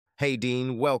Hey,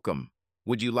 Dean, welcome.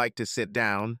 Would you like to sit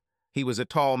down? He was a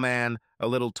tall man, a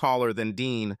little taller than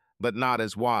Dean, but not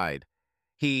as wide.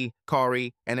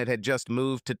 Kari, and it had just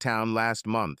moved to town last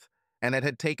month, and it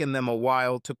had taken them a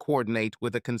while to coordinate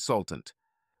with a consultant.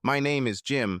 My name is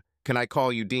Jim. Can I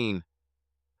call you Dean?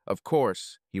 Of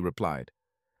course, he replied.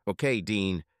 Okay,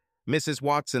 Dean. Mrs.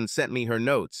 Watson sent me her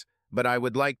notes, but I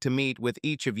would like to meet with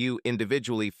each of you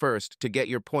individually first to get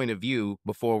your point of view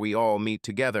before we all meet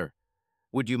together.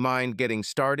 Would you mind getting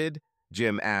started?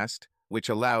 Jim asked, which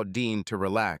allowed Dean to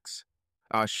relax.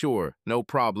 Sure, no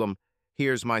problem.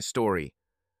 Here's my story.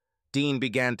 Dean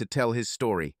began to tell his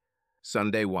story.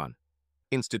 Sunday 1.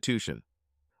 Institution.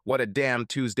 What a damn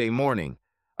Tuesday morning.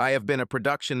 I have been a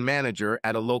production manager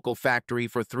at a local factory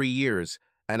for 3 years,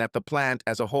 and at the plant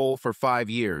as a whole for 5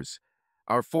 years.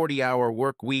 Our 40-hour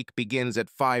work week begins at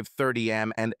 5:30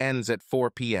 am and ends at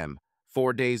 4 p.m.,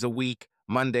 4 days a week,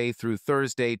 Monday through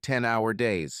Thursday 10-hour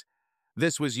days.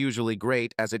 This was usually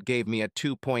great as it gave me a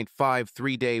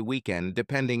 2.53-day weekend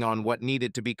depending on what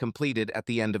needed to be completed at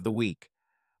the end of the week.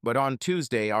 But on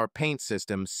Tuesday, our paint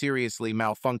system seriously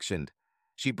malfunctioned.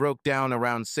 She broke down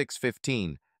around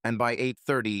 6:15, and by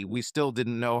 8:30 we still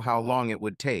didn't know how long it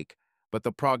would take, but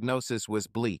the prognosis was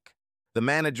bleak. The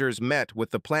managers met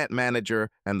with the plant manager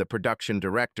and the production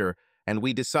director, and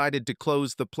we decided to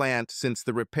close the plant since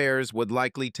the repairs would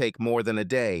likely take more than a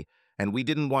day, and we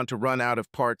didn't want to run out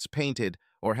of parts painted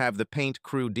or have the paint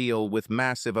crew deal with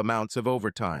massive amounts of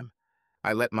overtime.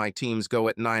 I let my teams go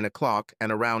at 9 o'clock,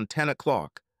 and around 10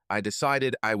 o'clock, I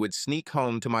decided I would sneak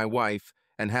home to my wife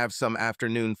and have some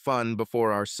afternoon fun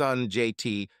before our son,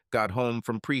 JT, got home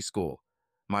from preschool.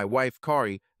 My wife,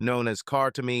 Kari, known as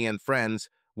Car to me and friends,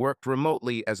 worked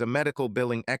remotely as a medical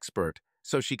billing expert,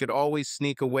 so she could always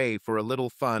sneak away for a little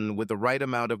fun with the right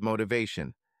amount of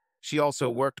motivation. She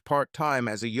also worked part-time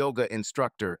as a yoga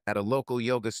instructor at a local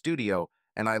yoga studio,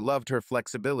 and I loved her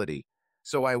flexibility.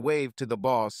 So I waved to the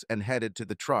boss and headed to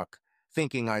the truck,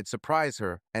 thinking I'd surprise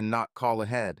her and not call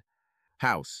ahead.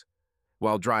 House.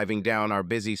 While driving down our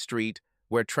busy street,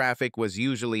 where traffic was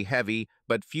usually heavy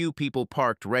but few people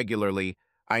parked regularly,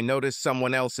 I noticed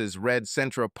someone else's red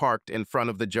Sentra parked in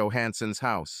front of the Johansson's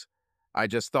house. I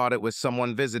just thought it was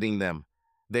someone visiting them.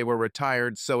 They were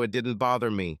retired, so it didn't bother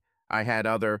me. I had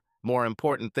other, more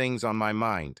important things on my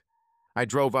mind. I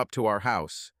drove up to our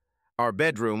house. Our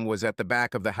bedroom was at the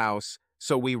back of the house,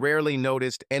 so we rarely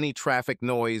noticed any traffic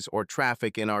noise or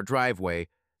traffic in our driveway,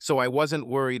 so I wasn't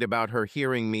worried about her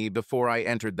hearing me before I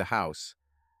entered the house.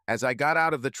 As I got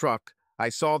out of the truck, I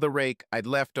saw the rake I'd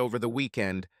left over the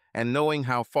weekend, and knowing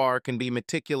how far can be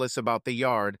meticulous about the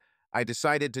yard, I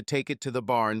decided to take it to the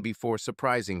barn before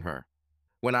surprising her.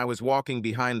 When I was walking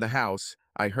behind the house,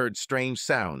 I heard strange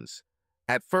sounds.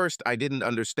 At first, I didn't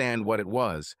understand what it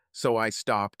was, so I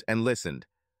stopped and listened.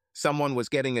 Someone was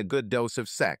getting a good dose of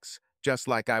sex, just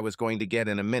like I was going to get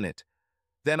in a minute.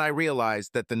 Then I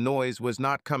realized that the noise was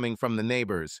not coming from the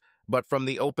neighbors, but from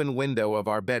the open window of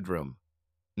our bedroom.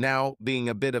 Now, being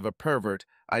a bit of a pervert,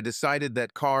 I decided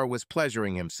that Carr was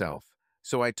pleasuring himself,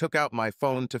 so I took out my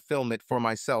phone to film it for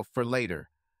myself for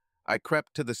later. I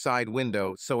crept to the side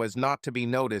window so as not to be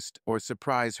noticed or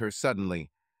surprise her suddenly,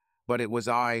 but it was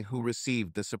I who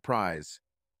received the surprise.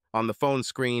 On the phone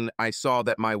screen, I saw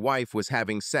that my wife was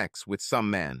having sex with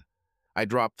some man. I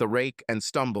dropped the rake and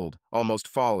stumbled, almost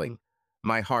falling.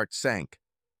 My heart sank.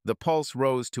 The pulse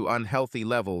rose to unhealthy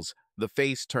levels, the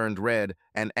face turned red,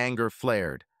 and anger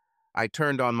flared. I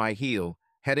turned on my heel,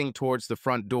 heading towards the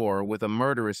front door with a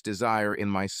murderous desire in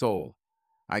my soul.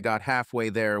 I got halfway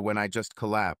there when I just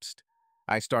collapsed.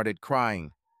 I started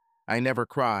crying. I never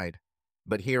cried,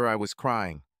 but here I was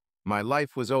crying. My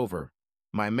life was over.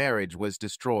 My marriage was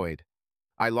destroyed.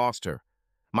 I lost her.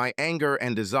 My anger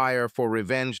and desire for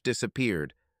revenge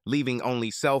disappeared, leaving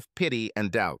only self-pity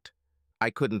and doubt.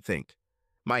 I couldn't think.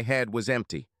 My head was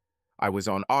empty. I was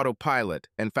on autopilot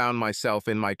and found myself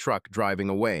in my truck driving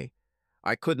away.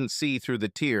 I couldn't see through the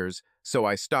tears, so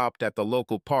I stopped at the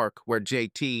local park where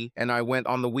JT and I went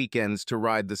on the weekends to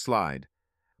ride the slide.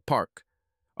 Park.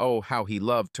 Oh, how he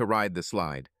loved to ride the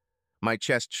slide. My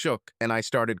chest shook and I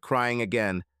started crying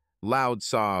again. Loud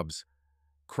sobs.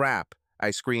 Crap, I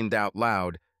screamed out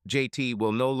loud. JT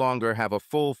will no longer have a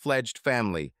full-fledged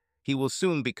family. He will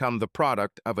soon become the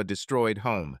product of a destroyed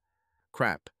home.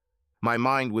 Crap. My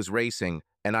mind was racing,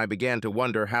 and I began to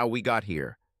wonder how we got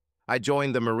here. I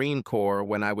joined the Marine Corps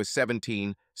when I was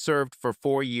 17, served for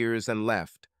 4 years, and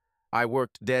left. I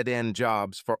worked dead-end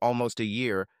jobs for almost a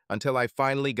year until I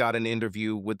finally got an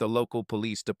interview with the local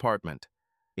police department.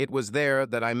 It was there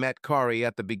that I met Kari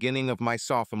at the beginning of my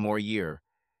sophomore year.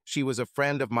 She was a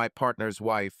friend of my partner's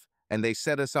wife, and they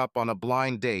set us up on a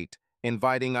blind date,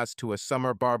 inviting us to a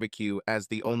summer barbecue as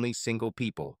the only single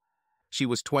people. She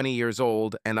was 20 years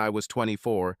old and I was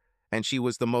 24, and she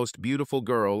was the most beautiful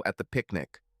girl at the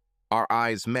picnic. Our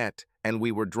eyes met, and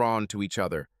we were drawn to each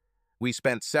other. We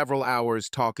spent several hours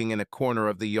talking in a corner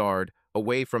of the yard,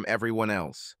 away from everyone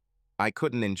else. I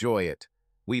couldn't enjoy it.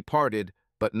 We parted,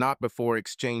 but not before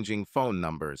exchanging phone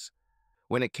numbers.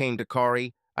 When it came to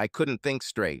Kari, I couldn't think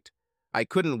straight. I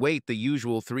couldn't wait the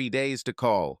usual 3 days to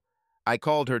call. I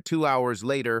called her 2 hours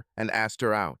later and asked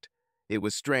her out. It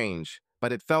was strange,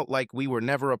 but it felt like we were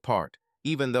never apart,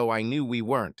 even though I knew we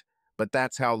weren't. But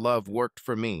that's how love worked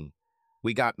for me.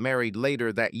 We got married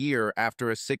later that year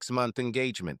after a 6-month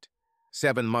engagement.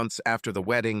 7 months after the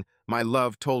wedding, my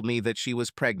love told me that she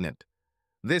was pregnant.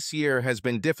 This year has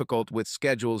been difficult with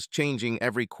schedules changing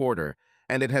every quarter,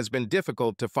 and it has been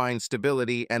difficult to find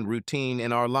stability and routine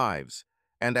in our lives.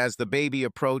 And as the baby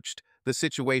approached, the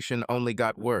situation only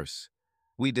got worse.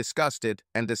 We discussed it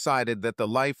and decided that the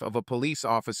life of a police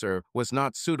officer was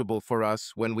not suitable for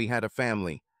us when we had a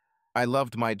family. I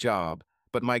loved my job,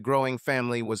 but my growing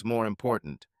family was more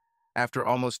important. After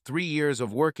almost 3 years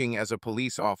of working as a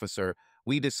police officer,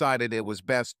 we decided it was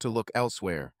best to look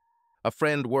elsewhere. A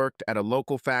friend worked at a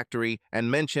local factory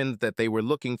and mentioned that they were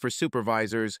looking for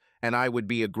supervisors and I would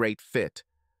be a great fit.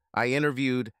 I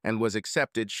interviewed and was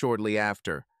accepted shortly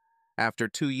after. After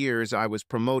 2 years, I was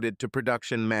promoted to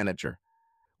production manager.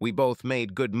 We both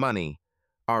made good money.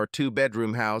 Our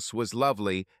 2-bedroom house was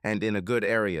lovely and in a good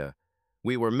area.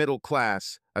 We were middle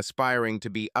class, aspiring to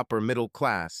be upper middle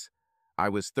class. I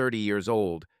was 30 years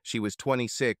old, she was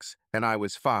 26, and I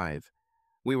was 5.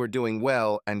 We were doing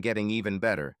well and getting even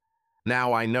better.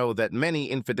 Now I know that many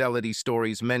infidelity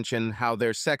stories mention how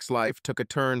their sex life took a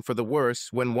turn for the worse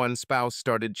when one spouse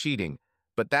started cheating.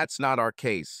 But that's not our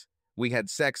case. We had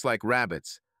sex like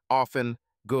rabbits, often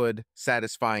good,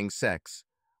 satisfying sex.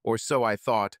 Or so I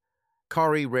thought.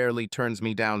 Kari rarely turns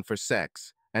me down for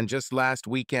sex, and just last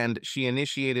weekend she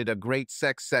initiated a great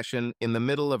sex session in the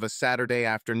middle of a Saturday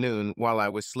afternoon while I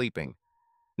was sleeping.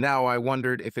 Now I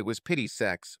wondered if it was pity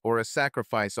sex or a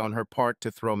sacrifice on her part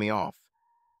to throw me off.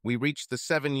 We reached the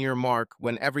 7-year mark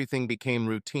when everything became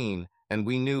routine and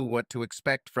we knew what to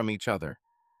expect from each other.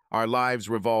 Our lives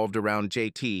revolved around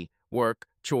JT, work,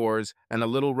 chores, and a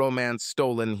little romance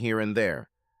stolen here and there.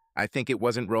 I think it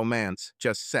wasn't romance,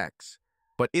 just sex.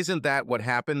 But isn't that what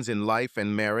happens in life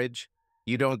and marriage?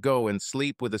 You don't go and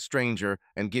sleep with a stranger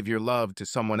and give your love to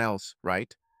someone else,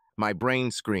 right? My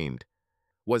brain screamed.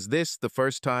 Was this the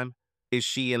first time? Is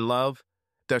she in love?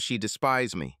 Does she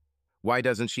despise me? Why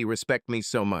doesn't she respect me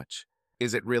so much?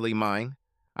 Is it really mine?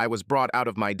 I was brought out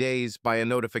of my daze by a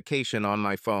notification on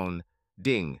my phone.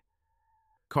 Ding.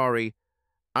 Kari,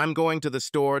 I'm going to the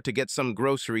store to get some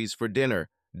groceries for dinner.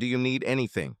 Do you need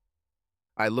anything?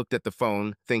 I looked at the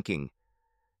phone, thinking,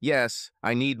 yes,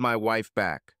 I need my wife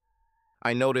back.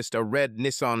 I noticed a red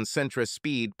Nissan Sentra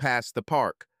Speed pass the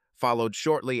park, followed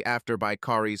shortly after by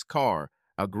Kari's car,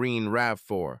 a green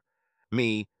RAV4.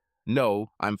 Me,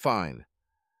 no, I'm fine.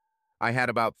 I had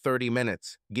about 30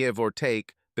 minutes, give or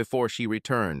take, before she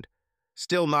returned.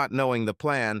 Still not knowing the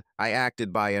plan, I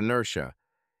acted by inertia.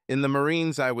 In the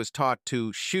Marines, I was taught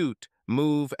to shoot,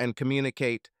 move, and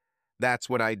communicate. That's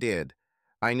what I did.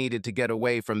 I needed to get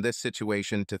away from this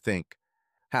situation to think.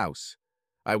 House.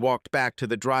 I walked back to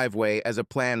the driveway as a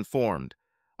plan formed.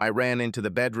 I ran into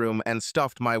the bedroom and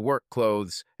stuffed my work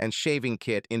clothes and shaving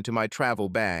kit into my travel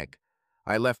bag.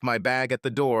 I left my bag at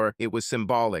the door. It was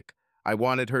symbolic. I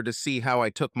wanted her to see how I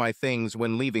took my things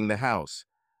when leaving the house.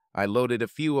 I loaded a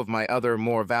few of my other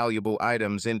more valuable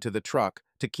items into the truck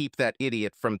to keep that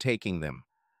idiot from taking them.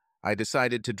 I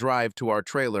decided to drive to our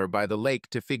trailer by the lake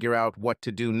to figure out what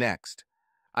to do next.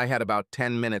 I had about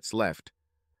 10 minutes left.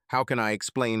 How can I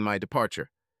explain my departure?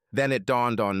 Then it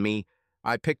dawned on me.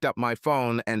 I picked up my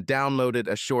phone and downloaded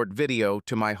a short video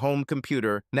to my home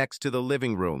computer next to the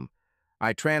living room.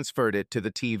 I transferred it to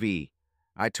the TV.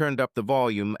 I turned up the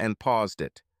volume and paused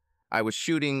it. I was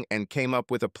shooting and came up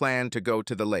with a plan to go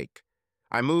to the lake.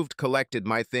 I moved, collected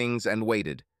my things, and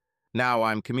waited. Now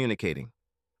I'm communicating.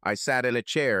 I sat in a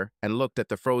chair and looked at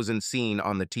the frozen scene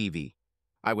on the TV.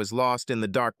 I was lost in the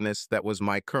darkness that was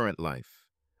my current life.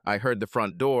 I heard the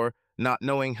front door, not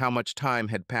knowing how much time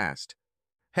had passed.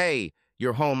 Hey,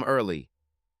 you're home early.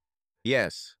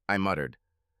 Yes, I muttered.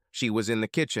 She was in the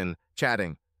kitchen,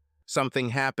 chatting. Something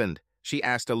happened, she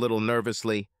asked a little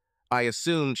nervously. I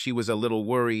assumed she was a little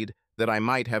worried that I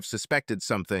might have suspected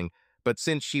something, but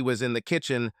since she was in the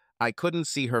kitchen, I couldn't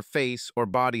see her face or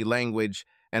body language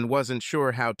and wasn't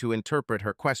sure how to interpret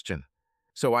her question.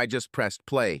 So I just pressed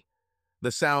play.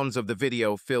 The sounds of the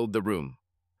video filled the room.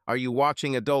 "Are you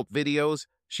watching adult videos?"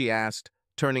 she asked,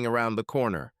 turning around the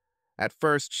corner. At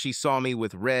first, she saw me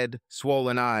with red,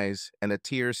 swollen eyes and a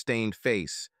tear-stained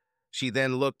face. She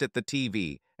then looked at the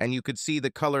TV, and you could see the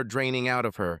color draining out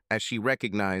of her as she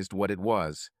recognized what it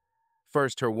was.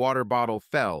 First, her water bottle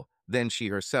fell, then she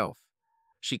herself.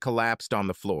 She collapsed on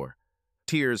the floor.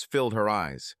 Tears filled her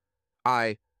eyes.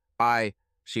 I,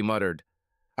 she muttered.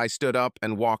 I stood up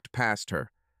and walked past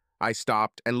her. I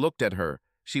stopped and looked at her.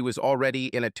 She was already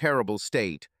in a terrible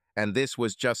state, and this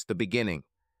was just the beginning.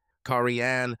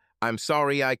 "Carrie-Anne, I'm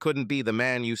sorry I couldn't be the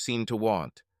man you seem to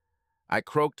want." I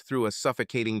croaked through a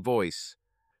suffocating voice.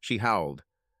 She howled.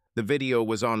 The video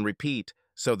was on repeat,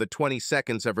 so the 20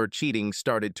 seconds of her cheating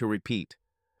started to repeat.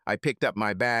 I picked up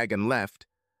my bag and left.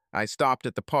 I stopped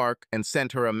at the park and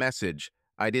sent her a message.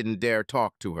 I didn't dare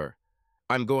talk to her.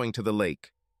 "I'm going to the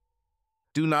lake.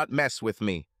 Do not mess with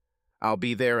me. I'll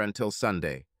be there until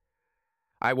Sunday.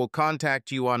 I will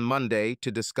contact you on Monday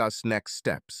to discuss next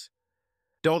steps.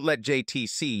 Don't let JT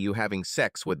see you having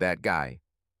sex with that guy."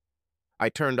 I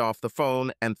turned off the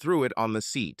phone and threw it on the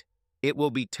seat. It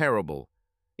will be terrible.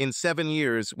 In 7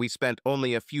 years, we spent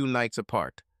only a few nights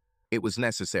apart. It was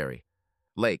necessary.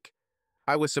 Lake.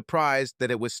 I was surprised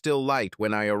that it was still light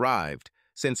when I arrived,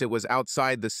 since it was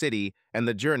outside the city and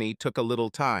the journey took a little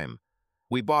time.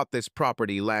 We bought this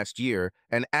property last year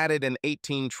and added an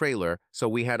 18 trailer so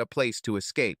we had a place to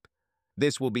escape.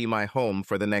 This will be my home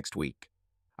for the next week.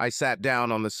 I sat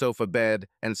down on the sofa bed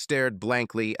and stared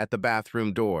blankly at the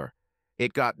bathroom door.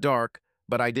 It got dark,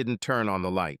 but I didn't turn on the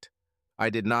light. I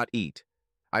did not eat.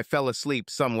 I fell asleep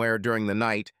somewhere during the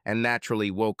night and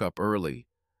naturally woke up early.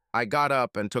 I got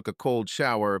up and took a cold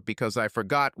shower because I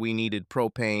forgot we needed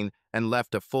propane and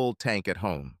left a full tank at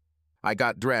home. I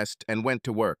got dressed and went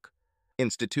to work.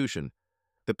 Institution.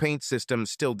 The paint system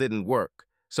still didn't work,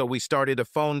 so we started a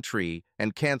phone tree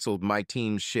and canceled my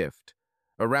team's shift.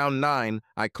 Around 9,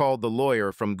 I called the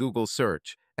lawyer from Google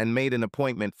Search and made an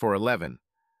appointment for 11.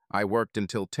 I worked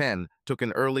until 10, took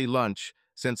an early lunch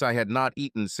since I had not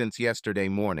eaten since yesterday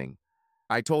morning.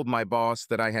 I told my boss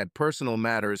that I had personal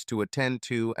matters to attend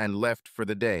to and left for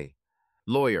the day.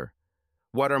 "Lawyer,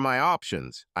 what are my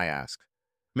options?" I asked.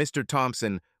 "Mr.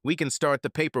 Thompson, we can start the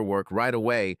paperwork right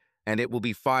away and it will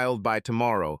be filed by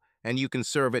tomorrow and you can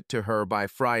serve it to her by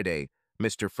Friday,"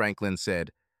 Mr. Franklin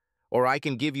said. "Or I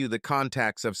can give you the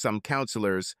contacts of some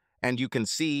counselors and you can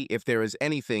see if there is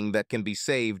anything that can be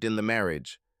saved in the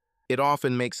marriage. It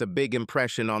often makes a big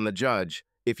impression on the judge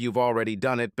if you've already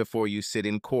done it before you sit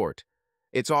in court.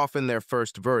 It's often their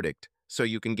first verdict, so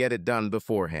you can get it done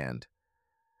beforehand."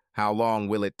 "How long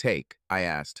will it take?" I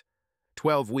asked.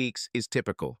 12 weeks is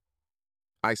typical."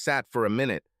 I sat for a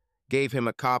minute, gave him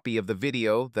a copy of the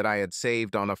video that I had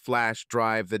saved on a flash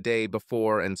drive the day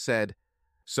before and said,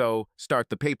 "So, start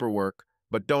the paperwork,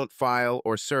 but don't file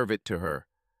or serve it to her."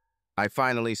 I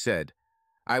finally said,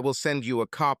 "I will send you a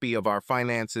copy of our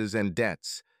finances and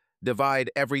debts. Divide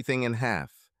everything in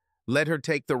half. Let her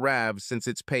take the RAV since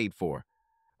it's paid for.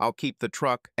 I'll keep the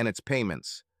truck and its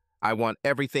payments. I want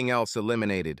everything else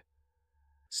eliminated."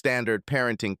 "Standard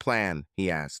parenting plan?"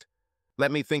 he asked.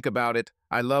 "Let me think about it.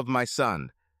 I love my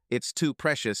son. It's too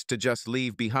precious to just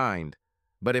leave behind.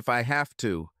 But if I have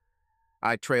to..."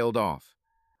 I trailed off.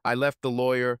 I left the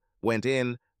lawyer, went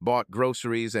in, bought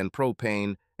groceries and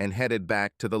propane, and headed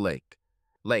back to the lake.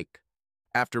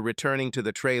 After returning to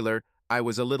the trailer, I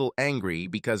was a little angry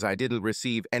because I didn't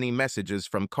receive any messages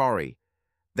from Kari.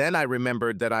 Then I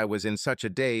remembered that I was in such a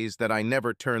daze that I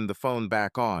never turned the phone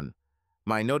back on.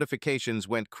 My notifications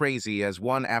went crazy as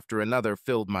one after another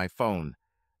filled my phone.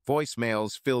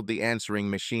 Voicemails filled the answering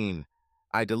machine.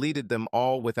 I deleted them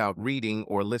all without reading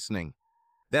or listening.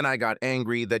 Then I got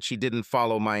angry that she didn't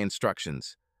follow my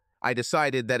instructions. I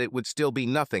decided that it would still be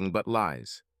nothing but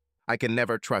lies. I can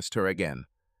never trust her again.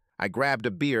 I grabbed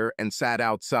a beer and sat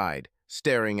outside,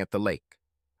 staring at the lake.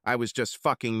 I was just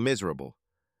fucking miserable.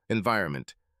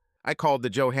 Environment. I called the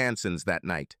Johansons that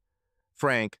night.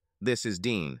 "Frank, this is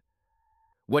Dean."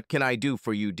 "What can I do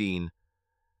for you, Dean?"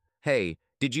 "Hey,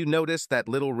 did you notice that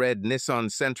little red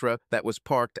Nissan Sentra that was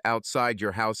parked outside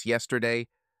your house yesterday?"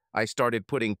 I started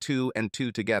putting 2 and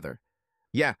 2 together.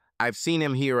 "Yeah, I've seen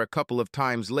him here a couple of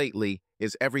times lately.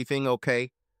 Is everything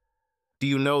okay?" "Do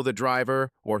you know the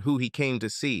driver or who he came to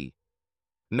see?"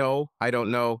 "No, I don't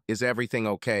know. Is everything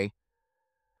okay?"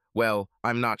 "Well,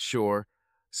 I'm not sure.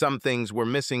 Some things were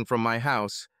missing from my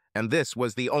house, and this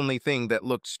was the only thing that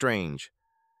looked strange.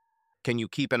 Can you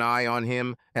keep an eye on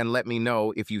him and let me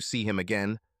know if you see him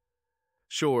again?"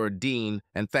 "Sure, Dean,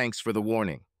 and thanks for the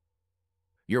warning."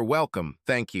 "You're welcome,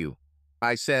 thank you,"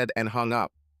 I said and hung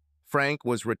up. Frank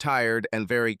was retired and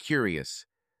very curious.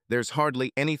 There's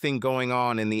hardly anything going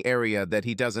on in the area that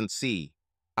he doesn't see.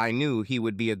 I knew he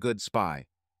would be a good spy.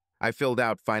 I filled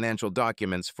out financial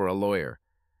documents for a lawyer.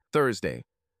 Thursday.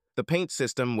 The paint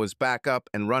system was back up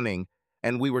and running,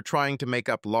 and we were trying to make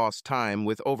up lost time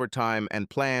with overtime and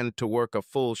planned to work a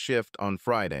full shift on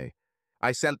Friday.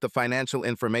 I sent the financial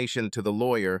information to the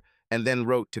lawyer and then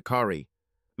wrote to Kari.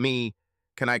 Me,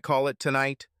 can I call it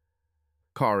tonight?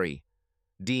 Kari,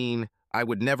 Dean, I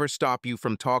would never stop you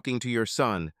from talking to your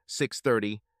son,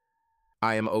 6:30.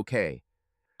 I am okay.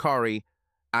 Kari,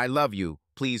 I love you,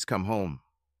 please come home.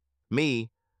 Me,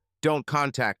 don't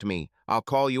contact me, I'll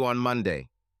call you on Monday.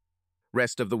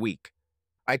 Rest of the week.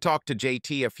 I talked to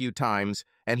JT a few times,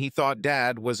 and he thought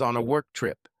Dad was on a work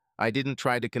trip. I didn't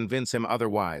try to convince him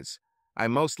otherwise. I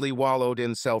mostly wallowed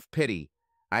in self-pity.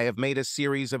 I have made a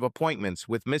series of appointments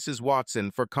with Mrs.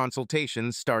 Watson for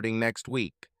consultations starting next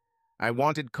week. I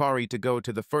wanted Kari to go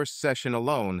to the first session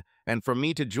alone and for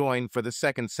me to join for the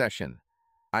second session.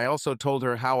 I also told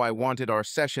her how I wanted our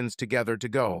sessions together to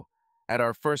go. At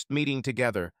our first meeting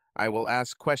together, I will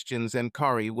ask questions and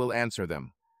Kari will answer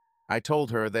them. I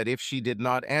told her that if she did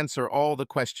not answer all the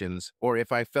questions, or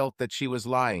if I felt that she was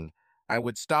lying, I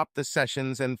would stop the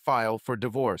sessions and file for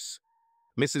divorce.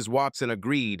 Mrs. Watson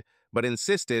agreed, but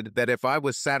insisted that if I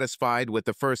was satisfied with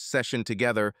the first session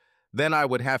together, then I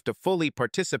would have to fully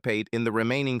participate in the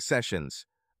remaining sessions.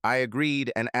 I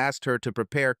agreed and asked her to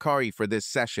prepare Kari for this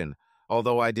session,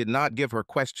 although I did not give her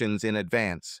questions in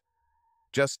advance.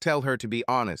 Just tell her to be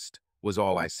honest, was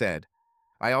all I said.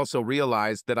 I also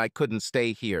realized that I couldn't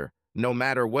stay here, no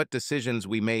matter what decisions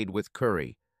we made with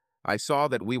Curry. I saw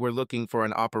that we were looking for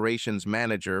an operations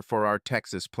manager for our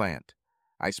Texas plant.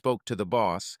 I spoke to the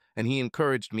boss, and he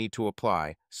encouraged me to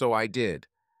apply, so I did.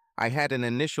 I had an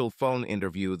initial phone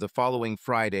interview the following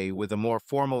Friday with a more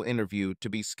formal interview to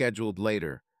be scheduled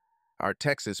later. Our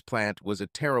Texas plant was a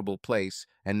terrible place,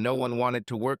 and no one wanted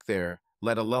to work there,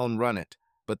 let alone run it,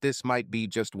 but this might be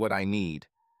just what I need.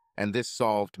 And this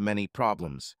solved many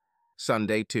problems.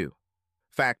 Sunday, too.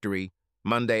 Factory,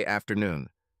 Monday afternoon.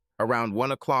 Around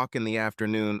 1 o'clock in the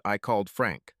afternoon, I called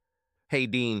Frank. Hey,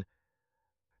 Dean.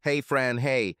 Hey, Fran,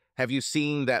 hey, have you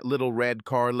seen that little red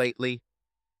car lately?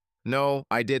 No,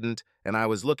 I didn't, and I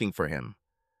was looking for him.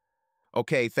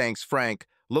 Okay, thanks, Frank.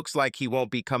 Looks like he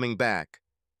won't be coming back.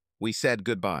 We said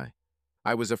goodbye.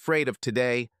 I was afraid of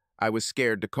today. I was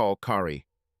scared to call Kari.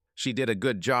 She did a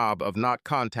good job of not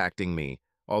contacting me,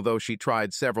 although she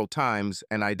tried several times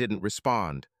and I didn't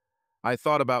respond. I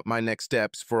thought about my next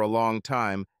steps for a long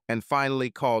time and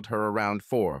finally called her around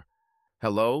 4.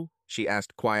 Hello? She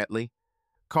asked quietly.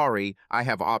 Kari, I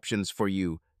have options for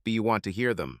you. Do you want to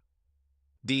hear them?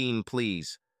 Dean,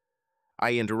 please.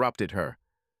 I interrupted her.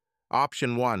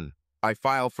 Option 1. I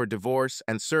file for divorce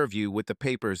and serve you with the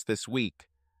papers this week.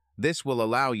 This will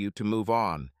allow you to move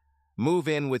on. Move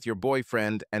in with your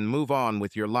boyfriend and move on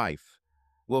with your life.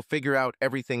 We'll figure out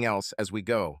everything else as we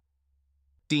go.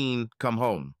 Dean, come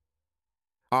home.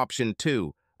 Option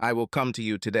 2. I will come to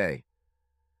you today.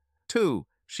 2.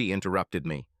 She interrupted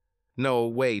me. No,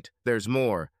 wait, there's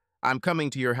more. I'm coming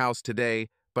to your house today,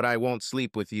 but I won't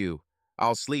sleep with you.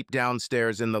 I'll sleep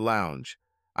downstairs in the lounge.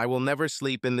 I will never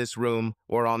sleep in this room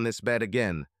or on this bed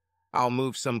again. I'll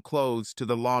move some clothes to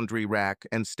the laundry rack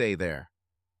and stay there.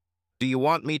 Do you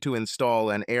want me to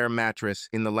install an air mattress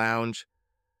in the lounge?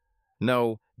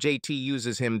 No, JT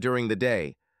uses him during the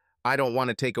day. I don't want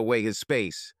to take away his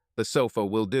space. The sofa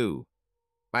will do.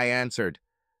 I answered.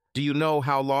 Do you know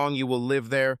how long you will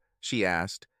live there? She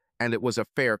asked, and it was a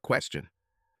fair question.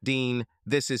 Dean,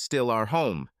 this is still our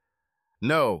home.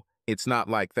 No, it's not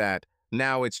like that.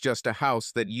 Now it's just a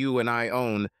house that you and I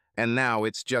own, and now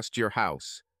it's just your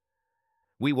house.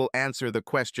 We will answer the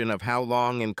question of how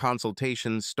long in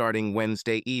consultations starting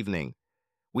Wednesday evening.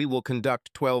 We will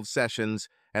conduct 12 sessions,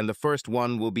 and the first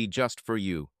one will be just for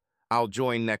you. I'll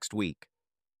join next week.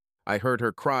 I heard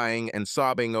her crying and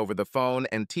sobbing over the phone,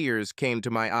 and tears came to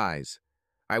my eyes.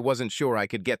 I wasn't sure I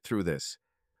could get through this.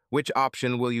 Which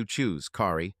option will you choose,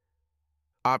 Kari?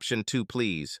 Option 2,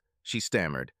 please, she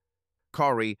stammered.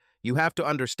 Kari, you have to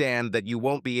understand that you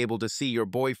won't be able to see your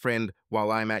boyfriend while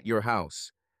I'm at your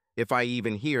house. If I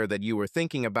even hear that you are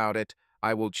thinking about it,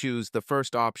 I will choose the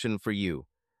first option for you.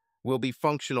 We'll be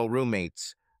functional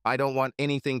roommates. I don't want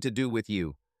anything to do with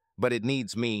you, but it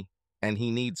needs me, and he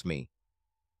needs me.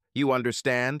 You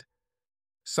understand?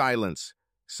 Silence,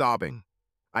 sobbing.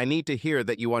 I need to hear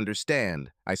that you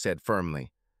understand, I said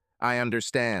firmly. I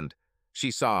understand,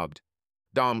 she sobbed.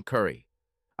 Dom Curry.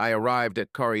 I arrived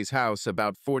at Kari's house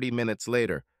about 40 minutes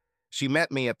later. She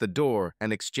met me at the door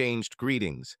and exchanged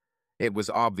greetings. It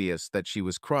was obvious that she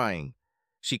was crying.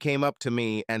 She came up to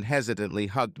me and hesitantly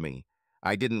hugged me.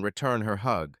 I didn't return her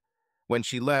hug. When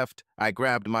she left, I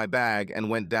grabbed my bag and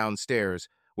went downstairs,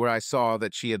 where I saw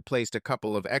that she had placed a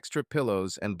couple of extra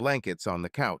pillows and blankets on the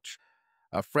couch.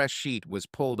 A fresh sheet was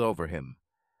pulled over him.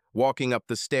 Walking up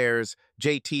the stairs,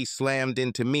 JT slammed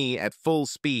into me at full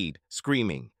speed,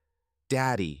 screaming,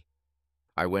 "Daddy."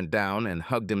 I went down and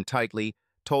hugged him tightly,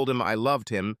 told him I loved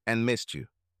him and missed you.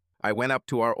 I went up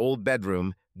to our old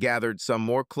bedroom, gathered some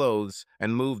more clothes,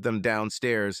 and moved them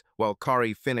downstairs while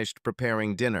Kari finished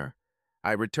preparing dinner.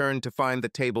 I returned to find the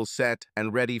table set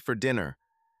and ready for dinner.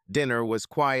 Dinner was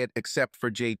quiet except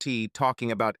for JT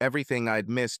talking about everything I'd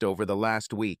missed over the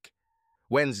last week.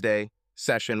 Wednesday,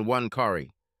 Session 1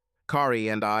 Kari. Kari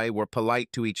and I were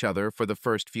polite to each other for the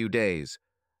first few days.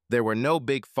 There were no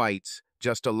big fights,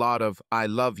 just a lot of "I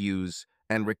love yous"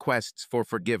 and requests for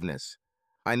forgiveness.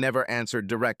 I never answered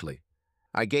directly.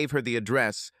 I gave her the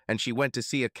address, and she went to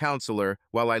see a counselor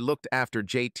while I looked after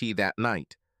JT that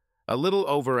night. A little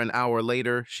over an hour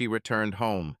later, she returned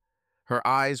home. Her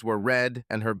eyes were red,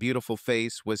 and her beautiful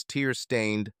face was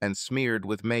tear-stained and smeared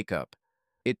with makeup.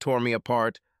 It tore me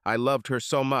apart. I loved her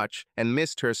so much and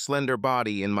missed her slender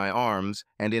body in my arms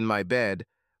and in my bed,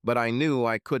 but I knew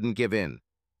I couldn't give in.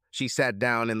 She sat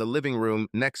down in the living room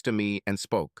next to me and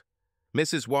spoke.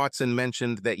 "Mrs. Watson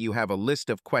mentioned that you have a list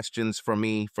of questions for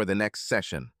me for the next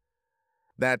session."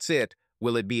 "That's it.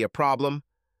 Will it be a problem?"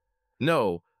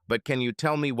 "No, but can you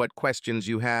tell me what questions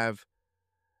you have?"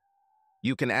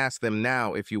 "You can ask them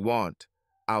now if you want.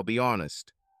 I'll be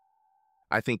honest.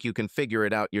 I think you can figure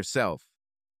it out yourself,"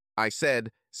 I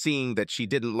said, seeing that she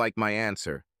didn't like my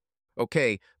answer.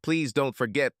 "Okay, please don't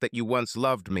forget that you once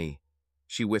loved me,"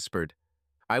 she whispered.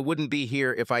 "I wouldn't be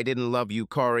here if I didn't love you,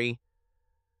 Kari.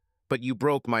 But you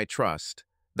broke my trust.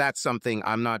 That's something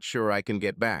I'm not sure I can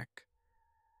get back.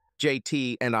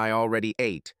 JT and I already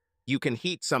ate. You can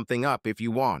heat something up if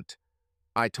you want,"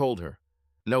 I told her.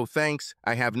 "No thanks,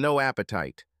 I have no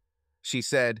appetite," she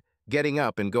said, getting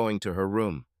up and going to her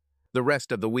room. The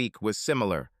rest of the week was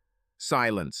similar.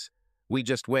 Silence. We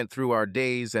just went through our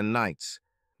days and nights.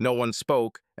 No one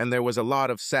spoke, and there was a lot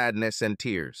of sadness and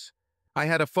tears. I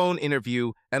had a phone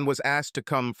interview and was asked to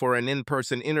come for an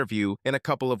in-person interview in a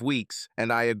couple of weeks,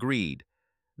 and I agreed.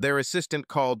 Their assistant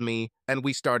called me, and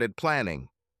we started planning.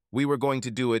 We were going to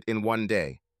do it in one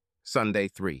day, Sunday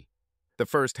 3. The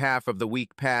first half of the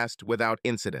week passed without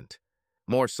incident.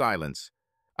 More silence.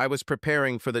 I was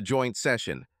preparing for the joint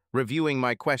session, reviewing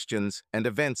my questions and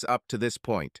events up to this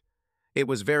point. It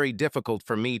was very difficult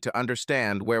for me to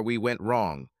understand where we went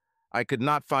wrong. I could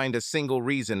not find a single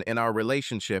reason in our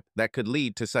relationship that could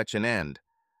lead to such an end.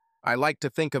 I like to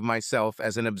think of myself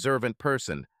as an observant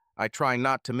person. I try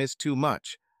not to miss too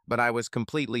much, but I was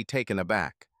completely taken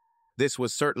aback. This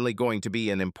was certainly going to be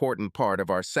an important part of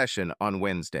our session on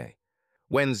Wednesday.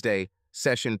 Wednesday,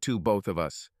 Session 2, both of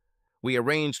us. We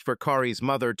arranged for Kari's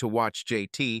mother to watch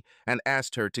JT and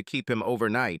asked her to keep him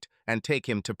overnight and take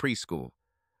him to preschool.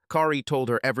 Kari told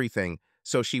her everything,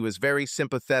 so she was very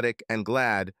sympathetic and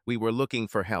glad we were looking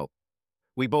for help.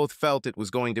 We both felt it was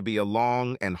going to be a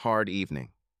long and hard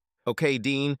evening. "Okay,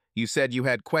 Dean, you said you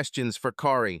had questions for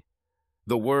Kari.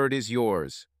 The word is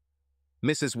yours,"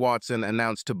 Mrs. Watson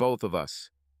announced to both of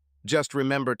us. "Just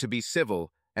remember to be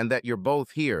civil and that you're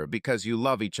both here because you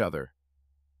love each other."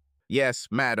 "Yes,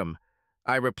 madam,"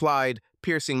 I replied,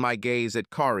 piercing my gaze at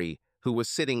Kari, who was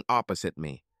sitting opposite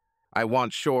me. "I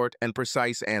want short and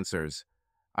precise answers.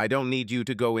 I don't need you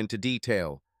to go into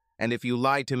detail, and if you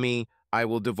lie to me, I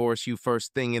will divorce you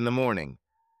first thing in the morning."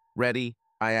 "Ready?"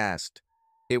 I asked.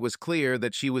 It was clear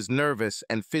that she was nervous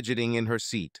and fidgeting in her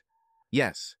seat.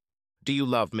 "Yes." "Do you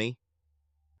love me?"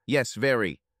 "Yes,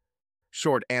 very."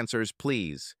 "Short answers,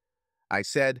 please," I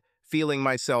said, feeling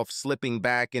myself slipping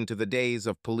back into the days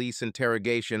of police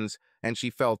interrogations, and she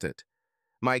felt it.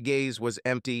 My gaze was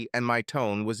empty and my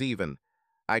tone was even.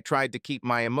 I tried to keep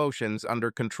my emotions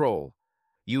under control.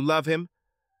 "You love him?"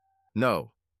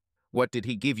 "No." "What did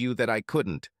he give you that I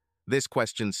couldn't?" This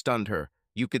question stunned her.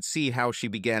 You could see how she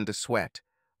began to sweat.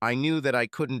 I knew that I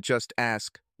couldn't just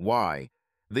ask, "Why?"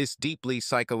 This deeply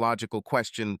psychological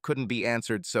question couldn't be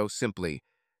answered so simply.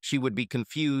 She would be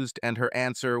confused, and her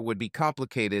answer would be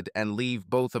complicated and leave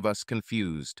both of us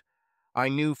confused. I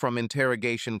knew from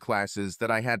interrogation classes that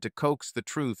I had to coax the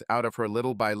truth out of her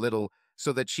little by little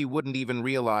so that she wouldn't even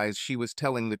realize she was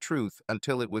telling the truth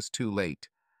until it was too late.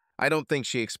 I don't think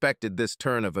she expected this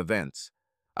turn of events.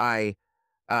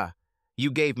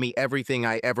 You gave me everything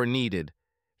I ever needed.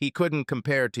 He couldn't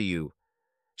compare to you,"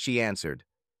 she answered.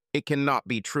 "It cannot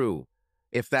be true.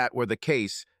 If that were the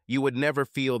case, you would never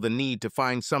feel the need to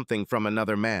find something from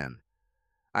another man."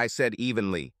 I said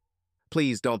evenly,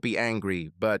 Please don't be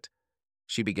angry, but,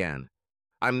 she began.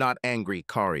 I'm not angry,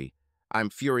 Kari. I'm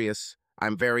furious.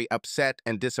 I'm very upset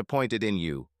and disappointed in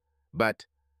you. But,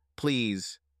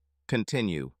 please,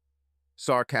 continue.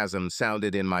 Sarcasm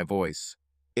sounded in my voice.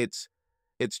 It's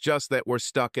just that we're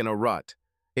stuck in a rut.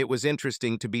 It was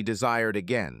interesting to be desired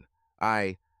again.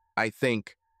 I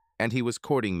think, and he was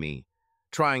courting me,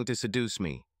 trying to seduce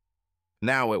me.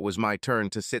 Now it was my turn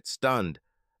to sit stunned.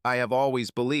 I have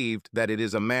always believed that it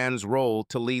is a man's role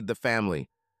to lead the family.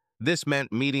 This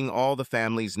meant meeting all the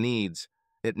family's needs.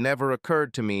 It never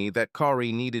occurred to me that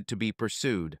Kari needed to be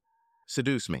pursued.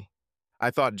 Seduce me. I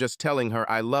thought just telling her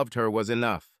I loved her was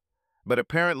enough. But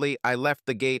apparently I left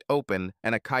the gate open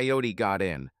and a coyote got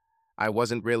in. I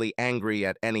wasn't really angry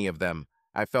at any of them.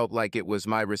 I felt like it was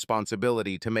my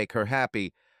responsibility to make her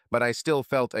happy, but I still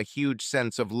felt a huge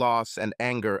sense of loss and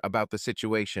anger about the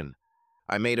situation.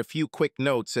 I made a few quick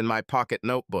notes in my pocket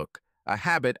notebook, a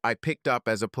habit I picked up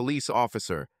as a police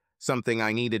officer, something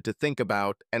I needed to think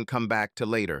about and come back to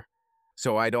later.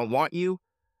 So I don't want you?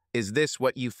 Is this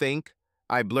what you think?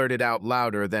 I blurted out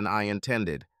louder than I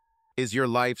intended. Is your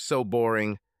life so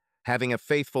boring? Having a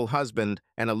faithful husband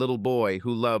and a little boy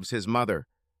who loves his mother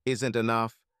isn't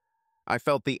enough? I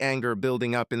felt the anger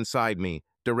building up inside me,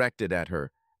 directed at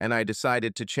her, and I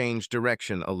decided to change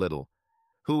direction a little.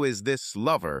 Who is this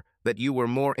lover that you were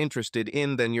more interested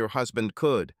in than your husband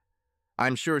could?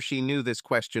 I'm sure she knew this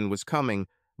question was coming,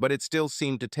 but it still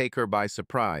seemed to take her by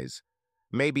surprise.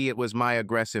 Maybe it was my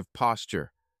aggressive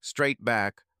posture, straight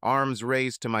back, arms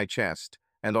raised to my chest,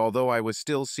 and although I was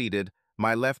still seated,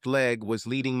 my left leg was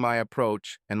leading my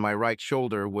approach and my right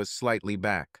shoulder was slightly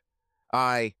back.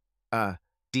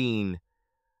 Dean,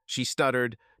 she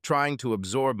stuttered, trying to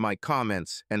absorb my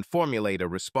comments and formulate a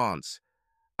response.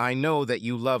 I know that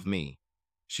you love me,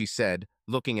 she said,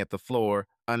 looking at the floor,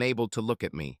 unable to look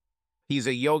at me. He's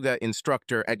a yoga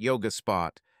instructor at Yoga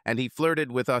Spot, and he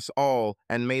flirted with us all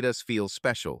and made us feel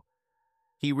special.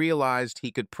 He realized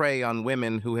he could prey on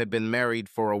women who had been married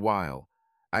for a while.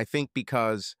 I think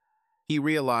because he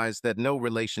realized that no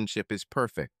relationship is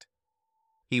perfect.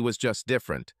 He was just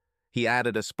different. He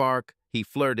added a spark, he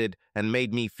flirted, and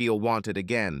made me feel wanted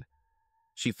again.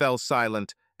 She fell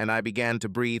silent, and I began to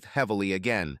breathe heavily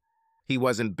again. He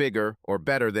wasn't bigger or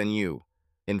better than you.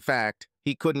 In fact,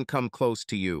 he couldn't come close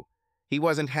to you. He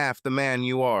wasn't half the man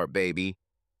you are, baby.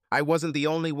 I wasn't the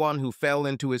only one who fell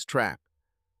into his trap.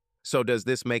 So does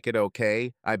this make it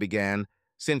okay? I began.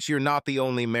 Since you're not the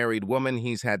only married woman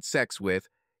he's had sex with,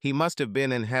 he must have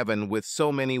been in heaven with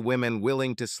so many women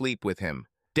willing to sleep with him.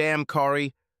 Damn,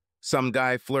 Kari. Some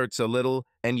guy flirts a little,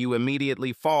 and you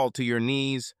immediately fall to your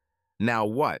knees. Now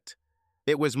what?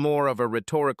 It was more of a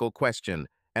rhetorical question,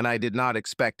 and I did not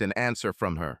expect an answer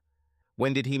from her.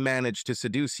 When did he manage to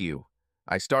seduce you?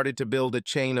 I started to build a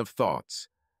chain of thoughts.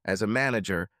 As a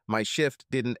manager, my shift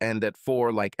didn't end at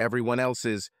 4 like everyone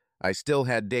else's. I still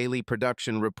had daily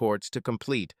production reports to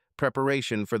complete,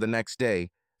 preparation for the next day,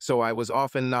 so I was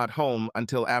often not home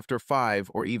until after 5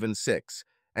 or even 6,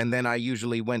 and then I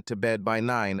usually went to bed by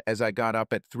 9 as I got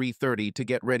up at 3:30 to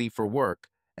get ready for work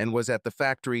and was at the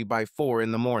factory by 4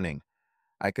 in the morning.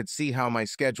 I could see how my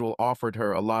schedule offered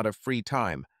her a lot of free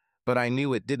time, but I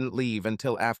knew it didn't leave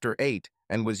until after 8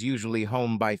 and was usually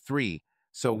home by 3,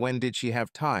 so when did she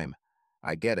have time?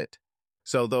 I get it.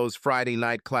 So those Friday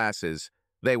night classes,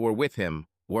 they were with him,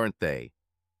 weren't they?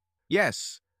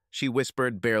 Yes, she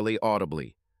whispered barely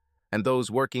audibly. And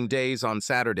those working days on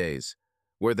Saturdays,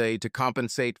 were they to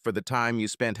compensate for the time you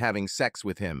spent having sex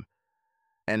with him?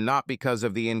 And not because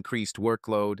of the increased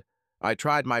workload. I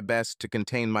tried my best to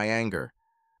contain my anger.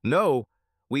 No,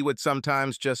 we would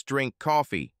sometimes just drink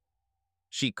coffee.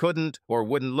 She couldn't or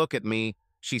wouldn't look at me.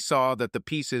 She saw that the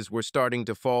pieces were starting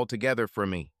to fall together for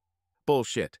me.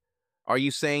 Bullshit. Are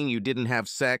you saying you didn't have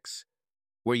sex?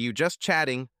 Were you just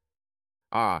chatting?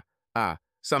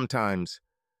 Sometimes.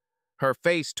 Her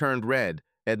face turned red,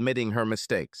 admitting her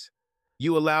mistakes.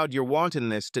 You allowed your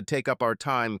wantonness to take up our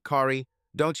time, Kari.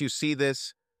 Don't you see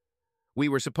this? We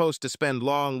were supposed to spend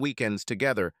long weekends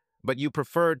together, but you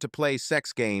preferred to play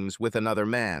sex games with another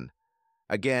man.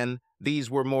 Again, these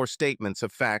were more statements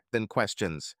of fact than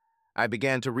questions. I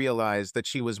began to realize that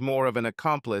she was more of an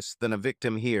accomplice than a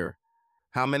victim here.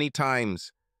 How many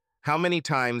times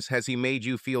has he made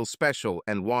you feel special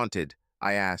and wanted?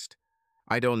 I asked.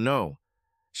 I don't know.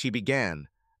 She began.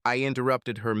 I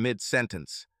interrupted her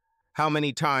mid-sentence. How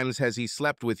many times has he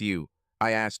slept with you?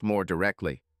 I asked more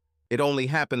directly. It only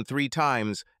happened 3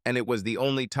 times, and it was the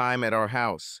only time at our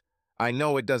house. I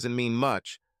know it doesn't mean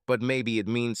much, but maybe it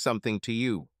means something to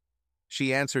you.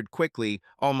 She answered quickly,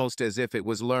 almost as if it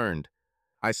was learned.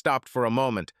 I stopped for a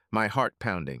moment, my heart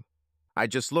pounding. I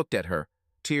just looked at her.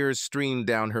 Tears streamed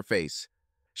down her face.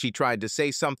 She tried to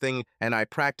say something, and I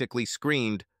practically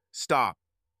screamed, "Stop."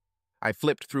 I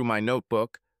flipped through my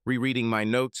notebook, rereading my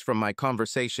notes from my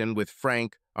conversation with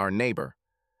Frank, our neighbor.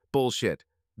 Bullshit.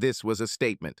 This was a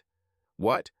statement.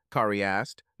 "What?" Kari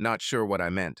asked, not sure what I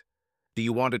meant. "Do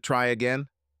you want to try again?"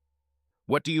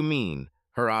 "What do you mean?"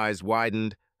 Her eyes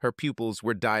widened, her pupils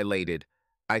were dilated.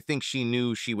 I think she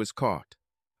knew she was caught.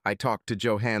 I talked to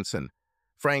Johansson.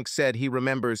 Frank said he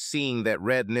remembers seeing that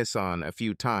red Nissan a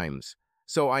few times.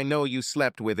 "So I know you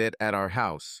slept with it at our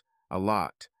house. A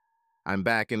lot." I'm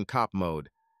back in cop mode.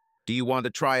 "Do you want to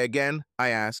try again?" I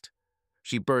asked.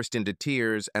 She burst into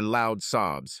tears and loud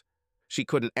sobs. She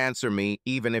couldn't answer me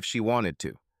even if she wanted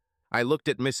to. I looked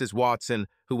at Mrs. Watson,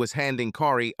 who was handing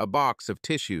Kari a box of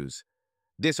tissues.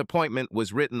 Disappointment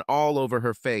was written all over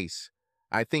her face.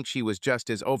 I think she was just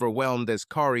as overwhelmed as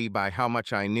Kari by how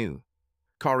much I knew.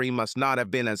 Kari must not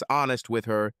have been as honest with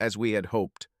her as we had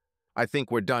hoped. "I think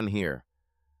we're done here."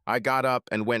 I got up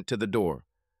and went to the door.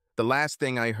 The last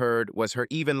thing I heard was her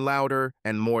even louder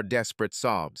and more desperate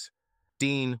sobs.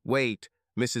 "Dean, wait,"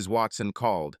 Mrs. Watson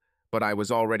called, but I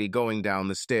was already going down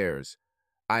the stairs.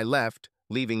 I left,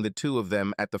 leaving the two of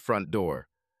them at the front door.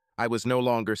 I was no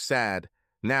longer sad.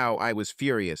 Now I was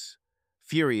furious.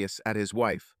 Furious at his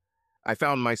wife. I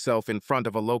found myself in front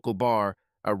of a local bar,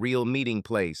 a real meeting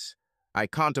place. I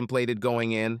contemplated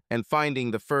going in and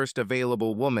finding the first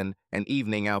available woman and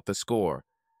evening out the score.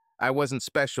 I wasn't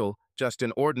special, just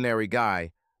an ordinary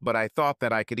guy, but I thought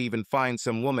that I could even find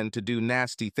some woman to do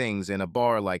nasty things in a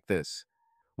bar like this.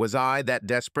 Was I that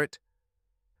desperate?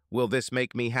 Will this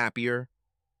make me happier?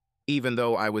 Even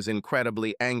though I was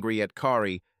incredibly angry at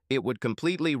Kari, it would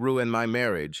completely ruin my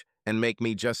marriage and make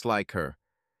me just like her.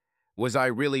 Was I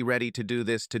really ready to do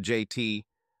this to JT?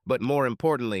 But more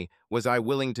importantly, was I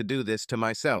willing to do this to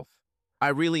myself? I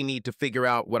really need to figure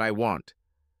out what I want.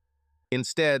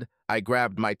 Instead, I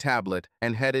grabbed my tablet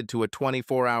and headed to a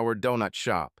 24-hour donut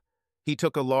shop. He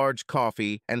took a large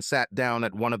coffee and sat down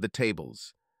at one of the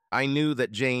tables. I knew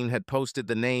that Jane had posted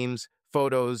the names,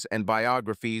 photos, and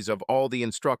biographies of all the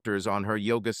instructors on her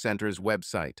yoga center's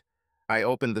website. I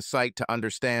opened the site to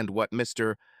understand what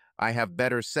Mr. "I have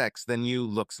better sex than you"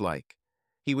 looks like.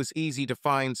 He was easy to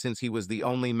find since he was the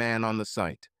only man on the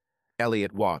site.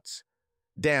 Elliot Watts.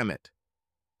 Damn it.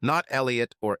 Not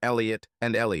Elliot or Elliot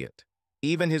and Elliot.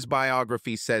 Even his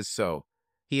biography says so.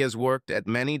 He has worked at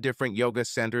many different yoga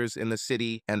centers in the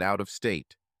city and out of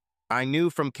state. I knew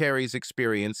from Carrie's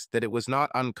experience that it was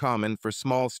not uncommon for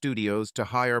small studios to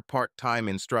hire part-time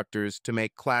instructors to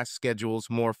make class schedules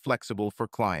more flexible for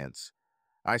clients.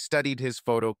 I studied his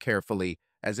photo carefully,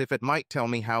 as if it might tell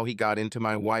me how he got into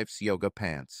my wife's yoga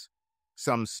pants.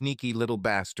 Some sneaky little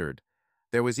bastard.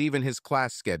 There was even his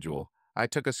class schedule. I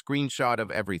took a screenshot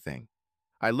of everything.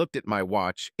 I looked at my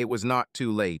watch. It was not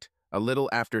too late, a little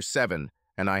after 7,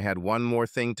 and I had one more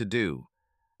thing to do.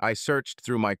 I searched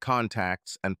through my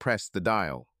contacts and pressed the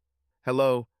dial.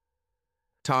 "Hello?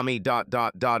 Tommy ...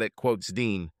 It quotes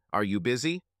Dean. Are you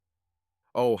busy?"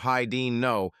 "Oh, hi Dean,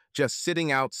 no. Just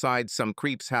sitting outside some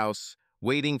creep's house,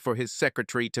 waiting for his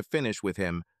secretary to finish with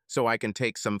him so I can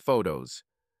take some photos.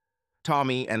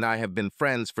 Tommy and I have been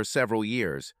friends for several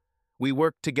years. We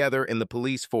worked together in the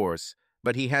police force,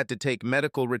 but he had to take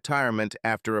medical retirement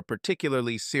after a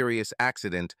particularly serious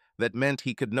accident that meant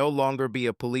he could no longer be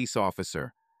a police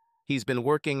officer. He's been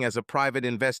working as a private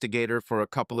investigator for a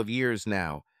couple of years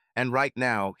now, and right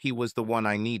now he was the one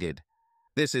I needed.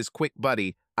 This is quick,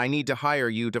 buddy. I need to hire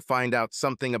you to find out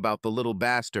something about the little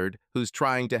bastard who's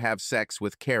trying to have sex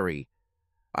with Carrie."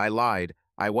 I lied.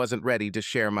 I wasn't ready to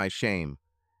share my shame.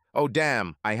 "Oh,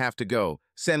 damn, I have to go.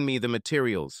 Send me the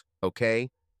materials,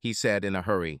 okay?" he said in a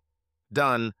hurry.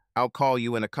 "Done. I'll call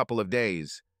you in a couple of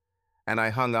days." And I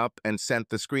hung up and sent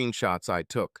the screenshots I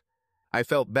took. I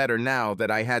felt better now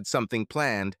that I had something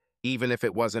planned, even if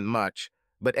it wasn't much,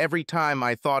 but every time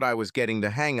I thought I was getting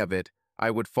the hang of it,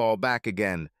 I would fall back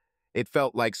again. It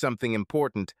felt like something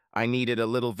important. I needed a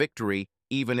little victory,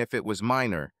 even if it was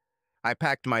minor. I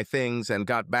packed my things and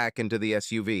got back into the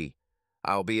SUV.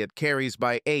 I'll be at Carrie's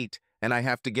by 8, and I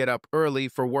have to get up early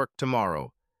for work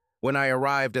tomorrow. When I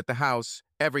arrived at the house,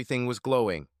 everything was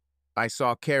glowing. I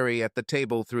saw Carrie at the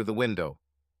table through the window.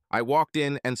 I walked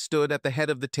in and stood at the head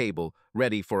of the table,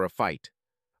 ready for a fight.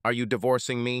 "Are you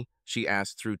divorcing me?" she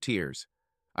asked through tears.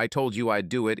 "I told you I'd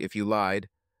do it if you lied."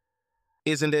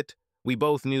 "Isn't it?" We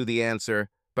both knew the answer,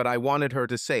 but I wanted her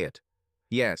to say it.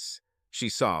 "Yes," she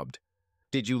sobbed.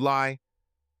 "Did you lie?"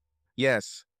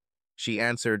 "Yes," she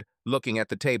answered, looking at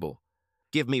the table.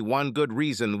 "Give me one good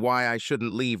reason why I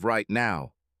shouldn't leave right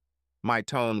now." My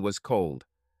tone was cold.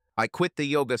 I quit the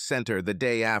yoga center the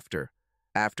day after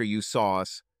you saw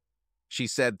us, she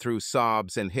said through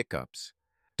sobs and hiccups.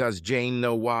 Does Jane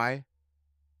know why?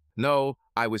 No,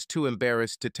 I was too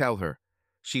embarrassed to tell her.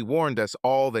 She warned us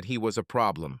all that he was a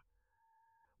problem.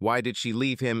 Why did she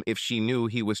leave him if she knew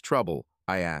he was trouble?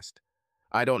 I asked.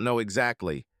 I don't know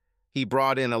exactly. He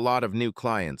brought in a lot of new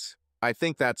clients. I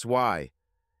think that's why.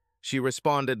 She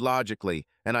responded logically,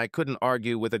 and I couldn't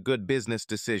argue with a good business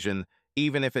decision,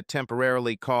 even if it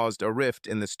temporarily caused a rift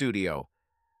in the studio.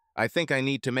 I think I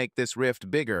need to make this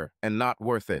rift bigger and not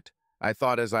worth it, I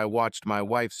thought as I watched my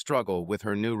wife struggle with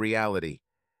her new reality.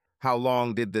 How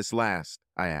long did this last?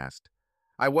 I asked.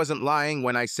 I wasn't lying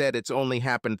when I said it's only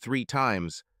happened 3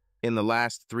 times in the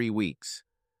last 3 weeks.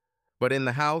 But in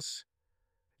the house?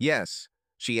 Yes,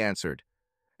 she answered.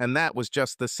 And that was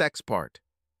just the sex part.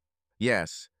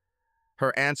 Yes.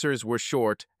 Her answers were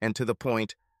short and to the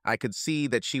point. I could see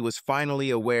that she was finally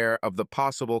aware of the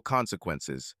possible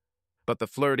consequences. But the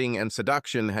flirting and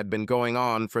seduction had been going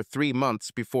on for 3 months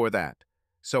before that,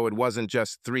 so it wasn't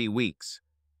just 3 weeks.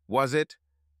 Was it?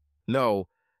 No,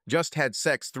 just had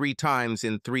sex 3 times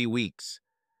in 3 weeks.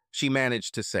 She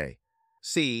managed to say,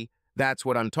 See, that's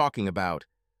what I'm talking about.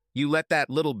 You let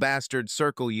that little bastard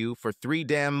circle you for 3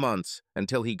 damn months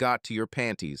until he got to your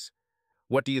panties.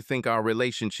 What do you think our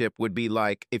relationship would be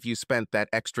like if you spent that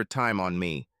extra time on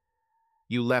me?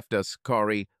 You left us,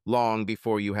 Corey, long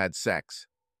before you had sex.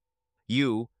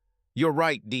 You're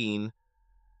right, Dean.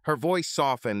 Her voice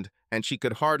softened, and she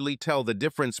could hardly tell the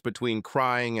difference between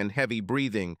crying and heavy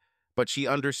breathing, but she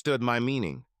understood my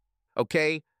meaning.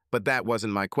 Okay, but that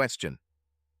wasn't my question.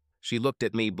 She looked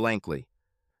at me blankly.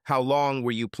 How long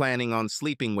were you planning on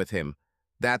sleeping with him?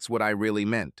 That's what I really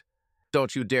meant.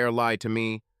 Don't you dare lie to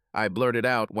me, I blurted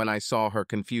out when I saw her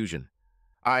confusion.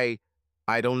 I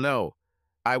don't know.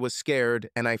 I was scared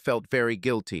and I felt very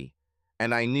guilty.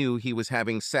 And I knew he was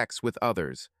having sex with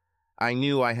others. I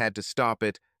knew I had to stop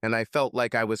it, and I felt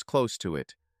like I was close to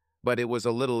it. But it was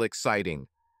a little exciting.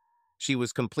 She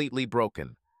was completely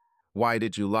broken. Why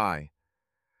did you lie?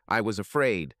 I was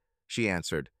afraid, she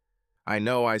answered. I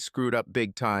know I screwed up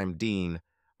big time, Dean.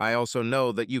 I also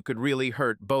know that you could really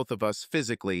hurt both of us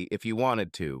physically if you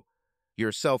wanted to.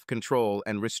 Your self-control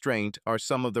and restraint are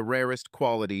some of the rarest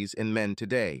qualities in men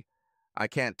today. I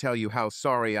can't tell you how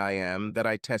sorry I am that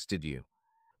I tested you.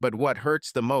 But what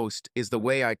hurts the most is the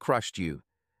way I crushed you.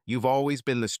 You've always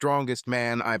been the strongest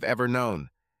man I've ever known.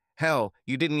 Hell,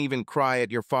 you didn't even cry at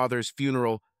your father's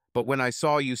funeral, but when I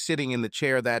saw you sitting in the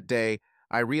chair that day,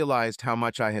 I realized how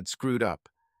much I had screwed up.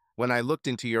 When I looked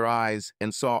into your eyes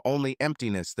and saw only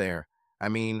emptiness there,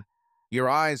 your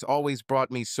eyes always brought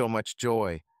me so much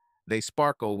joy. They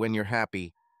sparkle when you're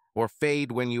happy, or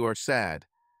fade when you are sad.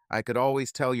 I could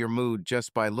always tell your mood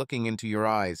just by looking into your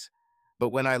eyes. But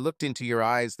when I looked into your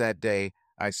eyes that day,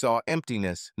 I saw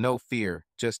emptiness, no fear,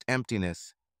 just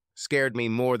emptiness. Scared me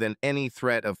more than any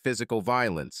threat of physical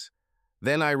violence.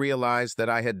 Then I realized that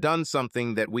I had done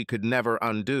something that we could never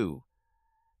undo.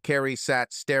 Carrie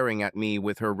sat staring at me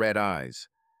with her red eyes.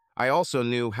 I also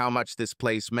knew how much this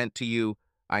place meant to you.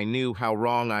 I knew how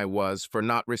wrong I was for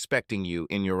not respecting you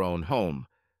in your own home.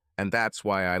 And that's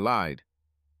why I lied.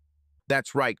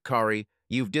 That's right, Kari.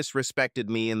 You've disrespected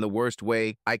me in the worst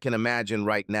way I can imagine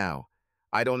right now.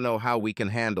 I don't know how we can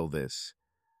handle this,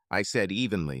 I said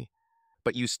evenly.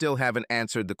 But you still haven't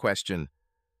answered the question.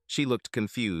 She looked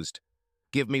confused.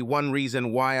 Give me one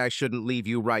reason why I shouldn't leave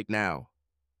you right now.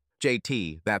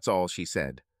 JT, that's all she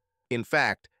said. In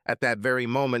fact, at that very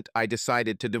moment, I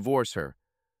decided to divorce her.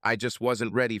 I just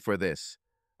wasn't ready for this.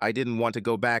 I didn't want to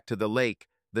go back to the lake.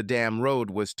 The damn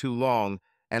road was too long,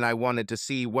 and I wanted to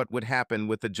see what would happen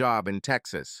with the job in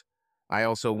Texas. I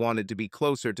also wanted to be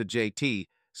closer to JT,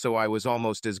 so I was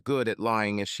almost as good at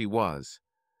lying as she was.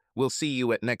 We'll see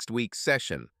you at next week's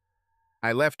session.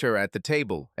 I left her at the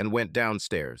table and went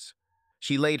downstairs.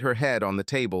 She laid her head on the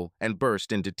table and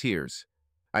burst into tears.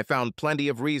 I found plenty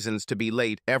of reasons to be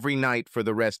late every night for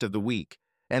the rest of the week,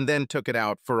 and then took it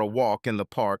out for a walk in the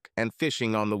park and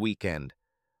fishing on the weekend.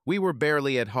 We were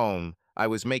barely at home. I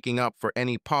was making up for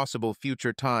any possible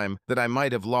future time that I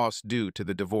might have lost due to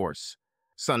the divorce.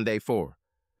 Sunday 4.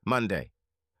 Monday.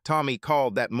 Tommy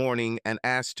called that morning and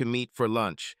asked to meet for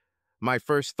lunch. My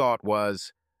first thought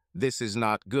was, this is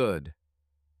not good.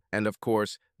 And of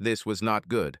course, this was not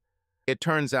good. It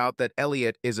turns out that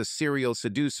Elliot is a serial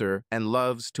seducer and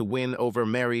loves to win over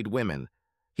married women.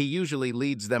 He usually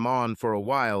leads them on for a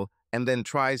while and then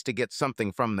tries to get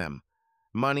something from them.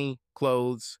 Money,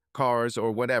 clothes, cars,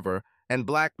 or whatever, and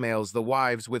blackmails the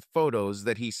wives with photos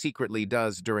that he secretly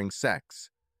does during sex.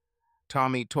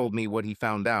 Tommy told me what he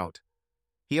found out.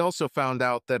 He also found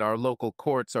out that our local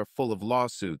courts are full of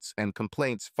lawsuits and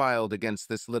complaints filed against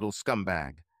this little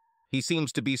scumbag. He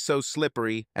seems to be so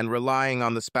slippery and relying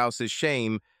on the spouse's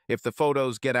shame if the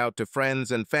photos get out to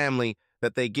friends and family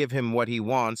that they give him what he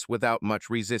wants without much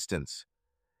resistance.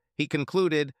 He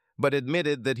concluded, but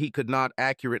admitted that he could not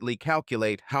accurately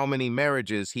calculate how many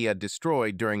marriages he had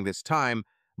destroyed during this time,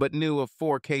 but knew of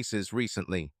 4 cases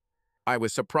recently. I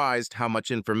was surprised how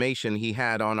much information he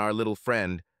had on our little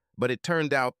friend, but it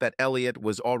turned out that Elliot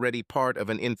was already part of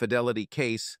an infidelity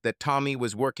case that Tommy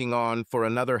was working on for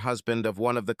another husband of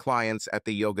one of the clients at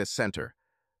the yoga center.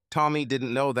 Tommy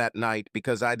didn't know that night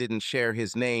because I didn't share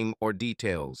his name or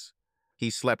details.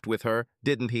 He slept with her,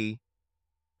 didn't he?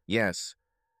 Yes.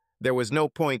 There was no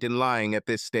point in lying at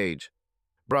this stage.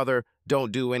 Brother,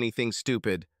 don't do anything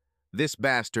stupid. This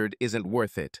bastard isn't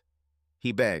worth it.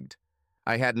 He begged.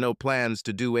 I had no plans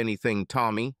to do anything,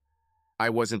 Tommy. I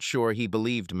wasn't sure he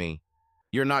believed me.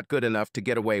 You're not good enough to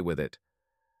get away with it.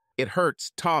 It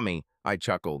hurts, Tommy, I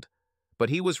chuckled.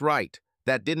 But he was right.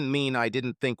 That didn't mean I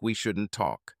didn't think we shouldn't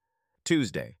talk.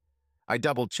 Tuesday. I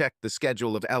double-checked the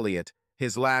schedule of Elliot.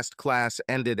 His last class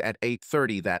ended at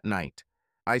 8:30 that night.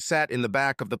 I sat in the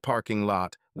back of the parking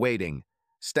lot, waiting.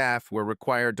 Staff were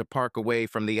required to park away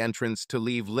from the entrance to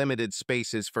leave limited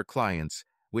spaces for clients,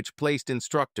 which placed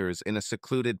instructors in a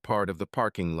secluded part of the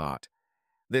parking lot.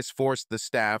 This forced the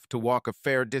staff to walk a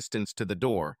fair distance to the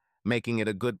door, making it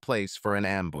a good place for an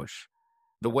ambush.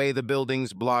 The way the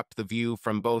buildings blocked the view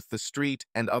from both the street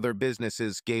and other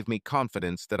businesses gave me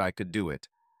confidence that I could do it.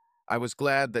 I was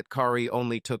glad that Kari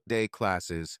only took day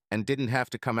classes and didn't have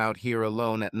to come out here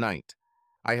alone at night.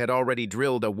 I had already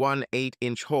drilled a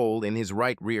 1/8-inch hole in his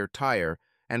right rear tire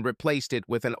and replaced it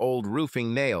with an old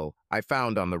roofing nail I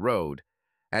found on the road.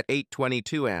 At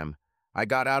 8:22 am, I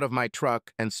got out of my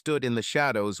truck and stood in the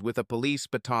shadows with a police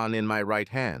baton in my right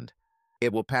hand.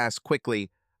 It will pass quickly.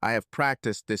 I have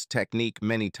practiced this technique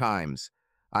many times.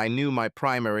 I knew my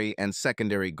primary and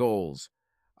secondary goals.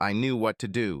 I knew what to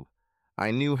do.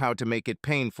 I knew how to make it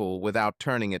painful without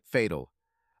turning it fatal.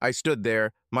 I stood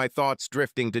there, my thoughts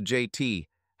drifting to JT,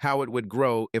 how it would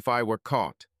grow if I were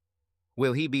caught.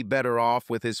 Will he be better off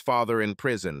with his father in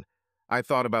prison? I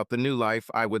thought about the new life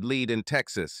I would lead in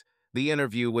Texas. The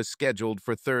interview was scheduled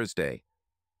for Thursday.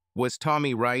 Was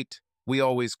Tommy right? We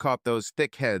always caught those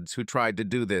thickheads who tried to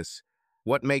do this.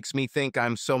 What makes me think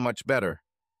I'm so much better?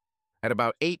 At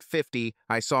about 8:50,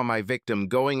 I saw my victim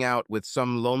going out with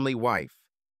some lonely wife.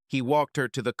 He walked her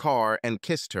to the car and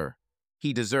kissed her.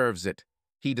 He deserves it.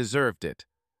 He deserved it.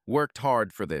 Worked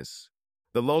hard for this.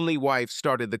 The lonely wife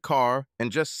started the car and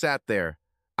just sat there.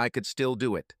 I could still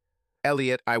do it.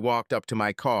 Elliot, I walked up to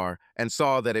my car and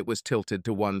saw that it was tilted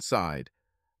to one side.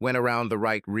 Went around the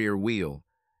right rear wheel.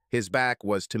 His back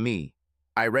was to me.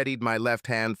 I readied my left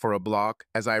hand for a block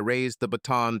as I raised the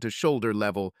baton to shoulder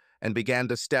level and began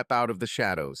to step out of the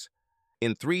shadows.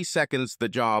 In 3 seconds, the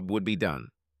job would be done.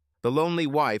 The lonely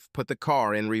wife put the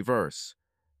car in reverse.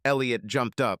 Elliot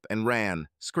jumped up and ran,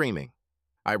 screaming.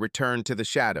 I returned to the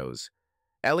shadows.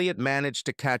 Elliot managed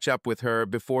to catch up with her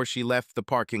before she left the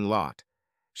parking lot.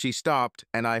 She stopped,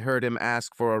 and I heard him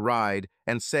ask for a ride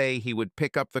and say he would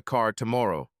pick up the car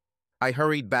tomorrow. I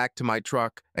hurried back to my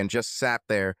truck and just sat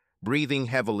there, breathing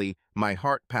heavily, my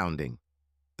heart pounding.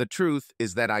 The truth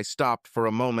is that I stopped for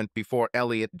a moment before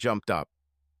Elliot jumped up.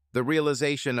 The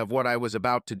realization of what I was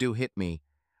about to do hit me.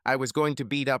 I was going to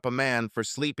beat up a man for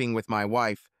sleeping with my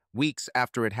wife weeks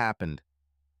after it happened.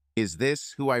 Is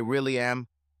this who I really am?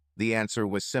 The answer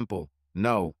was simple,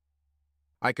 no.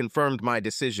 I confirmed my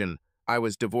decision. I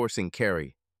was divorcing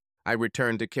Carrie. I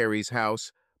returned to Carrie's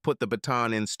house, put the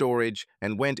baton in storage,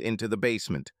 and went into the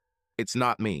basement. It's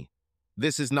not me.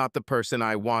 This is not the person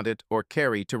I wanted or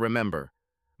Carrie to remember.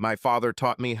 My father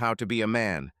taught me how to be a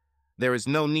man. There is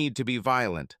no need to be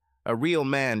violent. A real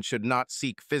man should not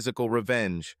seek physical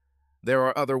revenge. There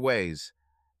are other ways.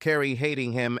 Carrie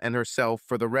hating him and herself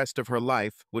for the rest of her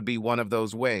life would be one of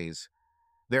those ways.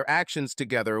 Their actions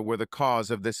together were the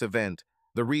cause of this event,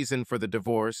 the reason for the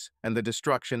divorce and the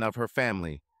destruction of her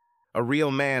family. A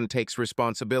real man takes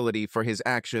responsibility for his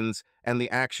actions and the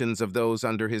actions of those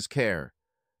under his care.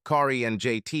 Kari and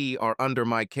JT are under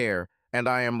my care, and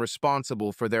I am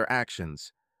responsible for their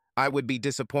actions. I would be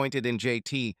disappointed in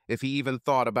JT if he even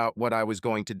thought about what I was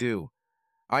going to do.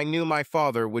 I knew my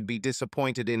father would be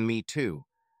disappointed in me too.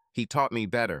 He taught me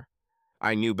better.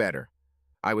 I knew better.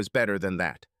 I was better than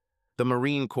that. The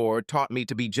Marine Corps taught me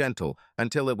to be gentle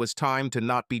until it was time to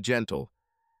not be gentle.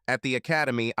 At the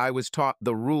academy, I was taught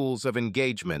the rules of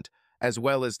engagement as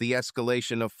well as the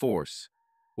escalation of force.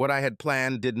 What I had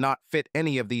planned did not fit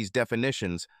any of these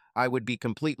definitions. I would be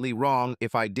completely wrong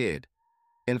if I did.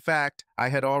 In fact, I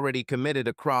had already committed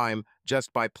a crime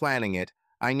just by planning it.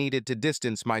 I needed to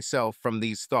distance myself from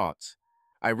these thoughts.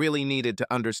 I really needed to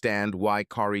understand why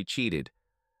Kari cheated.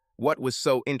 What was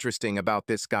so interesting about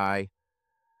this guy?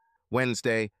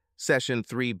 Wednesday, session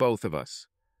 3, both of us.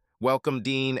 Welcome,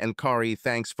 Dean and Kari,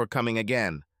 thanks for coming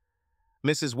again.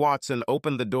 Mrs. Watson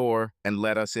opened the door and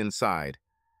let us inside.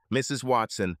 Mrs.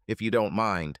 Watson, if you don't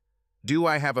mind, do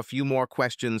I have a few more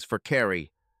questions for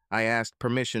Carrie? I asked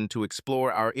permission to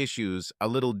explore our issues a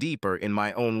little deeper in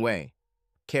my own way.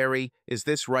 Carrie, is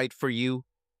this right for you?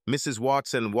 Mrs.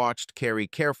 Watson watched Carrie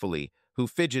carefully, who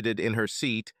fidgeted in her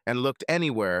seat and looked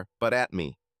anywhere but at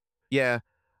me. Yeah,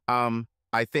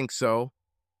 I think so.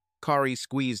 Kari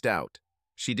squeezed out.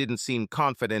 She didn't seem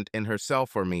confident in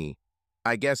herself or me.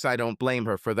 I guess I don't blame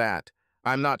her for that.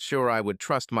 I'm not sure I would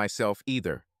trust myself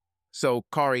either. So,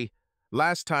 Kari,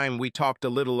 last time we talked a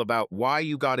little about why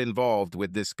you got involved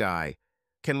with this guy.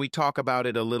 Can we talk about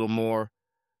it a little more?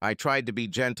 I tried to be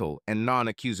gentle and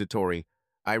non-accusatory.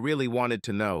 I really wanted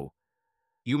to know.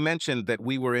 You mentioned that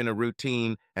we were in a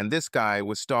routine and this guy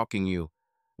was stalking you.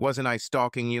 Wasn't I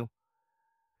stalking you?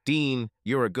 Dean,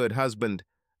 you're a good husband,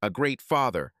 a great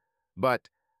father, but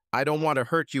I don't want to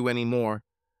hurt you anymore.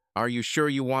 Are you sure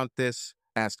you want this?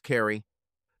 Asked Carrie.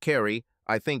 Carrie,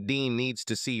 I think Dean needs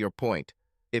to see your point.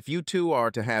 If you two are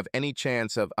to have any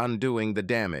chance of undoing the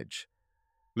damage.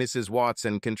 Mrs.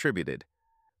 Watson contributed.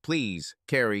 Please,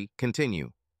 Carrie,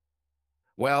 continue.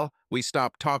 Well, we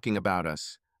stopped talking about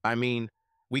us. I mean,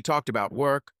 we talked about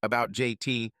work, about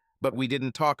JT, but we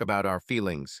didn't talk about our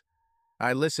feelings.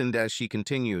 I listened as she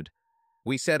continued.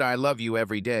 We said I love you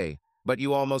every day, but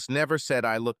you almost never said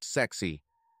I looked sexy.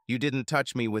 You didn't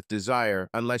touch me with desire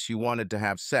unless you wanted to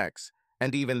have sex,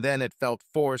 and even then it felt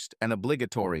forced and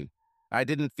obligatory. I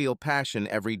didn't feel passion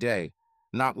every day,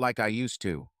 not like I used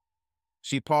to.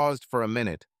 She paused for a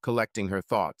minute, collecting her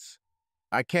thoughts.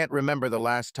 I can't remember the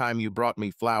last time you brought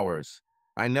me flowers.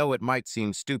 I know it might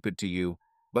seem stupid to you,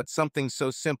 but something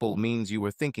so simple means you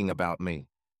were thinking about me.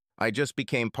 I just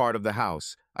became part of the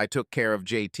house. I took care of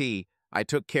JT, I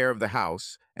took care of the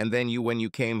house, and then when you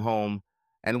came home,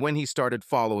 and when he started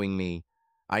following me,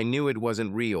 I knew it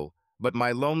wasn't real, but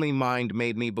my lonely mind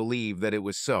made me believe that it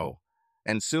was so,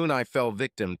 and soon I fell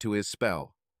victim to his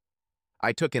spell.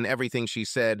 I took in everything she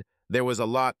said. There was a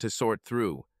lot to sort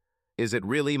through. Is it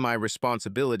really my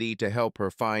responsibility to help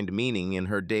her find meaning in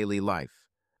her daily life?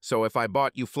 So if I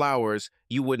bought you flowers,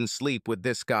 you wouldn't sleep with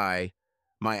this guy.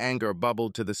 My anger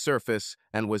bubbled to the surface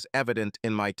and was evident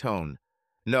in my tone.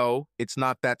 No, it's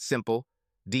not that simple.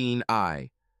 Dean,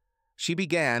 She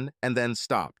began and then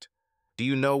stopped. Do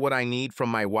you know what I need from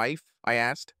my wife? I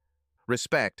asked.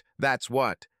 Respect, that's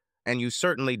what. And you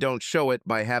certainly don't show it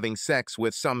by having sex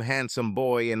with some handsome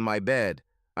boy in my bed,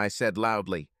 I said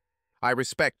loudly. I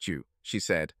respect you, she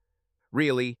said.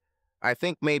 Really? I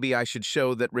think maybe I should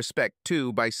show that respect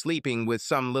too by sleeping with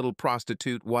some little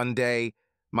prostitute one day.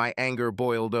 My anger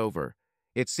boiled over.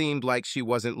 It seemed like she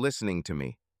wasn't listening to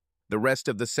me. The rest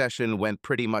of the session went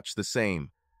pretty much the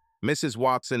same. Mrs.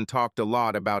 Watson talked a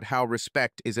lot about how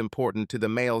respect is important to the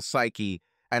male psyche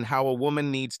and how a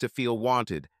woman needs to feel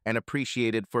wanted and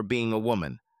appreciated for being a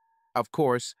woman. Of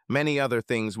course, many other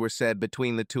things were said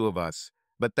between the two of us,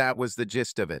 but that was the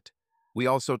gist of it. We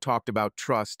also talked about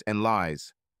trust and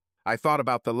lies. I thought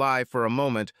about the lie for a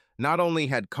moment. Not only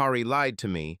had Kari lied to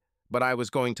me, but I was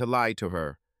going to lie to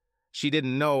her. She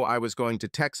didn't know I was going to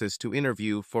Texas to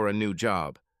interview for a new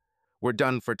job. We're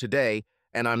done for today,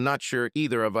 and I'm not sure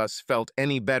either of us felt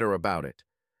any better about it.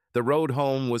 The road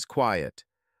home was quiet.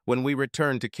 When we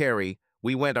returned to Carrie,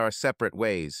 we went our separate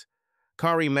ways.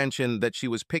 Kari mentioned that she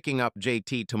was picking up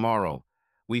JT tomorrow.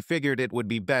 We figured it would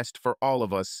be best for all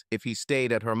of us if he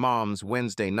stayed at her mom's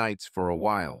Wednesday nights for a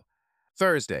while.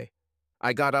 Thursday,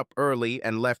 I got up early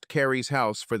and left Carrie's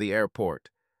house for the airport.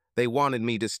 They wanted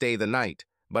me to stay the night,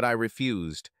 but I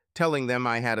refused, telling them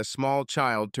I had a small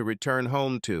child to return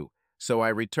home to, so I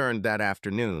returned that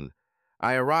afternoon.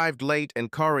 I arrived late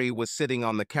and Kari was sitting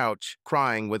on the couch,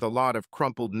 crying with a lot of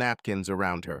crumpled napkins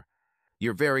around her.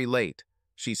 You're very late,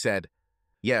 she said.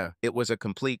 Yeah, it was a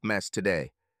complete mess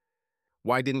today.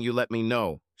 Why didn't you let me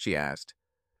know? She asked.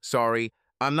 Sorry,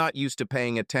 I'm not used to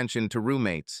paying attention to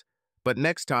roommates, but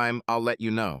next time I'll let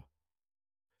you know.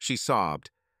 She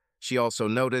sobbed. She also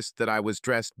noticed that I was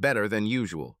dressed better than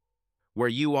usual. Were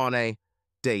you on a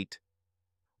date?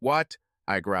 What?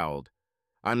 I growled.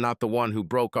 I'm not the one who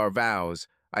broke our vows,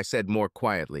 I said more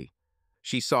quietly.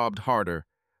 She sobbed harder.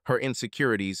 Her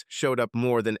insecurities showed up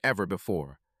more than ever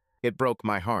before. It broke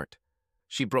my heart.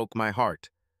 She broke my heart.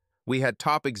 We had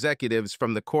top executives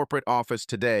from the corporate office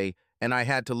today, and I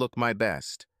had to look my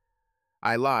best.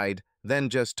 I lied, then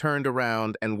just turned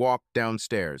around and walked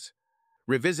downstairs.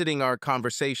 Revisiting our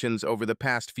conversations over the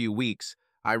past few weeks,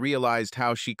 I realized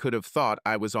how she could have thought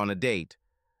I was on a date.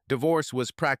 Divorce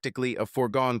was practically a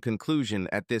foregone conclusion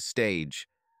at this stage.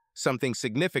 Something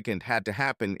significant had to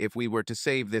happen if we were to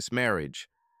save this marriage.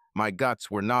 My guts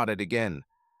were knotted again.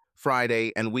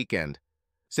 Friday and weekend.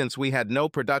 Since we had no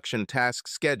production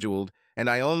tasks scheduled and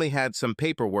I only had some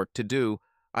paperwork to do,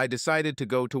 I decided to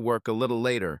go to work a little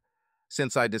later.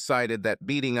 Since I decided that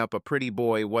beating up a pretty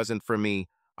boy wasn't for me,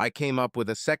 I came up with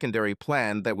a secondary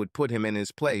plan that would put him in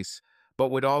his place, but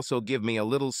would also give me a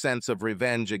little sense of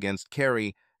revenge against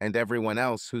Carrie and everyone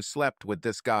else who slept with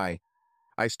this guy.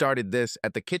 I started this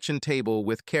at the kitchen table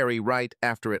with Carrie right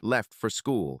after it left for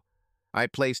school. I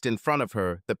placed in front of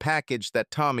her the package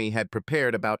that Tommy had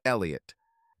prepared about Elliot.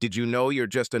 "Did you know you're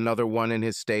just another one in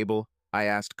his stable?" I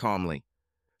asked calmly.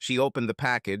 She opened the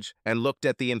package and looked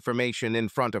at the information in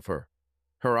front of her.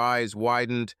 Her eyes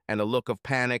widened and a look of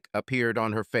panic appeared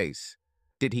on her face.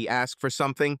 "Did he ask for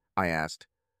something?" I asked.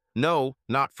 "No,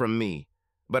 not from me.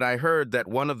 But I heard that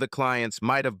one of the clients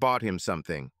might have bought him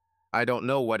something. I don't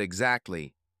know what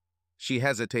exactly." She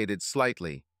hesitated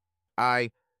slightly.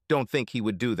 "I don't think he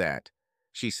would do that,"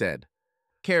 she said.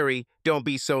 "Carrie, don't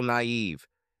be so naive.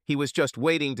 He was just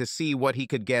waiting to see what he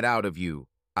could get out of you,"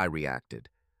 I reacted.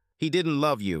 "He didn't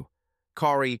love you.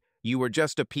 Corey, you were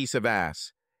just a piece of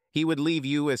ass. He would leave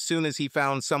you as soon as he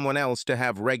found someone else to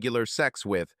have regular sex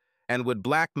with, and would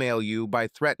blackmail you by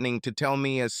threatening to tell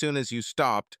me as soon as you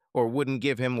stopped or wouldn't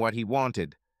give him what he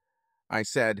wanted." I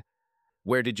said,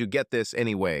 "Where did you get this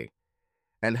anyway?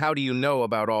 And how do you know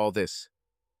about all this?"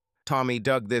 "Tommy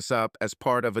dug this up as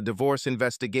part of a divorce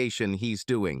investigation he's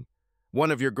doing.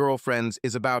 One of your girlfriends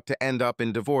is about to end up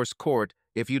in divorce court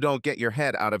if you don't get your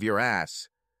head out of your ass."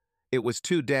 It was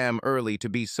too damn early to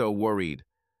be so worried.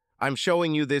 "I'm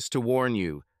showing you this to warn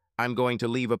you. I'm going to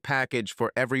leave a package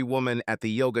for every woman at the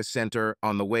yoga center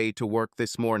on the way to work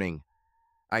this morning."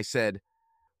 I said,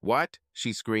 "What?"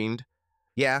 she screamed.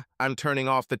 "Yeah, I'm turning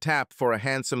off the tap for a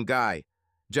handsome guy.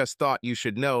 Just thought you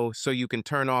should know so you can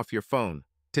turn off your phone.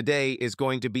 Today is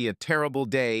going to be a terrible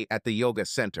day at the yoga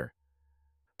center."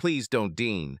 "Please don't,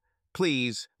 Dean.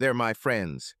 Please, they're my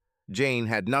friends. Jane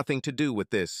had nothing to do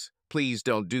with this. Please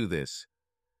don't do this."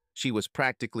 She was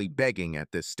practically begging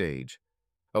at this stage.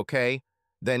 "Okay,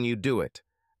 then you do it.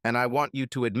 And I want you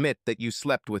to admit that you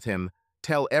slept with him.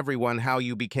 Tell everyone how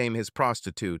you became his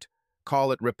prostitute.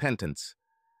 Call it repentance."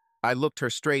 I looked her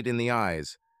straight in the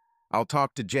eyes. "I'll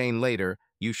talk to Jane later.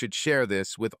 You should share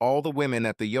this with all the women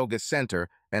at the yoga center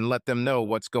and let them know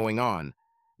what's going on.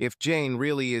 If Jane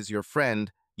really is your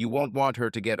friend, you won't want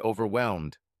her to get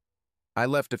overwhelmed." I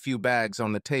left a few bags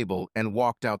on the table and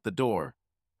walked out the door.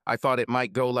 I thought it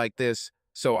might go like this,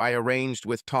 so I arranged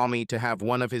with Tommy to have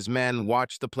one of his men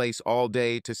watch the place all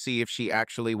day to see if she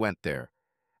actually went there.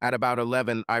 At about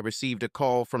 11, I received a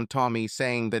call from Tommy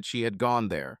saying that she had gone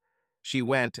there. She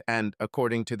went and,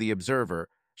 according to the Observer,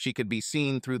 she could be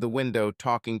seen through the window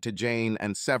talking to Jane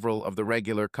and several of the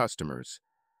regular customers.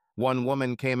 One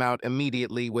woman came out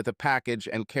immediately with a package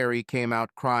and Carrie came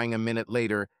out crying a minute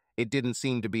later. It didn't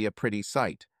seem to be a pretty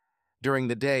sight. During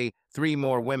the day, 3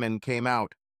 more women came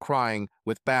out, crying,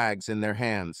 with bags in their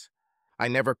hands. I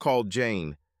never called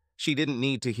Jane. She didn't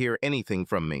need to hear anything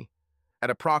from me.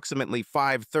 At approximately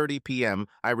 5:30 p.m.,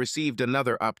 I received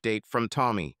another update from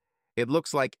Tommy. It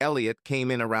looks like Elliot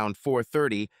came in around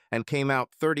 4:30 and came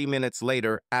out 30 minutes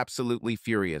later absolutely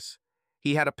furious.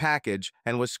 He had a package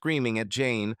and was screaming at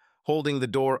Jane, holding the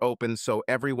door open so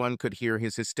everyone could hear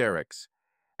his hysterics.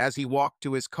 As he walked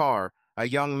to his car, a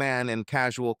young man in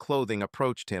casual clothing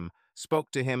approached him,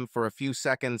 spoke to him for a few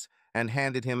seconds, and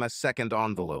handed him a second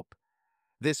envelope.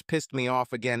 This pissed me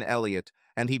off again, Elliot,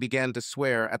 and he began to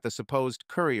swear at the supposed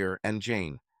courier and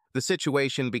Jane. The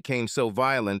situation became so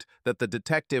violent that the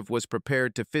detective was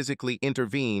prepared to physically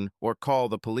intervene or call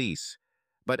the police.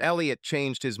 But Elliot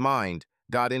changed his mind,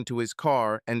 got into his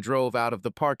car, and drove out of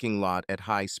the parking lot at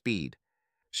high speed.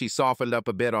 She softened up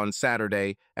a bit on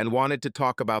Saturday and wanted to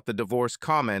talk about the divorce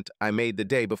comment I made the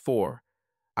day before.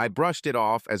 I brushed it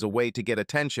off as a way to get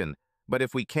attention, but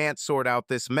if we can't sort out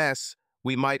this mess,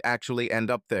 we might actually end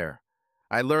up there.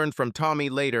 I learned from Tommy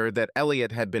later that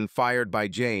Elliot had been fired by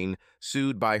Jane,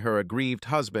 sued by her aggrieved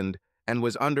husband, and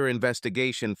was under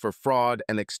investigation for fraud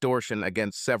and extortion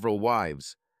against several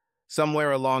wives.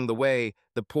 Somewhere along the way,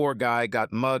 the poor guy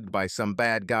got mugged by some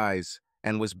bad guys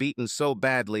and was beaten so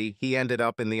badly he ended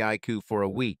up in the IQ for a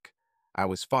week. I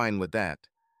was fine with that.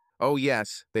 Oh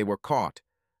yes, they were caught.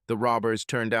 The robbers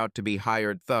turned out to be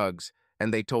hired thugs,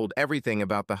 and they told everything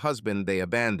about the husband they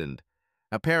abandoned.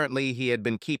 Apparently, he had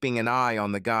been keeping an eye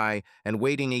on the guy and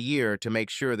waiting a year to make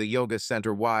sure the yoga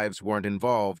center wives weren't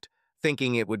involved,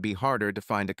 thinking it would be harder to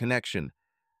find a connection.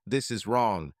 This is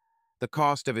wrong. The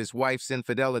cost of his wife's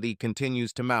infidelity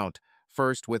continues to mount,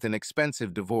 first with an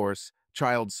expensive divorce,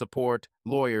 child support,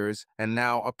 lawyers, and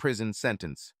now a prison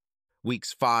sentence.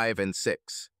 Weeks 5 and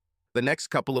 6. The next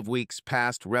couple of weeks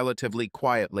passed relatively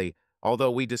quietly,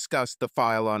 although we discussed the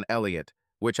file on Elliot,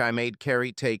 which I made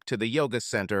Carrie take to the yoga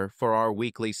center for our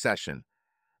weekly session.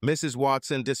 Mrs.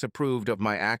 Watson disapproved of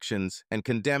my actions and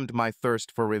condemned my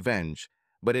thirst for revenge,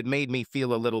 but it made me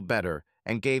feel a little better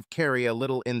and gave Carrie a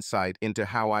little insight into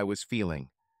how I was feeling.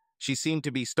 She seemed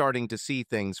to be starting to see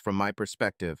things from my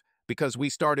perspective because we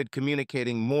started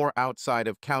communicating more outside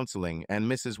of counseling, and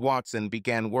Mrs. Watson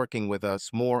began working with us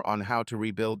more on how to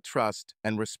rebuild trust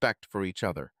and respect for each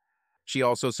other. She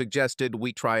also suggested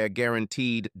we try a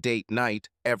guaranteed date night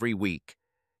every week.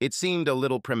 It seemed a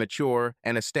little premature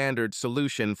and a standard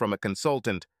solution from a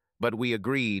consultant, but we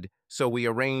agreed, so we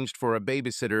arranged for a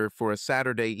babysitter for a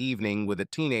Saturday evening with a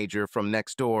teenager from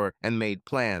next door and made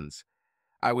plans.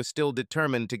 I was still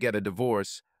determined to get a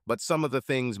divorce, but some of the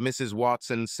things Mrs.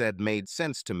 Watson said made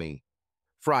sense to me.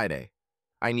 Friday.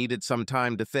 I needed some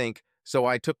time to think, so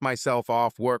I took myself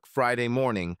off work Friday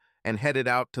morning and headed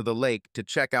out to the lake to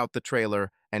check out the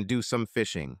trailer and do some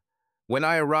fishing. When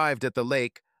I arrived at the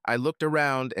lake, I looked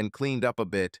around and cleaned up a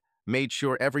bit, made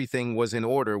sure everything was in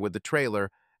order with the trailer,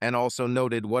 and also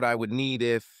noted what I would need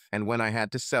if and when I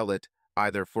had to sell it,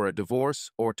 either for a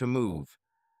divorce or to move.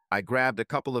 I grabbed a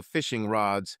couple of fishing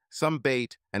rods, some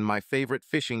bait, and my favorite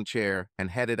fishing chair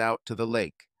and headed out to the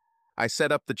lake. I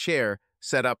set up the chair,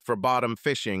 set up for bottom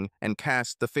fishing, and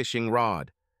cast the fishing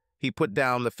rod. He put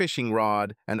down the fishing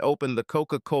rod and opened the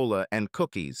Coca-Cola and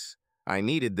cookies. I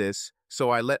needed this,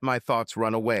 so I let my thoughts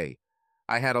run away.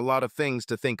 I had a lot of things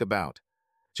to think about.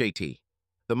 JT.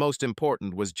 The most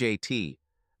important was JT.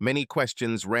 Many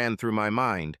questions ran through my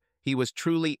mind. He was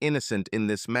truly innocent in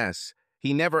this mess.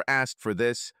 He never asked for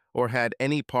this or had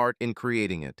any part in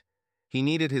creating it. He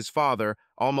needed his father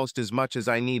almost as much as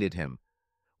I needed him.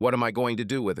 What am I going to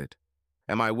do with it?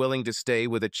 Am I willing to stay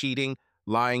with a cheating,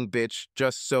 lying bitch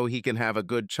just so he can have a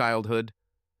good childhood?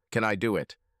 Can I do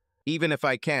it? Even if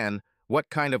I can, what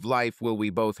kind of life will we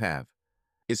both have?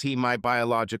 Is he my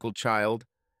biological child?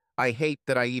 I hate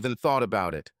that I even thought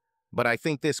about it, but I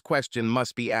think this question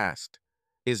must be asked.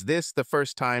 Is this the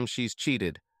first time she's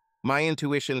cheated? My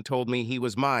intuition told me he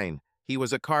was mine. He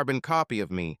was a carbon copy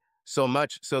of me, so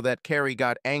much so that Carrie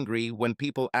got angry when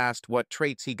people asked what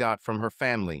traits he got from her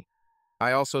family.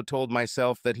 I also told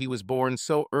myself that he was born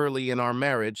so early in our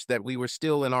marriage that we were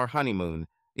still in our honeymoon.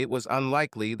 It was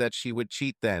unlikely that she would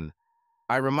cheat then.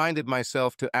 I reminded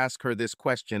myself to ask her this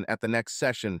question at the next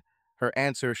session. Her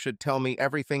answer should tell me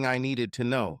everything I needed to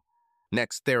know.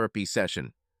 Next therapy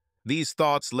session. These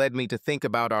thoughts led me to think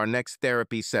about our next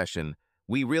therapy session.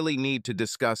 We really need to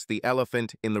discuss the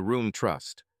elephant in the room,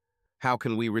 trust. How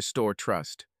can we restore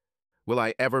trust? Will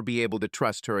I ever be able to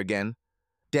trust her again?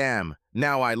 Damn,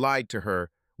 now I lied to her.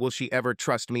 Will she ever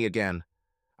trust me again?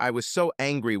 I was so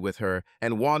angry with her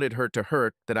and wanted her to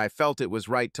hurt that I felt it was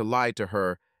right to lie to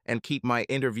her and keep my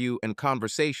interview and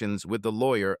conversations with the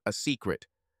lawyer a secret.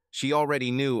 She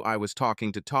already knew I was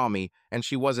talking to Tommy, and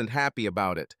she wasn't happy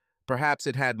about it. Perhaps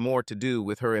it had more to do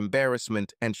with her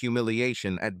embarrassment and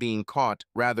humiliation at being caught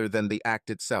rather than the act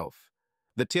itself.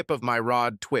 The tip of my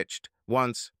rod twitched,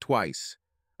 once, twice.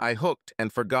 I hooked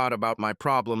and forgot about my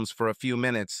problems for a few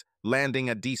minutes, landing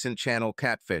a decent channel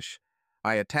catfish.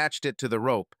 I attached it to the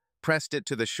rope, pressed it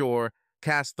to the shore,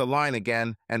 cast the line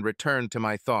again, and returned to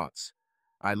my thoughts.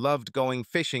 I loved going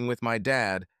fishing with my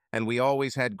dad, and we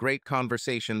always had great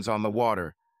conversations on the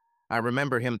water. I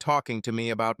remember him talking to me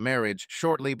about marriage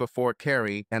shortly before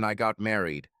Carrie and I got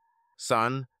married.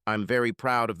 Son, I'm very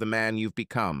proud of the man you've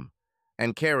become.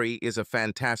 And Carrie is a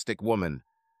fantastic woman.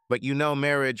 But you know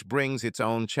marriage brings its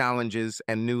own challenges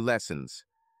and new lessons.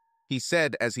 He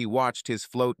said as he watched his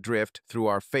float drift through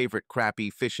our favorite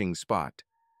crappie fishing spot.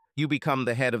 You become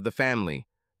the head of the family.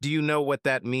 Do you know what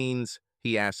that means?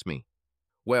 He asked me.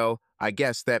 Well, I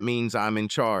guess that means I'm in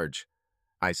charge,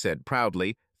 I said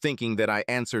proudly, thinking that I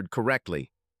answered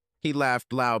correctly. He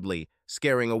laughed loudly,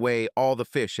 scaring away all the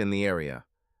fish in the area.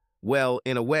 Well,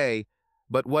 in a way,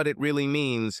 but what it really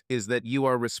means is that you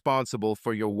are responsible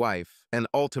for your wife and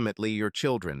ultimately your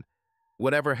children.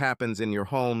 Whatever happens in your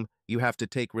home, you have to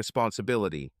take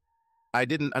responsibility. I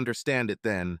didn't understand it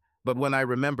then, but when I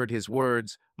remembered his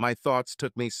words, my thoughts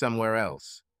took me somewhere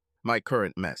else. My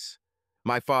current mess.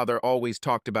 My father always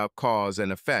talked about cause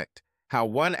and effect, how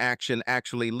one action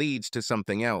actually leads to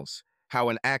something else, how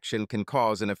an action can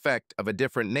cause an effect of a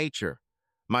different nature.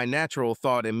 My natural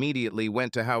thought immediately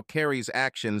went to how Carrie's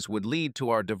actions would lead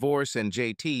to our divorce and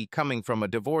JT coming from a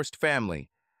divorced family,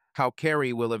 how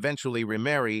Carrie will eventually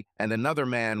remarry and another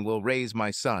man will raise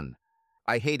my son.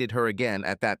 I hated her again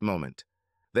at that moment.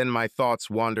 Then my thoughts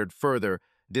wandered further.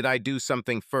 Did I do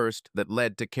something first that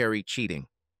led to Carrie cheating?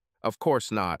 Of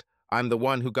course not. I'm the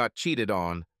one who got cheated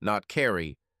on, not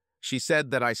Carrie. She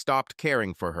said that I stopped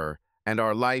caring for her, and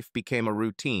our life became a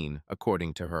routine,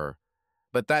 according to her.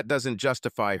 But that doesn't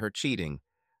justify her cheating.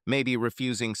 Maybe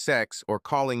refusing sex or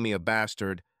calling me a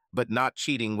bastard, but not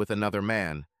cheating with another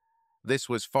man. This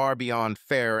was far beyond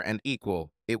fair and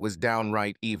equal. It was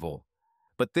downright evil.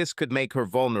 But this could make her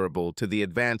vulnerable to the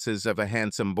advances of a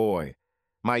handsome boy.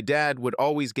 My dad would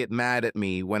always get mad at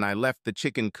me when I left the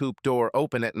chicken coop door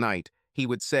open at night. He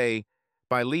would say,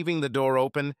 "By leaving the door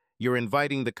open, you're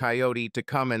inviting the coyote to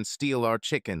come and steal our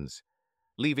chickens."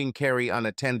 Leaving Carrie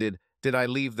unattended, did I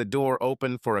leave the door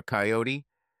open for a coyote?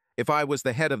 If I was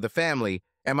the head of the family,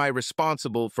 am I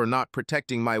responsible for not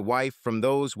protecting my wife from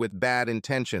those with bad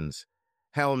intentions?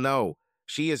 Hell no.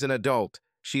 She is an adult.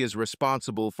 She is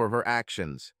responsible for her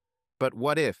actions. But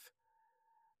what if?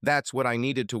 That's what I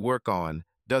needed to work on.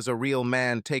 Does a real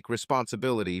man take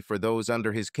responsibility for those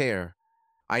under his care?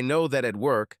 I know that at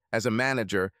work, as a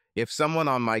manager, if someone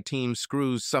on my team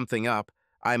screws something up,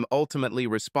 I'm ultimately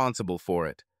responsible for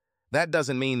it. That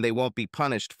doesn't mean they won't be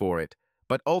punished for it,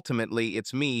 but ultimately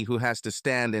it's me who has to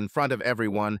stand in front of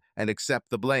everyone and accept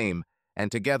the blame, and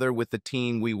together with the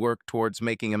team we work towards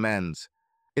making amends.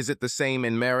 Is it the same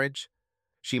in marriage?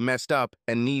 She messed up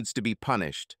and needs to be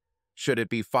punished. Should it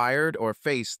be fired or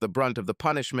face the brunt of the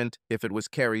punishment if it was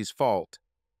Carrie's fault?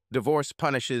 Divorce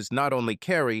punishes not only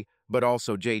Carrie, but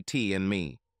also JT and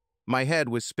me. My head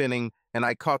was spinning, and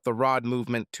I caught the rod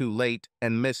movement too late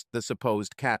and missed the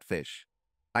supposed catfish.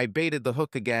 I baited the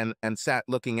hook again and sat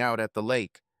looking out at the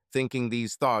lake, thinking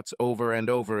these thoughts over and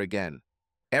over again.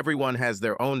 Everyone has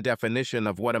their own definition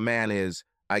of what a man is.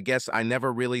 I guess I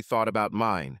never really thought about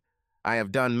mine. I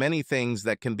have done many things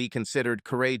that can be considered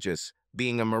courageous,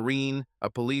 being a Marine, a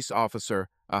police officer,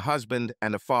 a husband,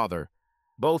 and a father.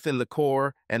 Both in the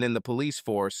Corps and in the police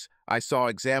force, I saw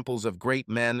examples of great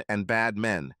men and bad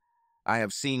men. I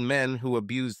have seen men who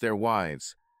abused their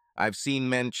wives. I've seen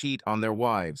men cheat on their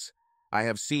wives. I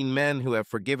have seen men who have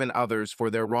forgiven others for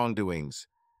their wrongdoings.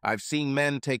 I've seen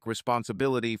men take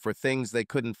responsibility for things they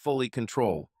couldn't fully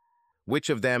control. Which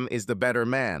of them is the better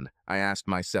man? I asked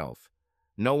myself.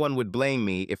 No one would blame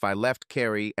me if I left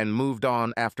Carrie and moved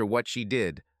on after what she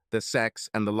did, the sex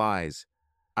and the lies.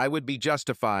 I would be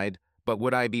justified, but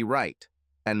would I be right?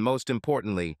 And most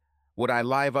importantly, would I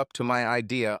live up to my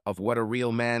idea of what a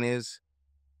real man is?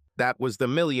 That was the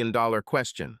million-dollar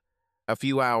question. A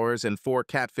few hours and 4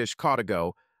 catfish caught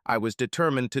ago, I was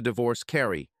determined to divorce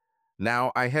Carrie.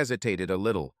 Now I hesitated a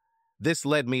little. This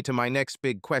led me to my next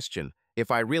big question.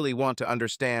 If I really want to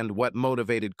understand what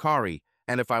motivated Carrie,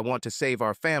 and if I want to save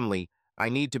our family, I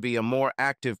need to be a more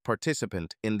active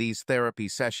participant in these therapy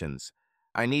sessions.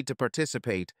 I need to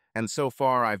participate, and so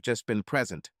far I've just been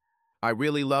present. I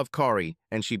really love Carrie,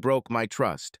 and she broke my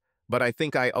trust, but I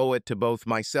think I owe it to both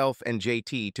myself and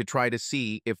JT to try to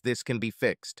see if this can be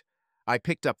fixed. I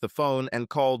picked up the phone and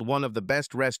called one of the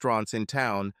best restaurants in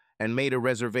town and made a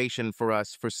reservation for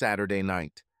us for Saturday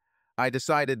night. I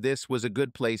decided this was a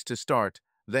good place to start,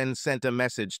 then sent a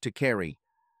message to Carrie.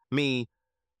 Me,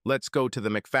 let's go to the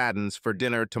McFadden's for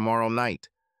dinner tomorrow night.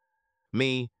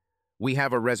 Me, we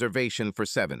have a reservation for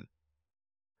 7.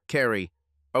 Carrie,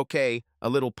 okay, a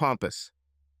little pompous.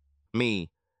 Me,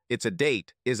 it's a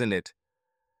date, isn't it?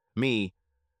 Me,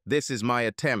 this is my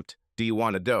attempt, do you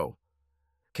want to go?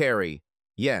 Carrie,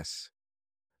 yes.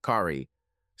 Carrie,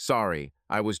 sorry,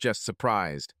 I was just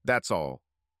surprised, that's all.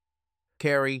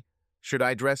 Carrie, should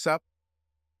I dress up?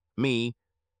 Me,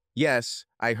 yes,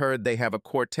 I heard they have a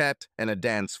quartet and a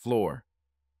dance floor.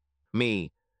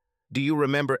 Me, do you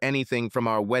remember anything from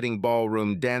our wedding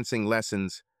ballroom dancing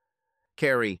lessons?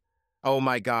 Carrie, oh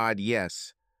my God,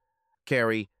 yes.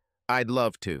 Carrie, I'd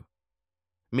love to.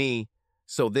 Me,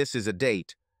 so this is a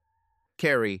date.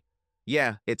 Carrie,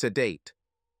 yeah, it's a date.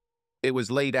 It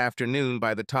was late afternoon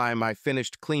by the time I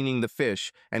finished cleaning the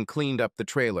fish and cleaned up the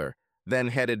trailer, then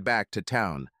headed back to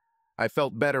town. I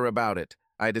felt better about it.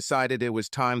 I decided it was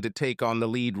time to take on the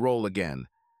lead role again.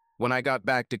 When I got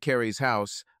back to Carrie's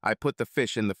house, I put the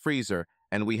fish in the freezer,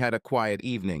 and we had a quiet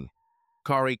evening.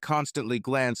 Carrie constantly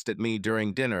glanced at me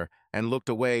during dinner and looked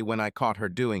away when I caught her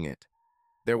doing it.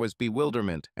 There was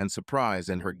bewilderment and surprise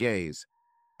in her gaze.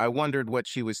 I wondered what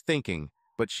she was thinking,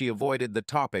 but she avoided the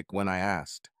topic when I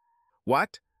asked.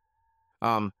 What?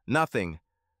 Nothing.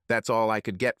 That's all I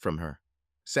could get from her.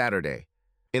 Saturday.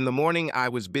 In the morning, I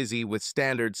was busy with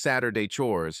standard Saturday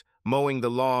chores, mowing the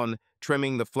lawn,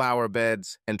 trimming the flower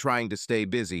beds, and trying to stay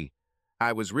busy.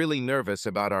 I was really nervous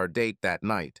about our date that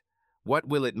night. What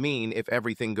will it mean if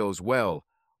everything goes well?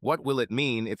 What will it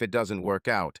mean if it doesn't work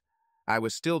out? I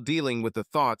was still dealing with the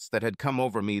thoughts that had come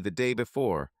over me the day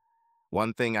before.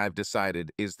 One thing I've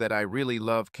decided is that I really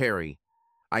love Carrie.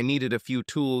 I needed a few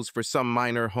tools for some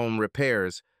minor home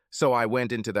repairs, so I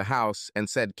went into the house and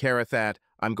said, Carathat,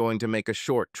 I'm going to make a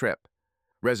short trip.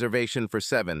 Reservation for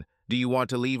 7. Do you want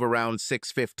to leave around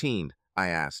 6:15? I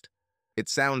asked. It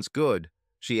sounds good,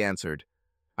 she answered.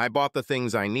 I bought the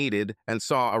things I needed and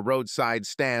saw a roadside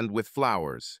stand with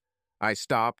flowers. I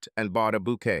stopped and bought a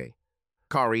bouquet.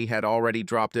 Kari had already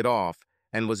dropped it off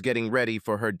and was getting ready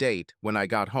for her date when I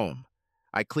got home.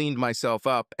 I cleaned myself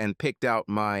up and picked out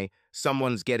my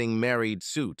someone's getting married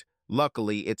suit.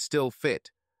 Luckily, it still fit.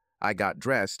 I got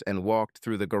dressed and walked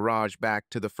through the garage back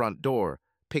to the front door,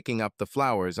 picking up the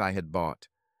flowers I had bought.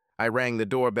 I rang the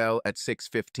doorbell at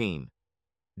 6:15.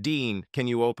 Dean, can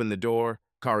you open the door?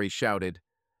 Kari shouted.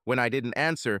 When I didn't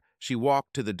answer, she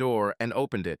walked to the door and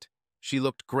opened it. She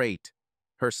looked great.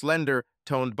 Her slender,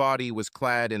 toned body was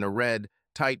clad in a red,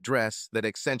 tight dress that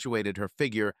accentuated her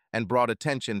figure and brought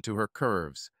attention to her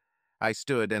curves. I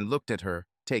stood and looked at her,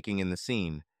 taking in the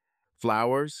scene.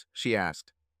 Flowers? She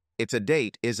asked. It's a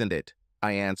date, isn't it?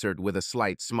 I answered with a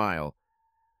slight smile.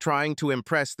 Trying to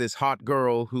impress this hot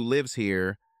girl who lives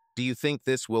here, do you think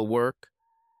this will work?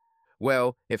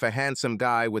 Well, if a handsome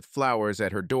guy with flowers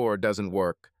at her door doesn't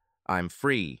work, I'm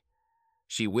free.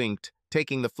 She winked,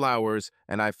 taking the flowers,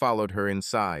 and I followed her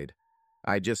inside.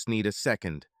 I just need a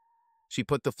second. She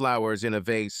put the flowers in a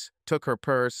vase, took her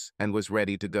purse, and was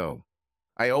ready to go.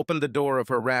 I opened the door of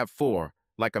her RAV4,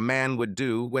 like a man would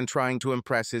do when trying to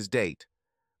impress his date.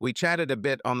 We chatted a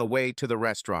bit on the way to the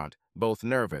restaurant, both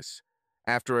nervous.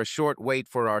 After a short wait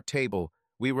for our table,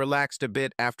 we relaxed a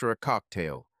bit after a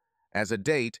cocktail. As a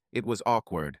date, it was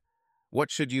awkward.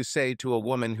 What should you say to a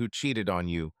woman who cheated on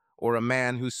you, or a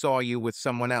man who saw you with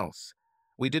someone else?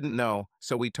 We didn't know,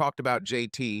 so we talked about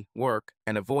JT, work,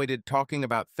 and avoided talking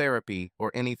about therapy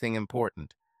or anything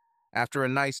important. After a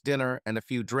nice dinner and a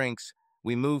few drinks,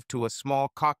 we moved to a small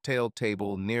cocktail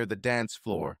table near the dance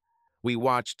floor. We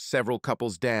watched several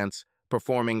couples dance,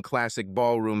 performing classic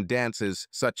ballroom dances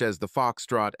such as the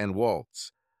foxtrot and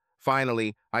waltz.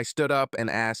 Finally, I stood up and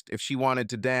asked if she wanted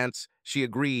to dance. She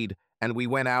agreed, and we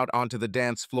went out onto the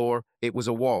dance floor. It was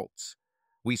a waltz.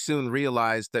 We soon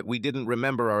realized that we didn't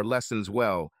remember our lessons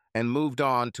well and moved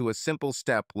on to a simple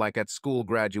step like at school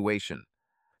graduation.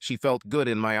 She felt good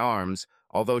in my arms,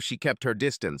 although she kept her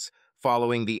distance,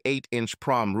 following the 8-inch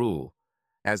prom rule.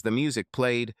 As the music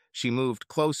played, she moved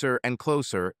closer and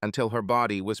closer until her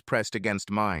body was pressed against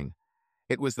mine.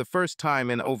 It was the first time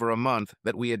in over a month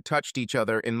that we had touched each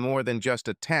other in more than just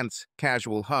a tense,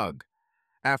 casual hug.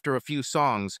 After a few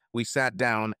songs, we sat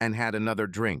down and had another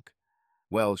drink.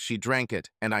 Well, she drank it,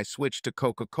 and I switched to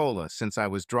Coca-Cola since I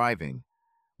was driving.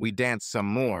 We danced some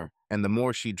more, and the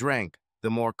more she drank, the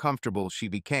more comfortable she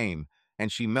became,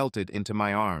 and she melted into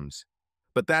my arms.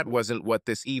 But that wasn't what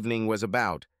this evening was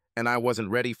about, and I wasn't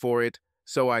ready for it,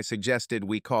 so I suggested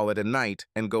we call it a night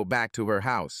and go back to her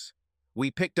house.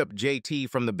 We picked up JT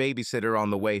from the babysitter on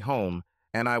the way home,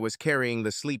 and I was carrying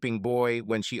the sleeping boy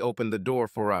when she opened the door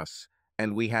for us,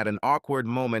 and we had an awkward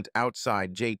moment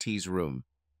outside JT's room.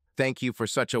 Thank you for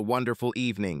such a wonderful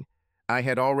evening. I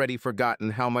had already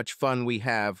forgotten how much fun we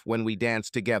have when we dance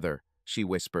together, she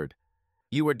whispered.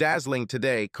 You were dazzling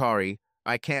today, Kari.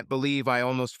 I can't believe I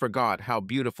almost forgot how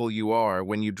beautiful you are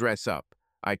when you dress up,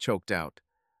 I choked out.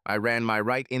 I ran my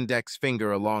right index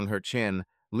finger along her chin,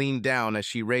 leaned down as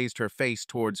she raised her face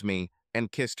towards me,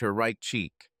 and kissed her right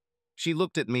cheek. She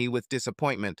looked at me with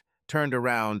disappointment, turned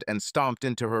around, and stomped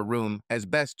into her room as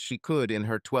best she could in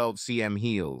her 12 cm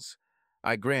heels.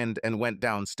 I grinned and went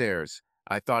downstairs.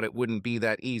 I thought it wouldn't be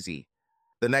that easy.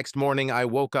 The next morning, I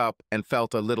woke up and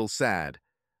felt a little sad.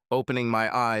 Opening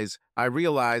my eyes, I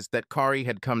realized that Kari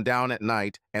had come down at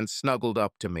night and snuggled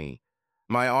up to me.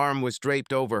 My arm was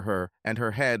draped over her, and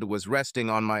her head was resting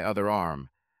on my other arm.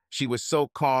 She was so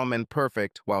calm and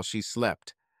perfect while she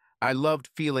slept. I loved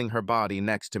feeling her body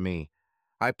next to me.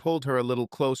 I pulled her a little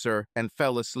closer and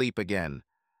fell asleep again.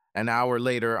 An hour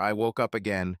later, I woke up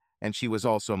again, and she was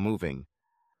also moving.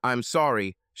 I'm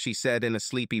sorry, she said in a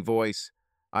sleepy voice.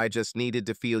 I just needed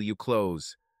to feel you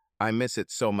close. I miss it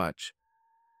so much.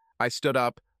 I stood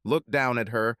up, looked down at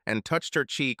her, and touched her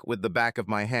cheek with the back of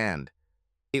my hand.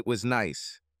 It was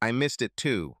nice. I missed it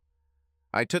too.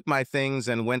 I took my things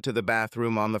and went to the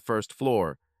bathroom on the first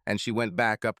floor, and she went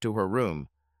back up to her room.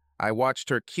 I watched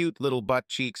her cute little butt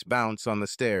cheeks bounce on the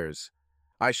stairs.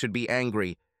 I should be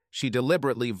angry. She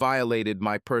deliberately violated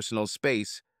my personal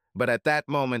space, but at that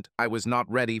moment I was not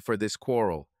ready for this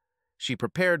quarrel. She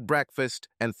prepared breakfast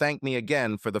and thanked me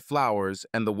again for the flowers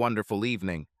and the wonderful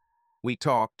evening. We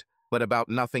talked, but about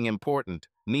nothing important.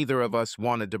 Neither of us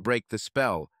wanted to break the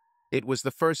spell. It was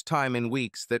the first time in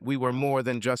weeks that we were more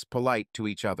than just polite to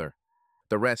each other.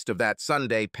 The rest of that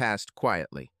Sunday passed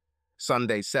quietly.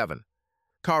 Sunday 7.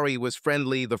 Kari was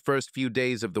friendly the first few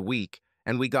days of the week,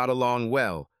 and we got along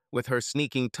well, with her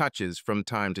sneaking touches from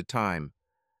time to time.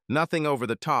 Nothing over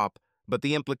the top, but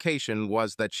the implication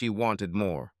was that she wanted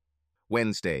more.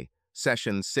 Wednesday,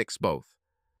 session 6 both.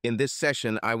 In this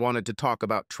session, I wanted to talk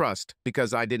about trust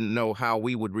because I didn't know how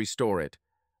we would restore it.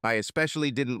 I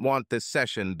especially didn't want this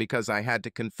session because I had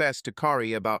to confess to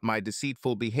Kari about my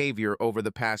deceitful behavior over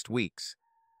the past weeks.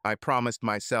 I promised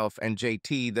myself and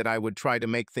JT that I would try to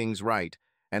make things right,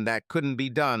 and that couldn't be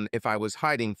done if I was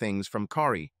hiding things from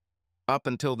Kari. Up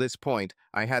until this point,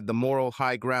 I had the moral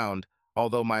high ground,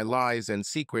 although my lies and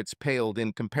secrets paled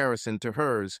in comparison to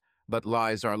hers, but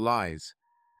lies are lies.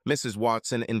 Mrs.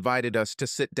 Watson invited us to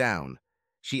sit down.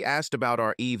 She asked about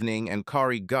our evening, and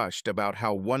Kari gushed about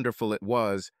how wonderful it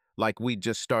was, like we'd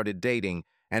just started dating,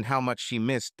 and how much she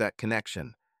missed that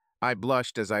connection. I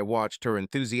blushed as I watched her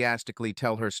enthusiastically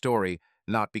tell her story,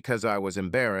 not because I was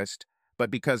embarrassed,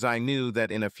 but because I knew that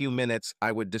in a few minutes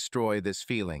I would destroy this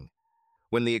feeling.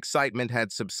 When the excitement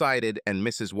had subsided and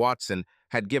Mrs. Watson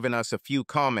had given us a few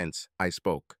comments, I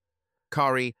spoke.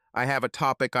 Kari, I have a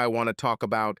topic I want to talk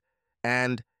about,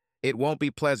 and it won't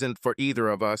be pleasant for either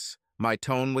of us. My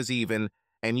tone was even,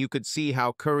 and you could see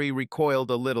how Kari recoiled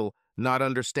a little, not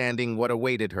understanding what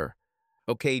awaited her.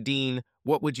 Okay, Dean,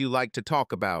 what would you like to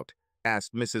talk about?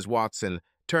 Asked Mrs. Watson,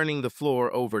 turning the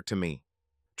floor over to me.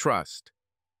 Trust.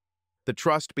 The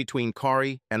trust between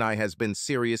Kari and I has been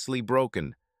seriously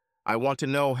broken. I want to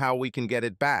know how we can get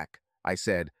it back, I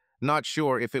said, not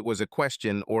sure if it was a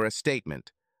question or a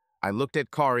statement. I looked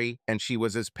at Kari, and she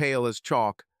was as pale as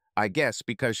chalk, I guess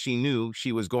because she knew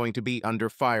she was going to be under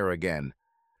fire again.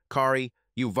 Kari,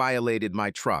 you violated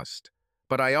my trust.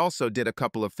 But I also did a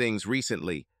couple of things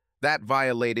recently that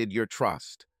violated your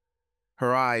trust.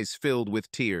 Her eyes filled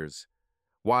with tears.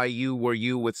 Were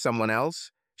you with someone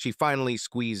else? She finally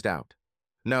squeezed out.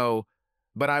 No,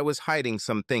 but I was hiding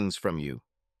some things from you.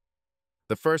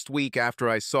 The first week after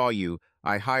I saw you,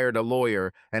 I hired a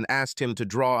lawyer and asked him to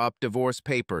draw up divorce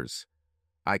papers.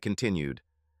 I continued.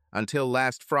 Until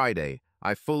last Friday,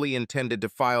 I fully intended to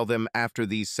file them after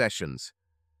these sessions.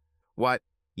 What,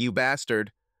 you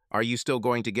bastard? Are you still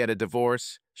going to get a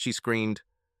divorce? She screamed.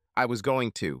 I was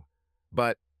going to,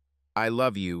 but I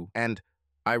love you, and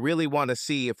I really want to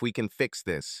see if we can fix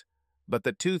this. But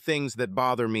the two things that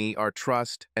bother me are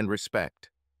trust and respect.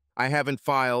 I haven't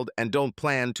filed and don't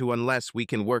plan to unless we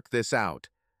can work this out.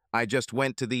 I just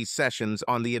went to these sessions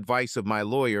on the advice of my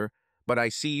lawyer, but I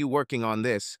see you working on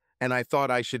this, and I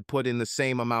thought I should put in the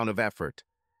same amount of effort.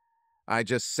 I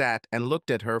just sat and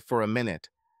looked at her for a minute.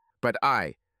 But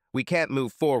we can't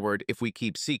move forward if we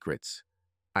keep secrets.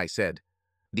 I said,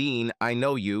 Dean, I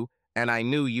know you, and I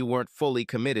knew you weren't fully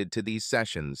committed to these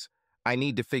sessions. I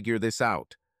need to figure this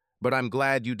out. But I'm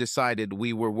glad you decided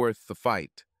we were worth the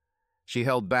fight. She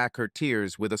held back her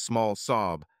tears with a small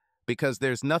sob, because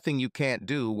there's nothing you can't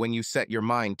do when you set your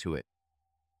mind to it.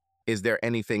 Is there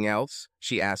anything else?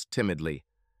 She asked timidly.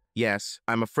 Yes,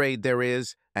 I'm afraid there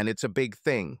is, and it's a big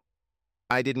thing.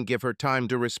 I didn't give her time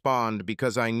to respond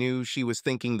because I knew she was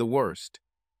thinking the worst.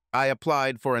 I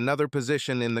applied for another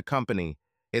position in the company.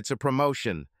 It's a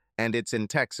promotion, and it's in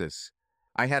Texas.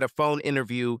 I had a phone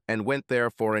interview and went there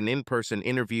for an in-person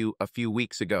interview a few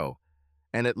weeks ago,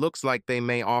 and it looks like they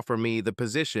may offer me the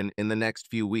position in the next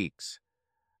few weeks.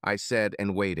 I said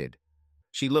and waited.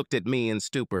 She looked at me in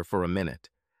stupor for a minute.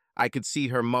 I could see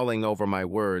her mulling over my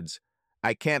words.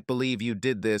 I can't believe you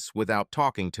did this without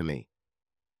talking to me.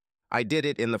 I did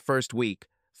it in the first week,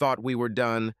 thought we were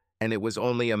done, and it was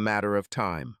only a matter of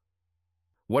time.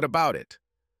 What about it?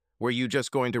 Were you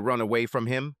just going to run away from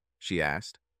him? She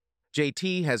asked.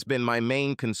 JT has been my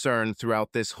main concern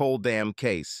throughout this whole damn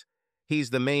case. He's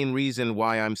the main reason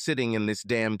why I'm sitting in this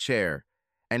damn chair,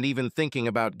 and even thinking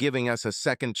about giving us a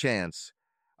second chance.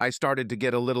 I started to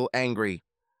get a little angry.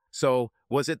 So,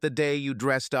 was it the day you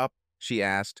dressed up? She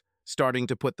asked, starting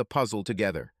to put the puzzle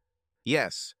together.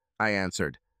 Yes, I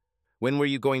answered. When were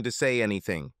you going to say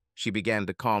anything? She began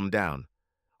to calm down.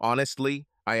 Honestly,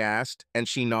 I asked, and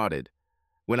she nodded.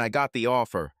 When I got the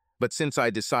offer, but since I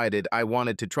decided I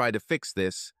wanted to try to fix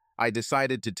this, I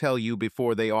decided to tell you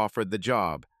before they offered the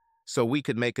job, so we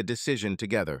could make a decision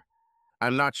together.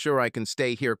 I'm not sure I can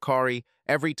stay here, Kari,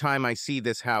 Every time I see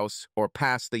this house or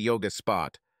pass the yoga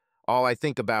spot, all I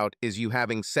think about is you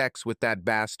having sex with that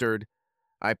bastard.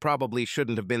 I probably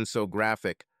shouldn't have been so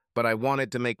graphic, but I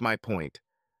wanted to make my point.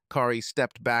 Kari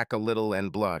stepped back a little and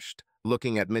blushed,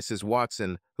 looking at Mrs.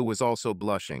 Watson, who was also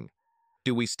blushing.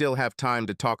 "Do we still have time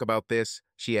to talk about this?"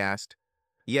 she asked.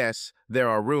 "Yes, there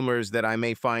are rumors that I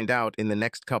may find out in the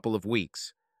next couple of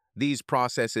weeks. These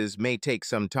processes may take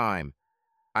some time."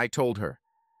 I told her.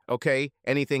 "Okay,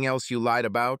 anything else you lied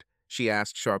about?" she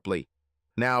asked sharply.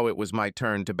 Now it was my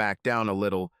turn to back down a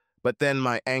little, but then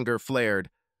my anger flared.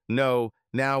 "No,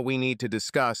 now we need to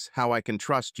discuss how I can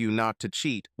trust you not to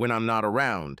cheat when I'm not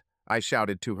around," I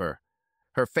shouted to her.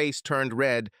 Her face turned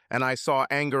red, and I saw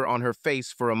anger on her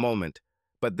face for a moment.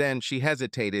 But then she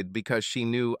hesitated because she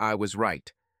knew I was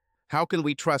right. "How can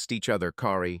we trust each other,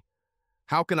 Kari?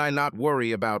 How can I not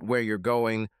worry about where you're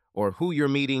going or who you're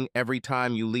meeting every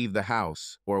time you leave the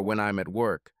house or when I'm at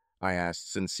work?" I asked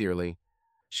sincerely.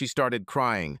 She started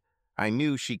crying. I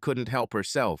knew she couldn't help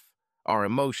herself. Our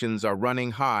emotions are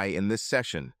running high in this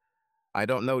session. "I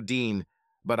don't know, Dean,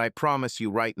 but I promise you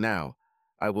right now,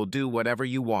 I will do whatever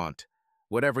you want,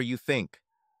 whatever you think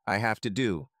I have to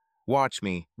do. Watch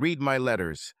me, read my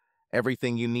letters,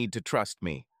 everything you need to trust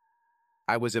me."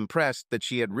 I was impressed that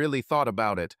she had really thought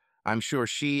about it. I'm sure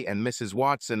she and Mrs.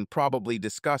 Watson probably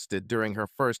discussed it during her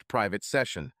first private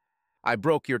session. "I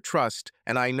broke your trust,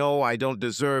 and I know I don't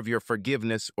deserve your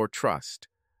forgiveness or trust,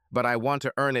 but I want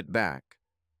to earn it back,"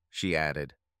 she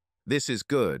added. "This is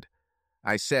good,"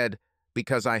 I said,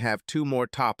 "because I have two more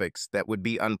topics that would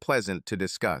be unpleasant to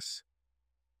discuss."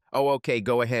 "Oh, okay,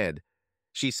 go ahead,"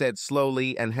 she said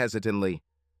slowly and hesitantly.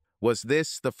 "Was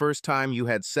this the first time you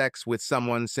had sex with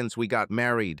someone since we got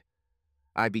married?"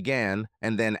 I began,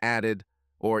 and then added,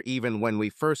 "or even when we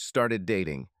first started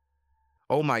dating."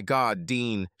 "Oh my God,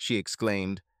 Dean," she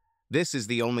exclaimed. "This is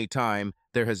the only time.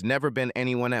 There has never been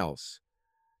anyone else,"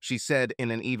 she said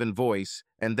in an even voice,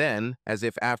 and then, as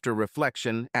if after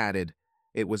reflection, added,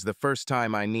 "It was the first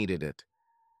time I needed it."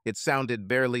 It sounded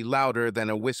barely louder than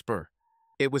a whisper.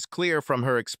 It was clear from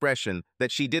her expression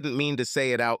that she didn't mean to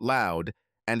say it out loud,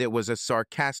 and it was a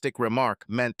sarcastic remark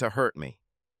meant to hurt me.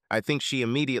 I think she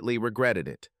immediately regretted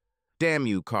it. "Damn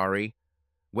you, Kari."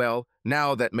 Well,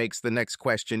 now that makes the next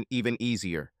question even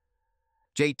easier.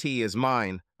 "JT is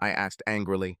mine," I asked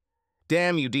angrily.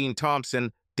 "Damn you, Dean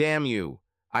Thompson, damn you."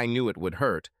 I knew it would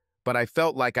hurt, but I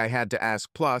felt like I had to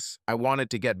ask, plus I wanted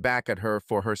to get back at her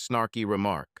for her snarky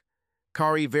remark.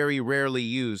 Kari very rarely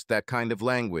used that kind of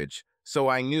language, so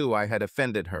I knew I had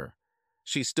offended her.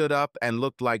 She stood up and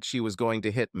looked like she was going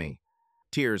to hit me.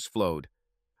 Tears flowed.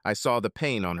 I saw the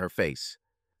pain on her face.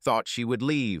 Thought she would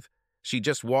leave. She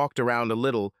just walked around a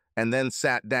little and then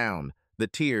sat down, the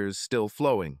tears still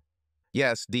flowing.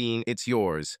 "Yes, Dean, it's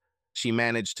yours," she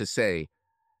managed to say.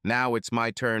 Now it's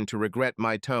my turn to regret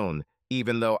my tone,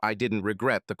 even though I didn't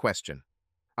regret the question.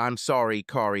 "I'm sorry,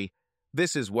 Kari.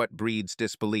 This is what breeds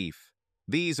disbelief.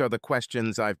 These are the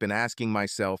questions I've been asking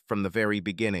myself from the very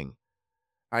beginning,"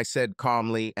 I said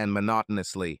calmly and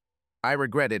monotonously. I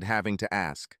regretted having to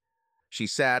ask. She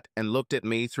sat and looked at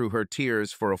me through her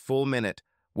tears for a full minute,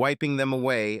 wiping them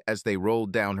away as they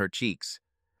rolled down her cheeks.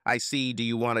 "I see. Do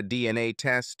you want a DNA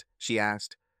test?" she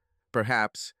asked.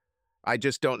 "Perhaps. I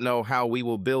just don't know how we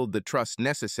will build the trust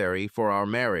necessary for our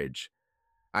marriage,"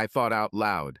 I thought out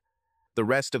loud. The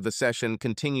rest of the session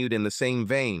continued in the same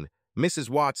vein. Mrs.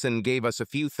 Watson gave us a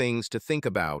few things to think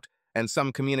about and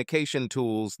some communication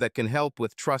tools that can help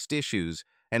with trust issues,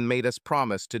 and made us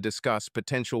promise to discuss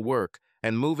potential work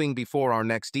and moving before our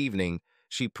next evening.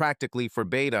 She practically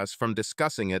forbade us from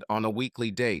discussing it on a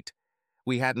weekly date.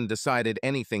 We hadn't decided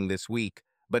anything this week,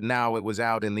 but now it was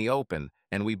out in the open,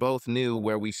 and we both knew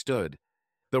where we stood.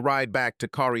 The ride back to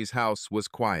Kari's house was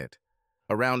quiet.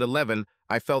 Around 11,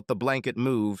 I felt the blanket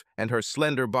move, and her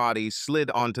slender body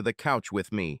slid onto the couch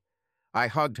with me. I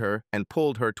hugged her and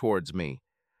pulled her towards me.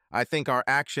 I think our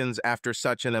actions after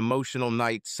such an emotional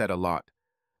night said a lot.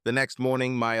 The next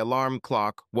morning, my alarm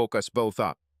clock woke us both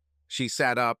up. She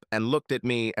sat up and looked at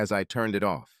me as I turned it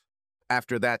off.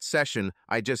 "After that session,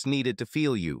 I just needed to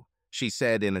feel you," she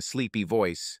said in a sleepy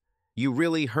voice. "You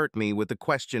really hurt me with the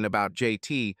question about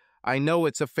JT. I know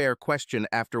it's a fair question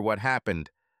after what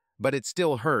happened, but it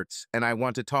still hurts, and I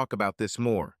want to talk about this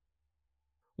more."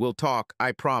 "We'll talk,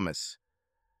 I promise."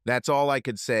 That's all I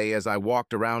could say as I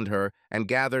walked around her and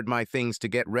gathered my things to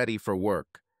get ready for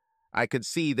work. I could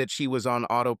see that she was on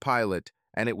autopilot,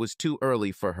 and it was too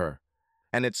early for her.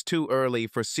 And it's too early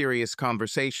for serious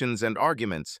conversations and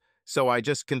arguments, so I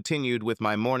just continued with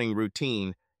my morning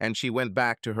routine, and she went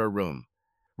back to her room.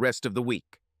 Rest of the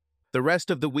week. The rest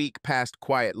of the week passed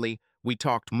quietly. We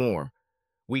talked more.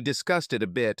 We discussed it a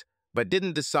bit, but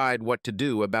didn't decide what to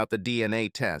do about the DNA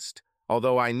test,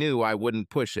 although I knew I wouldn't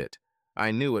push it.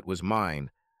 I knew it was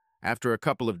mine. After a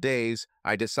couple of days,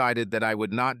 I decided that I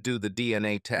would not do the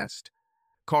DNA test.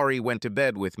 Corey went to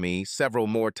bed with me several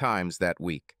more times that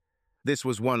week. This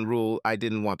was one rule I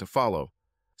didn't want to follow.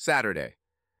 Saturday.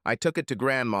 I took it to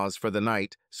Grandma's for the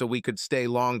night so we could stay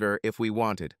longer if we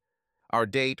wanted. Our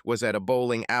date was at a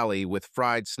bowling alley with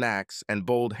fried snacks and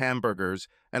bold hamburgers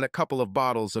and a couple of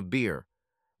bottles of beer.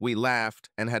 We laughed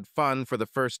and had fun for the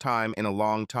first time in a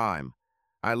long time.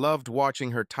 I loved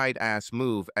watching her tight ass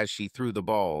move as she threw the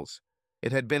balls.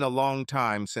 It had been a long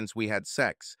time since we had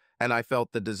sex, and I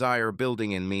felt the desire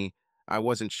building in me. I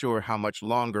wasn't sure how much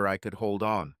longer I could hold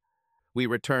on. We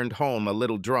returned home a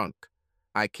little drunk.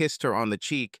 I kissed her on the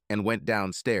cheek and went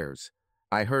downstairs.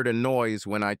 I heard a noise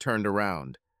when I turned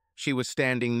around. She was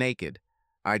standing naked.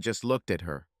 I just looked at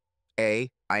her. "Eh?"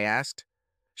 I asked.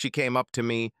 She came up to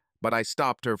me, but I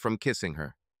stopped her from kissing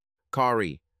her.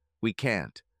 "Kari, we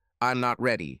can't. I'm not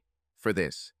ready for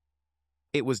this."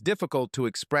 It was difficult to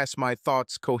express my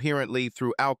thoughts coherently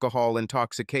through alcohol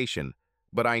intoxication,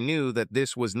 but I knew that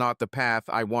this was not the path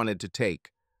I wanted to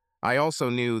take. I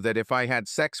also knew that if I had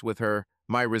sex with her,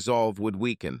 my resolve would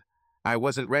weaken. I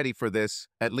wasn't ready for this,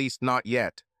 at least not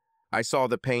yet. I saw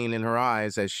the pain in her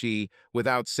eyes as she,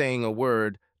 without saying a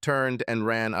word, turned and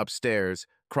ran upstairs,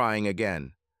 crying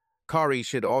again. Kari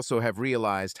should also have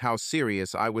realized how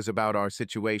serious I was about our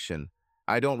situation.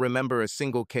 I don't remember a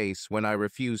single case when I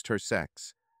refused her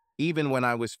sex. Even when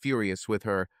I was furious with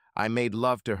her, I made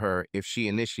love to her if she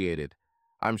initiated.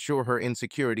 I'm sure her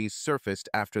insecurities surfaced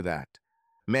after that.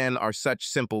 Men are such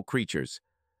simple creatures.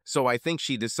 So I think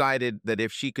she decided that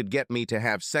if she could get me to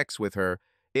have sex with her,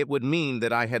 it would mean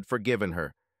that I had forgiven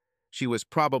her. She was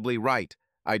probably right.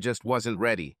 I just wasn't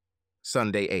ready.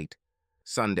 Sunday 8.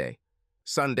 Sunday.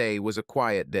 Sunday was a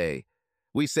quiet day.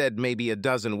 We said maybe a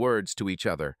dozen words to each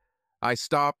other. I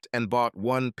stopped and bought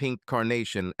one pink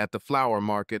carnation at the flower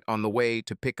market on the way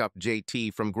to pick up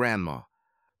JT from Grandma.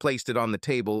 Placed it on the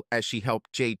table as she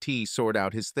helped JT sort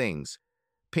out his things.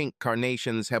 Pink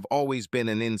carnations have always been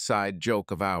an inside joke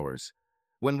of ours.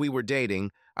 When we were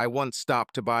dating, I once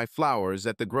stopped to buy flowers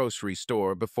at the grocery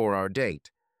store before our date.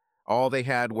 All they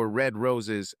had were red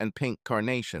roses and pink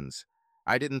carnations.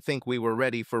 I didn't think we were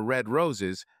ready for red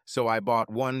roses, so I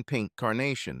bought one pink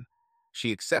carnation.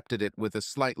 She accepted it with a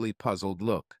slightly puzzled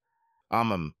look.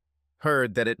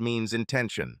 Heard that it means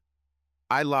intention.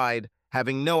 I lied,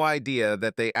 having no idea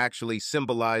that they actually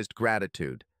symbolized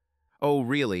gratitude. "Oh,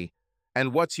 really?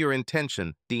 And what's your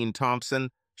intention, Dean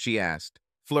Thompson?" she asked,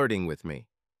 flirting with me.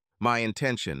 "My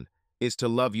intention is to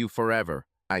love you forever,"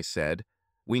 I said.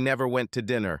 We never went to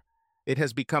dinner. It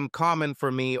has become common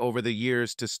for me over the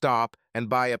years to stop and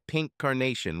buy a pink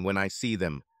carnation when I see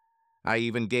them. I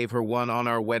even gave her one on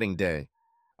our wedding day.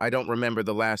 I don't remember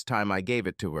the last time I gave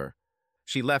it to her.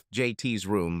 She left JT's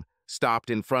room, stopped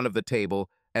in front of the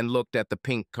table, and looked at the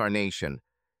pink carnation.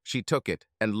 She took it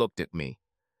and looked at me.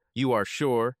 "You are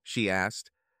sure?" she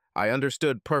asked. I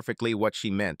understood perfectly what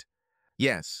she meant.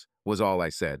 "Yes," was all I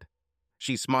said.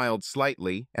 She smiled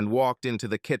slightly and walked into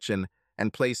the kitchen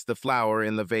and placed the flower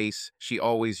in the vase she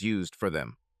always used for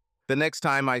them. The next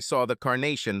time I saw the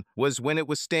carnation was when it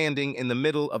was standing in the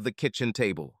middle of the kitchen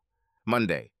table.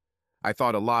 Monday. I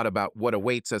thought a lot about what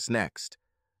awaits us next.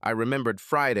 I remembered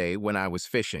Friday when I was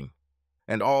fishing,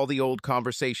 and all the old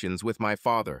conversations with my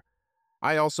father.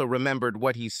 I also remembered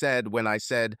what he said when I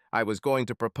said I was going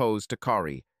to propose to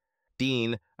Kari.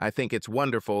 "Dean, I think it's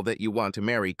wonderful that you want to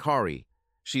marry Kari.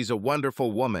 She's a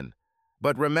wonderful woman.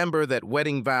 But remember that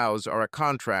wedding vows are a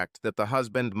contract that the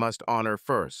husband must honor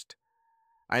first."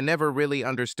 I never really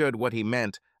understood what he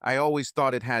meant. I always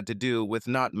thought it had to do with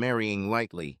not marrying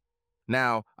lightly.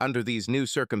 Now, under these new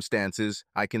circumstances,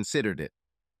 I considered it.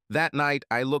 That night,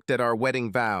 I looked at our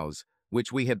wedding vows,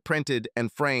 which we had printed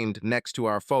and framed next to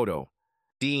our photo.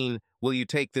 "Dean, will you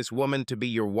take this woman to be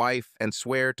your wife and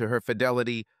swear to her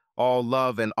fidelity, all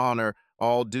love and honor,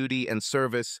 all duty and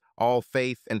service, all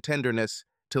faith and tenderness,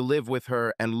 to live with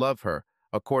her and love her,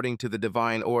 according to the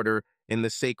divine order, in the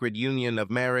sacred union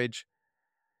of marriage?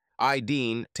 I,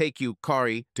 Dean, take you,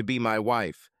 Kari, to be my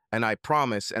wife, and I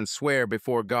promise and swear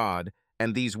before God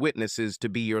and these witnesses to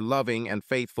be your loving and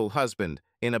faithful husband,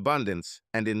 in abundance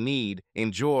and in need,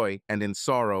 in joy and in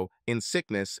sorrow, in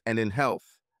sickness and in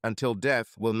health, until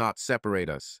death will not separate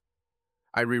us."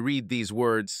 I reread these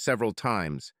words several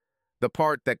times. The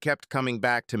part that kept coming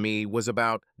back to me was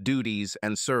about duties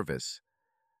and service.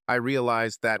 I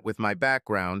realized that with my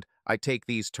background, I take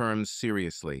these terms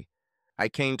seriously. I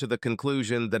came to the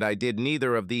conclusion that I did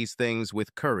neither of these things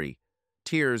with Kari.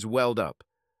 Tears welled up.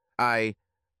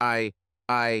 I,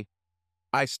 I,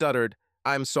 I stuttered.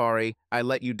 I'm sorry, I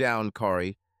let you down,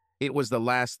 Corey. It was the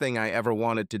last thing I ever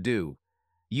wanted to do.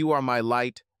 You are my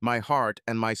light, my heart,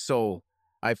 and my soul.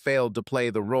 I failed to play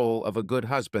the role of a good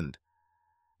husband.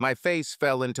 My face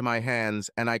fell into my hands,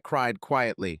 and I cried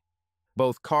quietly.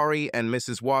 Both Corey and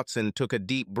Mrs. Watson took a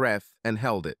deep breath and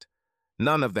held it.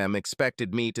 None of them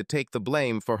expected me to take the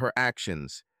blame for her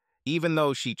actions. Even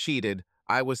though she cheated,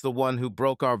 I was the one who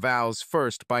broke our vows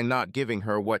first by not giving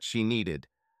her what she needed,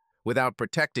 without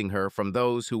protecting her from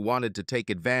those who wanted to take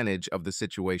advantage of the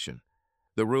situation.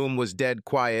 The room was dead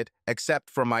quiet, except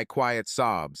for my quiet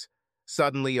sobs.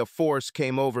 Suddenly, a force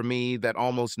came over me that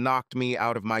almost knocked me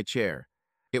out of my chair.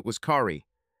 It was Kari.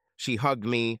 She hugged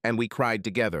me, and we cried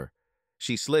together.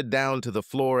 She slid down to the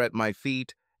floor at my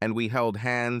feet, and we held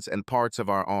hands and parts of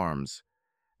our arms.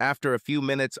 After a few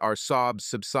minutes, our sobs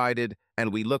subsided,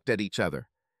 and we looked at each other.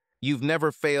 You've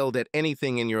never failed at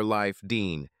anything in your life,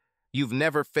 Dean. You've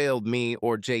never failed me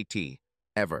or JT,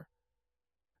 ever.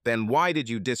 Then why did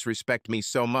you disrespect me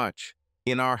so much?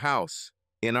 In our house,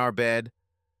 in our bed?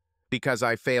 Because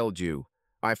I failed you.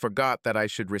 I forgot that I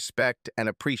should respect and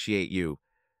appreciate you,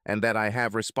 and that I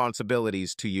have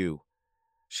responsibilities to you.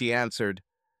 She answered,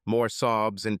 more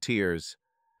sobs and tears.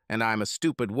 And I'm a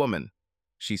stupid woman,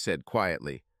 she said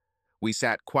quietly. We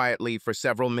sat quietly for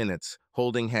several minutes,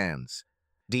 holding hands.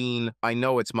 Dean, I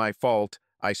know it's my fault.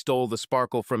 I stole the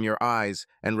sparkle from your eyes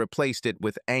and replaced it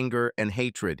with anger and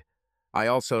hatred. I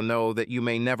also know that you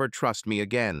may never trust me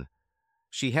again.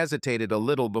 She hesitated a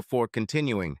little before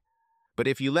continuing. But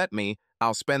if you let me,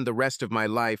 I'll spend the rest of my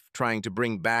life trying to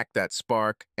bring back that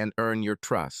spark and earn your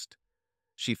trust.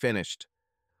 She finished.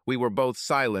 We were both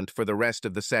silent for the rest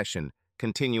of the session,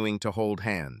 continuing to hold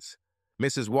hands.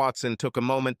 Mrs. Watson took a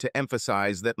moment to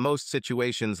emphasize that most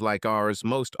situations like ours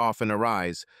most often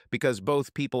arise because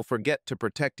both people forget to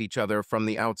protect each other from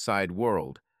the outside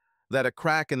world. That a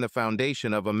crack in the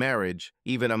foundation of a marriage,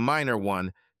 even a minor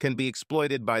one, can be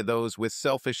exploited by those with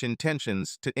selfish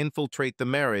intentions to infiltrate the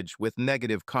marriage with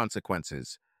negative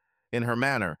consequences. In her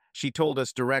manner, she told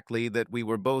us directly that we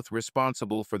were both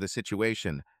responsible for the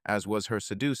situation, as was her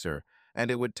seducer,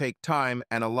 and it would take time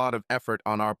and a lot of effort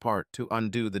on our part to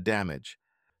undo the damage.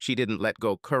 She didn't let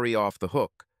go Curry off the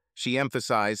hook. She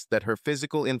emphasized that her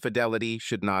physical infidelity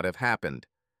should not have happened.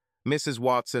 Mrs.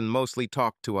 Watson mostly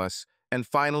talked to us and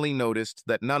finally noticed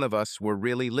that none of us were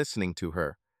really listening to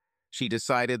her. She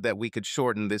decided that we could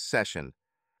shorten this session.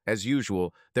 As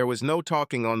usual, there was no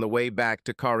talking on the way back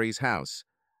to Kari's house.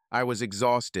 I was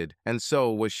exhausted, and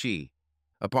so was she.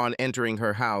 Upon entering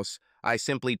her house, I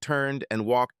simply turned and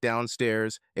walked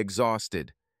downstairs,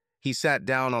 exhausted. He sat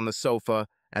down on the sofa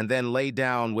and then lay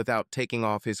down without taking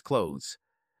off his clothes.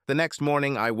 The next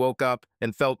morning, I woke up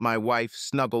and felt my wife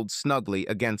snuggled snugly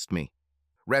against me.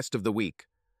 Rest of the week.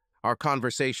 Our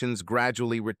conversations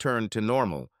gradually returned to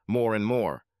normal, more and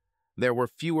more. There were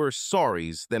fewer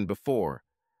sorries than before.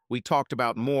 We talked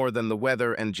about more than the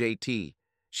weather and JT.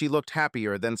 She looked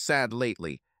happier than sad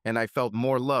lately, and I felt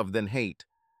more love than hate.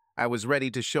 I was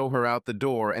ready to show her out the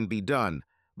door and be done,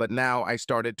 but now I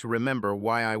started to remember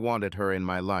why I wanted her in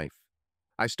my life.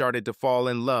 I started to fall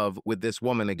in love with this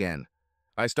woman again.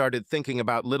 I started thinking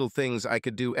about little things I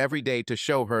could do every day to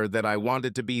show her that I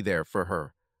wanted to be there for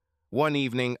her. One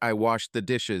evening, I washed the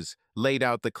dishes, laid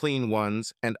out the clean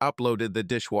ones, and uploaded the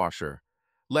dishwasher.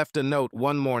 Left a note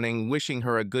one morning wishing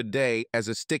her a good day as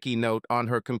a sticky note on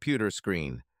her computer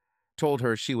screen. Told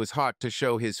her she was hot to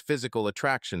show his physical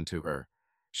attraction to her.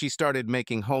 She started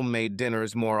making homemade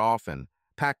dinners more often,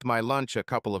 packed my lunch a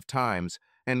couple of times,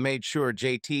 and made sure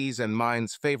JT's and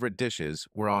mine's favorite dishes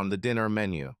were on the dinner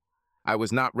menu. I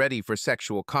was not ready for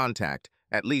sexual contact,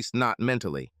 at least not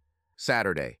mentally.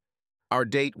 Saturday. Our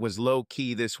date was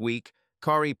low-key this week.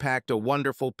 Kari packed a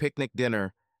wonderful picnic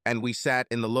dinner, and we sat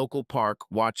in the local park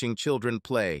watching children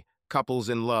play, couples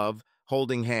in love,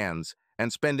 holding hands,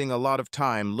 and spending a lot of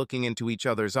time looking into each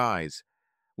other's eyes.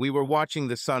 We were watching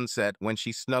the sunset when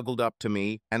she snuggled up to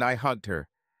me, and I hugged her.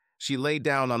 She lay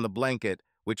down on the blanket,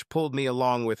 which pulled me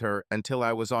along with her until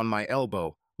I was on my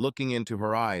elbow, looking into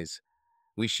her eyes.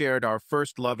 We shared our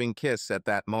first loving kiss at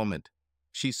that moment.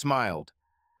 She smiled.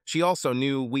 She also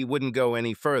knew we wouldn't go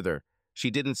any further.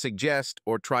 She didn't suggest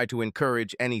or try to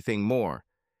encourage anything more.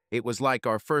 It was like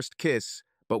our first kiss,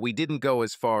 but we didn't go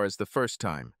as far as the first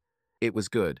time. It was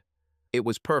good. It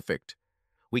was perfect.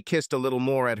 We kissed a little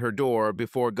more at her door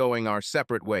before going our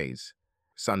separate ways.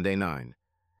 Sunday 9.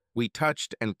 We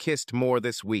touched and kissed more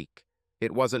this week.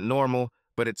 It wasn't normal,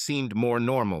 but it seemed more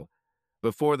normal.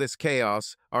 Before this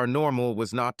chaos, our normal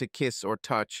was not to kiss or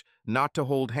touch, not to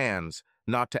hold hands,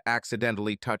 not to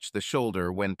accidentally touch the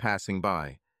shoulder when passing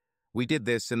by. We did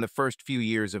this in the first few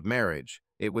years of marriage.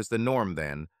 It was the norm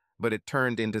then, but it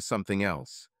turned into something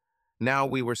else. Now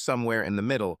we were somewhere in the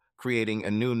middle, creating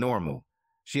a new normal.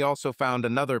 She also found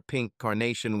another pink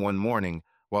carnation one morning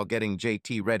while getting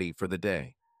JT ready for the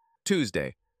day.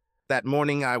 Tuesday. That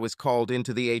morning I was called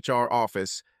into the HR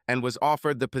office and was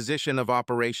offered the position of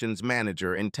operations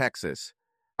manager in Texas.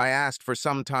 I asked for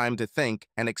some time to think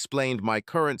and explained my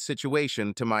current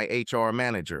situation to my HR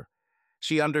manager.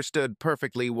 She understood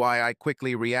perfectly why I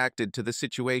quickly reacted to the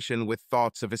situation with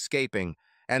thoughts of escaping,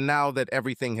 and now that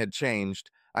everything had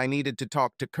changed, I needed to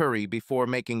talk to Curry before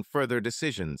making further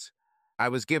decisions. I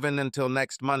was given until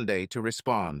next Monday to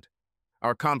respond.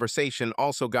 Our conversation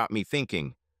also got me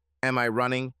thinking. Am I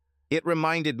running? It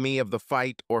reminded me of the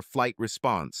fight or flight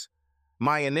response.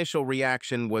 My initial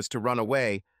reaction was to run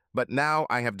away, but now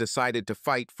I have decided to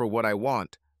fight for what I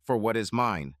want, for what is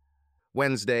mine.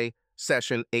 Wednesday,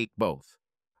 session 8 both.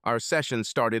 Our session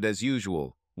started as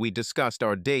usual. We discussed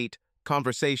our date,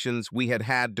 conversations we had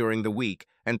had during the week,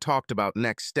 and talked about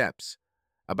next steps.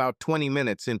 About 20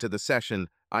 minutes into the session,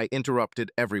 I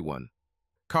interrupted everyone.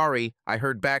 "Kari, I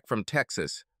heard back from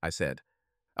Texas," I said.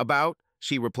 "About?"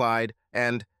 she replied,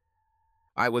 and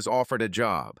I was offered a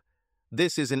job.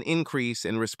 This is an increase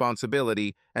in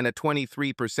responsibility and a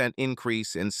 23%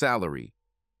 increase in salary.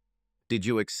 "Did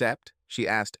you accept?" she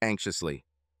asked anxiously.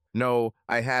 "No,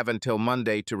 I have until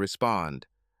Monday to respond.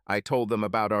 I told them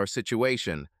about our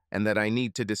situation and that I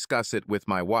need to discuss it with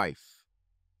my wife."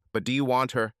 "But do you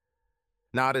want her?"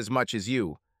 "Not as much as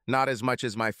you, not as much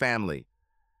as my family,"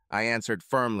 I answered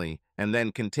firmly and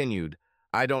then continued.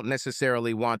 "I don't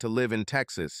necessarily want to live in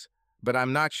Texas, but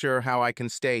I'm not sure how I can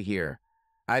stay here.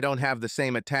 I don't have the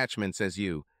same attachments as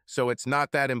you, so it's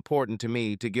not that important to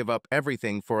me to give up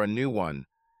everything for a new one.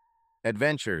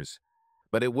 Adventures.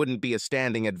 But it wouldn't be a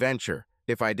standing adventure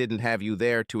if I didn't have you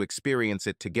there to experience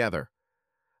it together."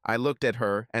 I looked at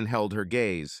her and held her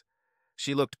gaze.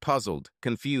 She looked puzzled,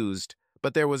 confused,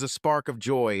 but there was a spark of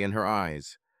joy in her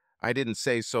eyes. I didn't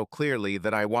say so clearly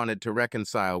that I wanted to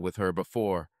reconcile with her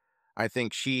before. I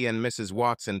think she and Mrs.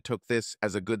 Watson took this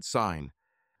as a good sign.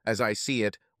 As I see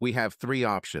it, we have 3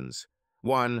 options.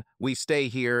 1, we stay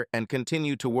here and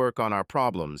continue to work on our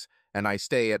problems, and I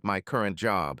stay at my current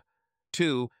job.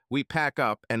 2, we pack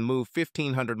up and move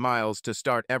 1,500 miles to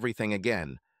start everything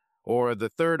again. Or the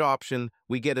third option,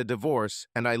 we get a divorce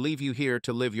and I leave you here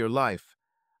to live your life.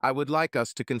 I would like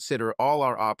us to consider all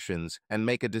our options and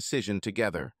make a decision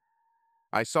together.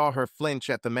 I saw her flinch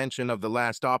at the mention of the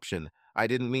last option. I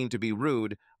didn't mean to be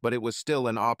rude, but it was still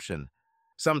an option.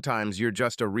 Sometimes you're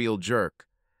just a real jerk.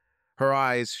 Her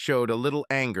eyes showed a little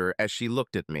anger as she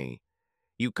looked at me.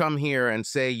 You come here and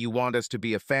say you want us to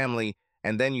be a family,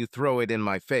 and then you throw it in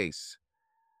my face.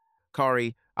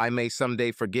 Kari, I may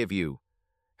someday forgive you.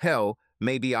 Hell,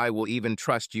 maybe I will even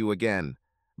trust you again.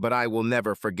 But I will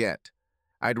never forget.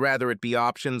 I'd rather it be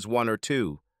options 1 or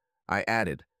 2. I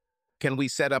added. Can we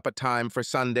set up a time for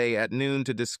Sunday at noon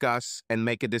to discuss and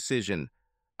make a decision?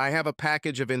 I have a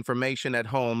package of information at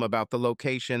home about the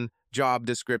location, job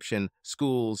description,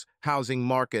 schools, housing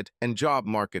market, and job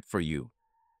market for you.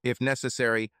 If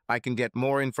necessary, I can get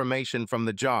more information from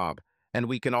the job, and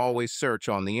we can always search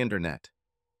on the internet.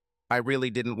 I really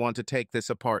didn't want to take this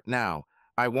apart now.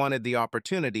 I wanted the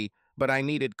opportunity, but I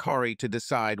needed Kari to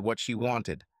decide what she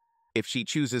wanted. If she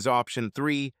chooses option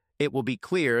 3, it will be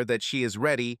clear that she is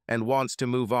ready and wants to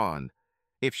move on.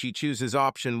 If she chooses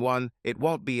option 1, it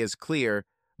won't be as clear,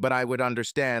 but I would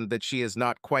understand that she is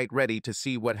not quite ready to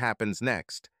see what happens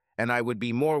next, and I would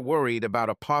be more worried about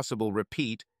a possible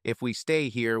repeat if we stay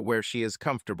here where she is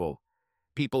comfortable.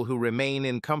 People who remain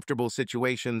in comfortable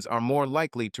situations are more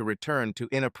likely to return to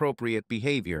inappropriate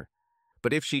behavior.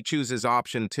 But if she chooses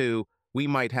option 2, we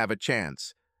might have a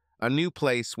chance. A new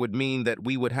place would mean that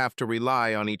we would have to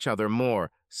rely on each other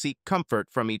more, seek comfort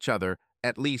from each other,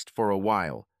 at least for a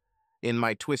while. In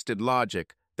my twisted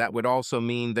logic, that would also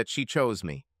mean that she chose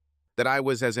me, that I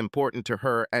was as important to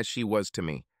her as she was to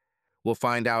me. We'll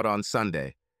find out on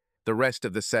Sunday. The rest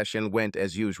of the session went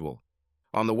as usual.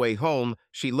 On the way home,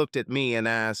 she looked at me and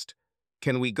asked,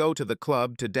 "Can we go to the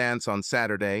club to dance on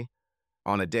Saturday?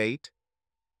 On a date?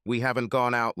 We haven't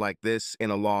gone out like this in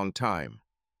a long time."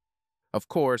 Of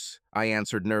course, I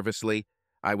answered nervously.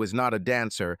 I was not a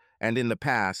dancer, and in the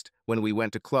past, when we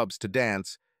went to clubs to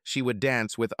dance, she would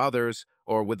dance with others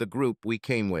or with the group we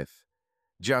came with.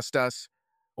 "Just us?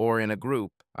 Or in a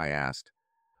group?" I asked.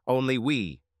 "Only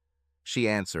we," she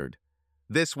answered.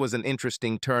 This was an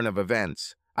interesting turn of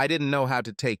events. I didn't know how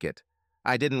to take it.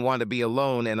 I didn't want to be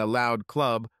alone in a loud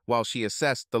club while she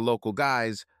assessed the local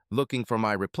guys, looking for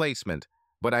my replacement,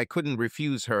 but I couldn't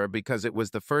refuse her because it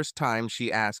was the first time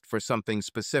she asked for something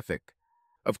specific.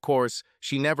 Of course,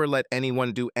 she never let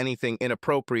anyone do anything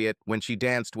inappropriate when she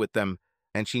danced with them,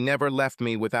 and she never left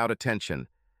me without attention.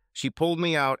 She pulled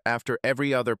me out after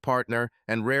every other partner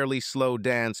and rarely slow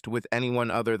danced with anyone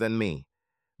other than me.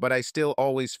 But I still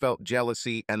always felt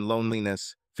jealousy and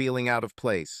loneliness, feeling out of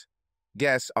place.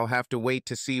 Guess I'll have to wait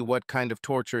to see what kind of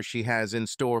torture she has in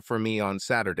store for me on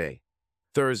Saturday.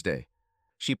 Thursday.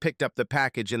 She picked up the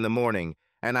package in the morning,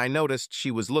 and I noticed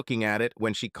she was looking at it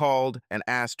when she called and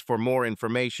asked for more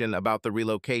information about the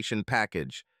relocation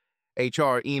package.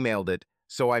 HR emailed it,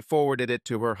 so I forwarded it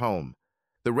to her home.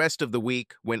 The rest of the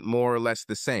week went more or less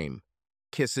the same.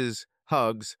 Kisses,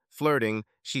 hugs, flirting,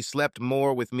 she slept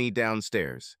more with me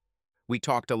downstairs. We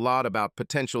talked a lot about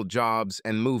potential jobs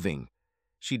and moving.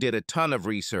 She did a ton of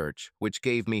research, which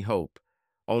gave me hope.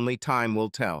 Only time will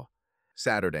tell.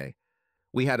 Saturday.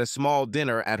 We had a small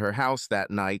dinner at her house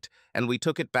that night, and we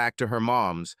took it back to her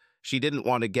mom's. She didn't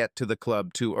want to get to the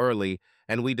club too early,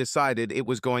 and we decided it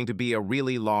was going to be a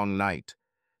really long night.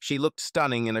 She looked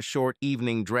stunning in a short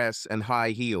evening dress and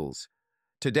high heels.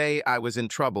 Today I was in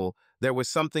trouble. There was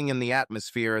something in the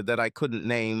atmosphere that I couldn't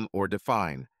name or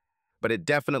define, but it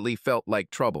definitely felt like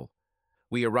trouble.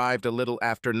 We arrived a little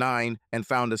after 9 and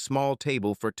found a small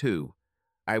table for two.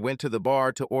 I went to the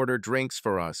bar to order drinks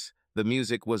for us. The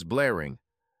music was blaring.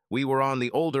 We were on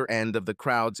the older end of the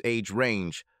crowd's age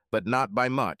range, but not by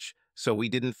much, so we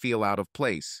didn't feel out of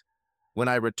place. When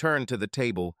I returned to the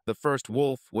table, the first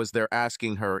wolf was there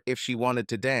asking her if she wanted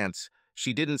to dance.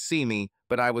 She didn't see me,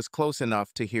 but I was close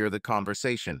enough to hear the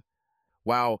conversation.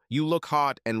 "Wow, you look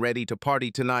hot and ready to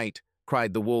party tonight,"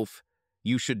 cried the wolf.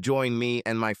 "You should join me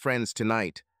and my friends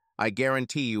tonight. I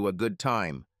guarantee you a good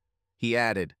time." He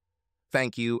added,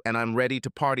 "Thank you, and I'm ready to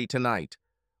party tonight.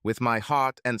 With my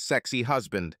hot and sexy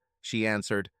husband," she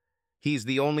answered. "He's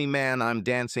the only man I'm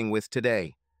dancing with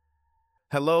today."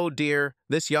 "Hello, dear,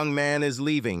 this young man is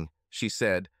leaving," she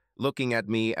said, looking at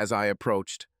me as I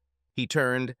approached. He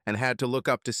turned and had to look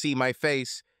up to see my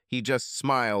face. He just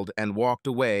smiled and walked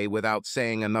away without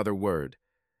saying another word.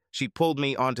 She pulled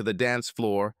me onto the dance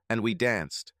floor, and we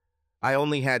danced. I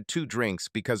only had 2 drinks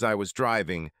because I was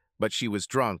driving, but she was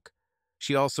drunk.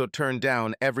 She also turned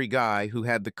down every guy who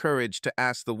had the courage to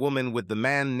ask the woman with the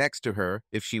man next to her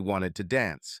if she wanted to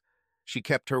dance. She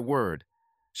kept her word.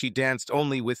 She danced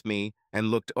only with me and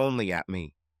looked only at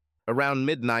me. Around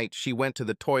midnight, she went to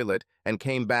the toilet and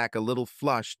came back a little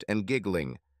flushed and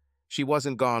giggling. She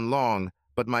wasn't gone long,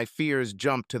 but my fears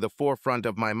jumped to the forefront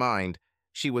of my mind.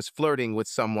 She was flirting with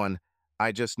someone.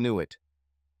 I just knew it.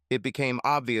 It became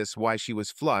obvious why she was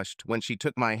flushed when she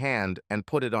took my hand and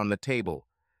put it on the table.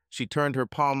 She turned her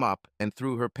palm up and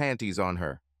threw her panties on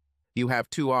her. "You have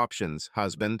 2 options,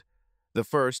 husband. The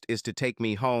first is to take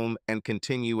me home and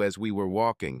continue as we were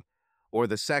walking, or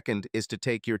the second is to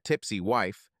take your tipsy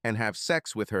wife and have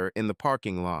sex with her in the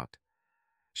parking lot."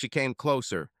 She came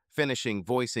closer, finishing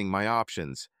voicing my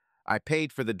options. I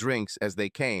paid for the drinks as they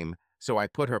came, so I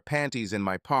put her panties in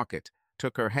my pocket,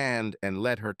 took her hand, and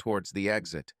led her towards the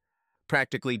exit,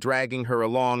 practically dragging her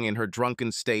along in her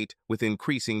drunken state with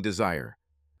increasing desire.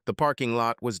 The parking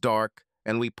lot was dark,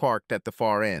 and we parked at the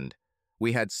far end.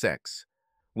 We had sex.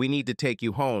 "We need to take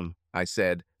you home," I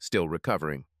said, still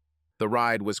recovering. The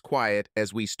ride was quiet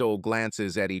as we stole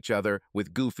glances at each other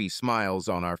with goofy smiles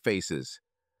on our faces.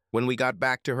 When we got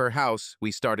back to her house,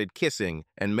 we started kissing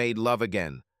and made love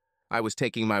again. I was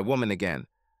taking my woman again.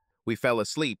 We fell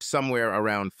asleep somewhere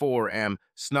around 4 a.m.,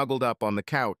 snuggled up on the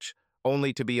couch,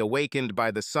 only to be awakened by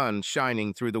the sun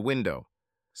shining through the window.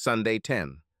 Sunday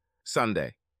 10.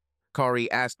 Sunday.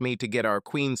 Kari asked me to get our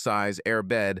queen-size air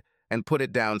bed and put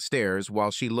it downstairs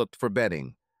while she looked for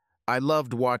bedding. I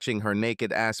loved watching her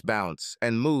naked ass bounce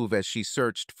and move as she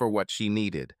searched for what she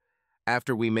needed.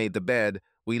 After we made the bed,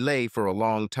 we lay for a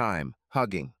long time,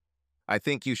 hugging. "I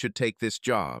think you should take this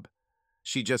job."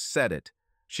 She just said it.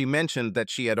 She mentioned that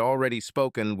she had already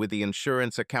spoken with the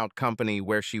insurance account company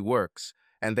where she works,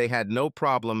 and they had no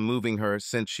problem moving her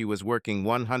since she was working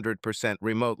 100%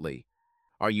 remotely.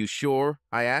 "Are you sure?"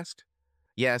 I asked.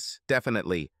 "Yes,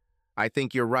 definitely. I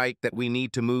think you're right that we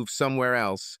need to move somewhere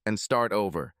else and start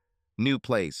over. New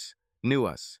place, new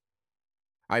us."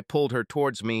 I pulled her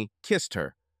towards me, kissed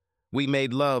her. We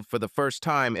made love for the first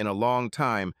time in a long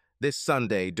time this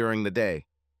Sunday during the day.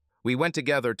 We went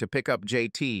together to pick up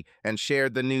JT and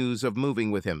shared the news of moving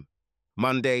with him.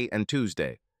 Monday and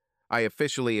Tuesday. I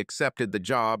officially accepted the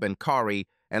job and Kari,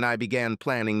 and I began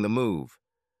planning the move.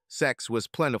 Sex was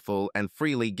plentiful and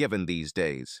freely given these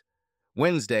days.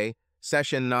 Wednesday,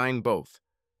 session 9 both.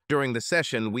 During the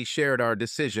session, we shared our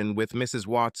decision with Mrs.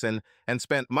 Watson and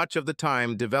spent much of the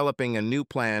time developing a new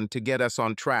plan to get us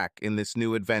on track in this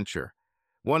new adventure.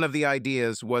 One of the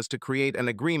ideas was to create an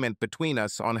agreement between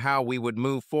us on how we would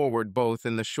move forward both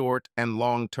in the short and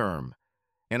long term.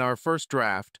 In our first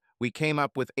draft, we came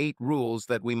up with 8 rules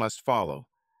that we must follow.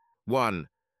 1.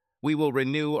 We will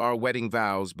renew our wedding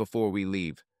vows before we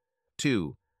leave.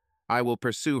 2. I will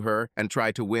pursue her and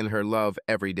try to win her love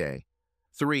every day.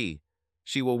 3.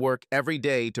 She will work every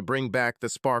day to bring back the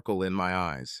sparkle in my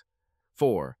eyes.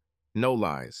 4. No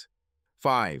lies.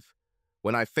 5.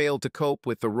 When I fail to cope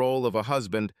with the role of a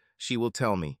husband, she will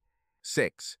tell me.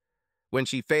 6. When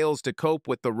she fails to cope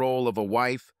with the role of a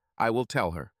wife, I will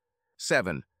tell her.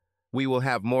 7. We will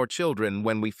have more children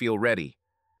when we feel ready.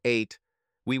 8.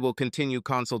 We will continue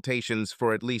consultations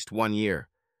for at least 1 year.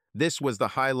 This was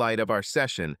the highlight of our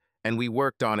session, and we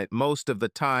worked on it most of the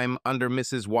time under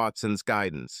Mrs. Watson's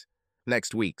guidance.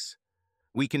 Next weeks.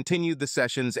 We continued the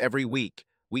sessions every week.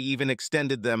 We even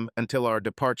extended them until our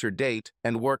departure date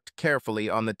and worked carefully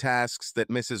on the tasks that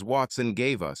Mrs. Watson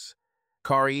gave us.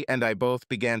 Kari and I both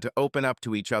began to open up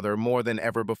to each other more than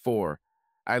ever before.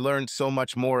 I learned so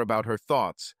much more about her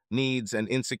thoughts, needs, and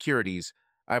insecurities.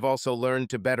 I've also learned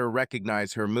to better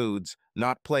recognize her moods,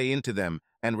 not play into them,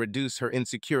 and reduce her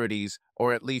insecurities,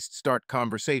 or at least start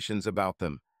conversations about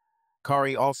them.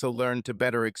 Kari also learned to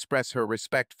better express her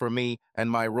respect for me and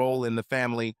my role in the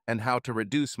family and how to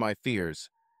reduce my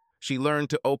fears. She learned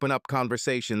to open up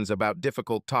conversations about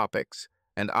difficult topics,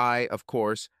 and I, of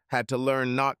course, had to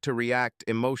learn not to react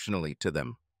emotionally to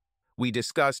them. We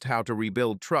discussed how to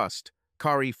rebuild trust.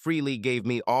 Kari freely gave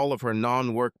me all of her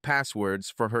non-work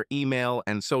passwords for her email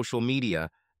and social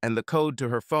media, and the code to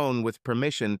her phone with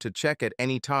permission to check at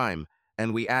any time,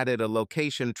 and we added a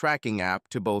location tracking app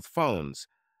to both phones.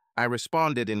 I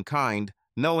responded in kind,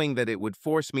 knowing that it would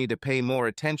force me to pay more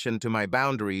attention to my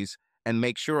boundaries and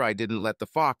make sure I didn't let the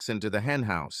fox into the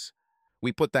henhouse.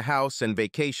 We put the house and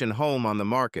vacation home on the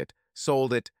market,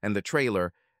 sold it and the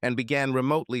trailer, and began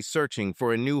remotely searching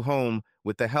for a new home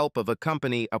with the help of a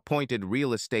company-appointed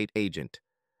real estate agent.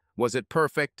 Was it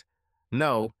perfect?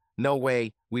 No, no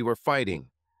way, we were fighting.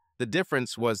 The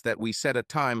difference was that we set a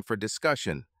time for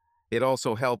discussion. It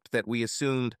also helped that we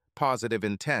assumed positive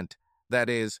intent. That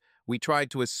is, we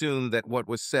tried to assume that what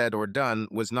was said or done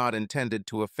was not intended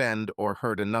to offend or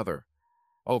hurt another.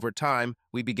 Over time,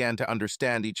 we began to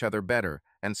understand each other better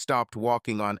and stopped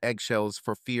walking on eggshells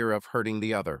for fear of hurting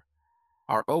the other.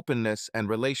 Our openness and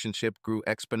relationship grew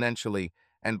exponentially,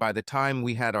 and by the time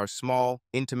we had our small,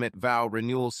 intimate vow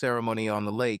renewal ceremony on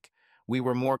the lake, we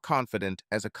were more confident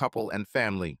as a couple and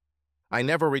family. I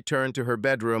never returned to her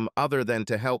bedroom other than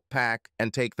to help pack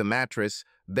and take the mattress,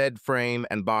 bed frame,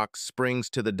 and box springs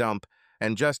to the dump,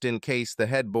 and just in case the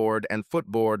headboard and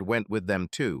footboard went with them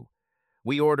too.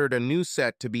 We ordered a new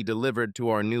set to be delivered to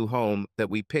our new home that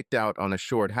we picked out on a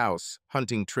short house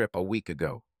hunting trip a week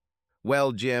ago.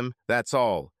 Well, Jim, that's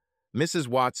all. Mrs.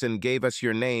 Watson gave us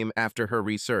your name after her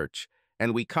research,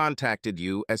 and we contacted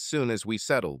you as soon as we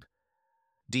settled.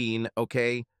 Dean,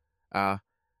 okay?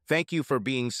 Thank you for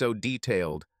being so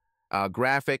detailed,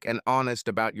 graphic and honest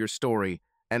about your story,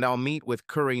 and I'll meet with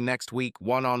Curry next week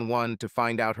one-on-one to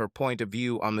find out her point of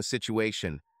view on the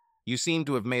situation. You seem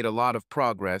to have made a lot of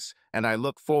progress, and I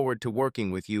look forward to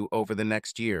working with you over the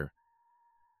next year.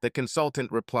 The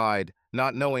consultant replied,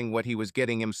 not knowing what he was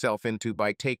getting himself into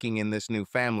by taking in this new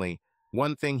family.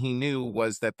 One thing he knew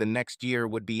was that the next year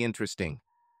would be interesting.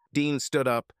 Dean stood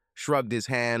up, shrugged his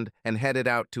hand, and headed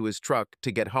out to his truck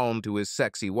to get home to his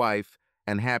sexy wife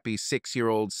and happy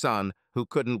 6-year-old son who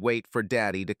couldn't wait for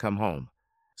Daddy to come home.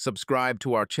 Subscribe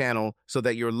to our channel so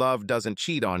that your love doesn't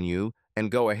cheat on you, and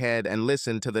go ahead and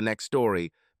listen to the next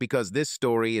story, because this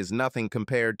story is nothing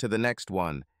compared to the next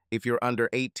one. If you're under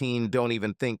 18, don't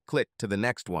even think click to the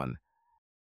next one.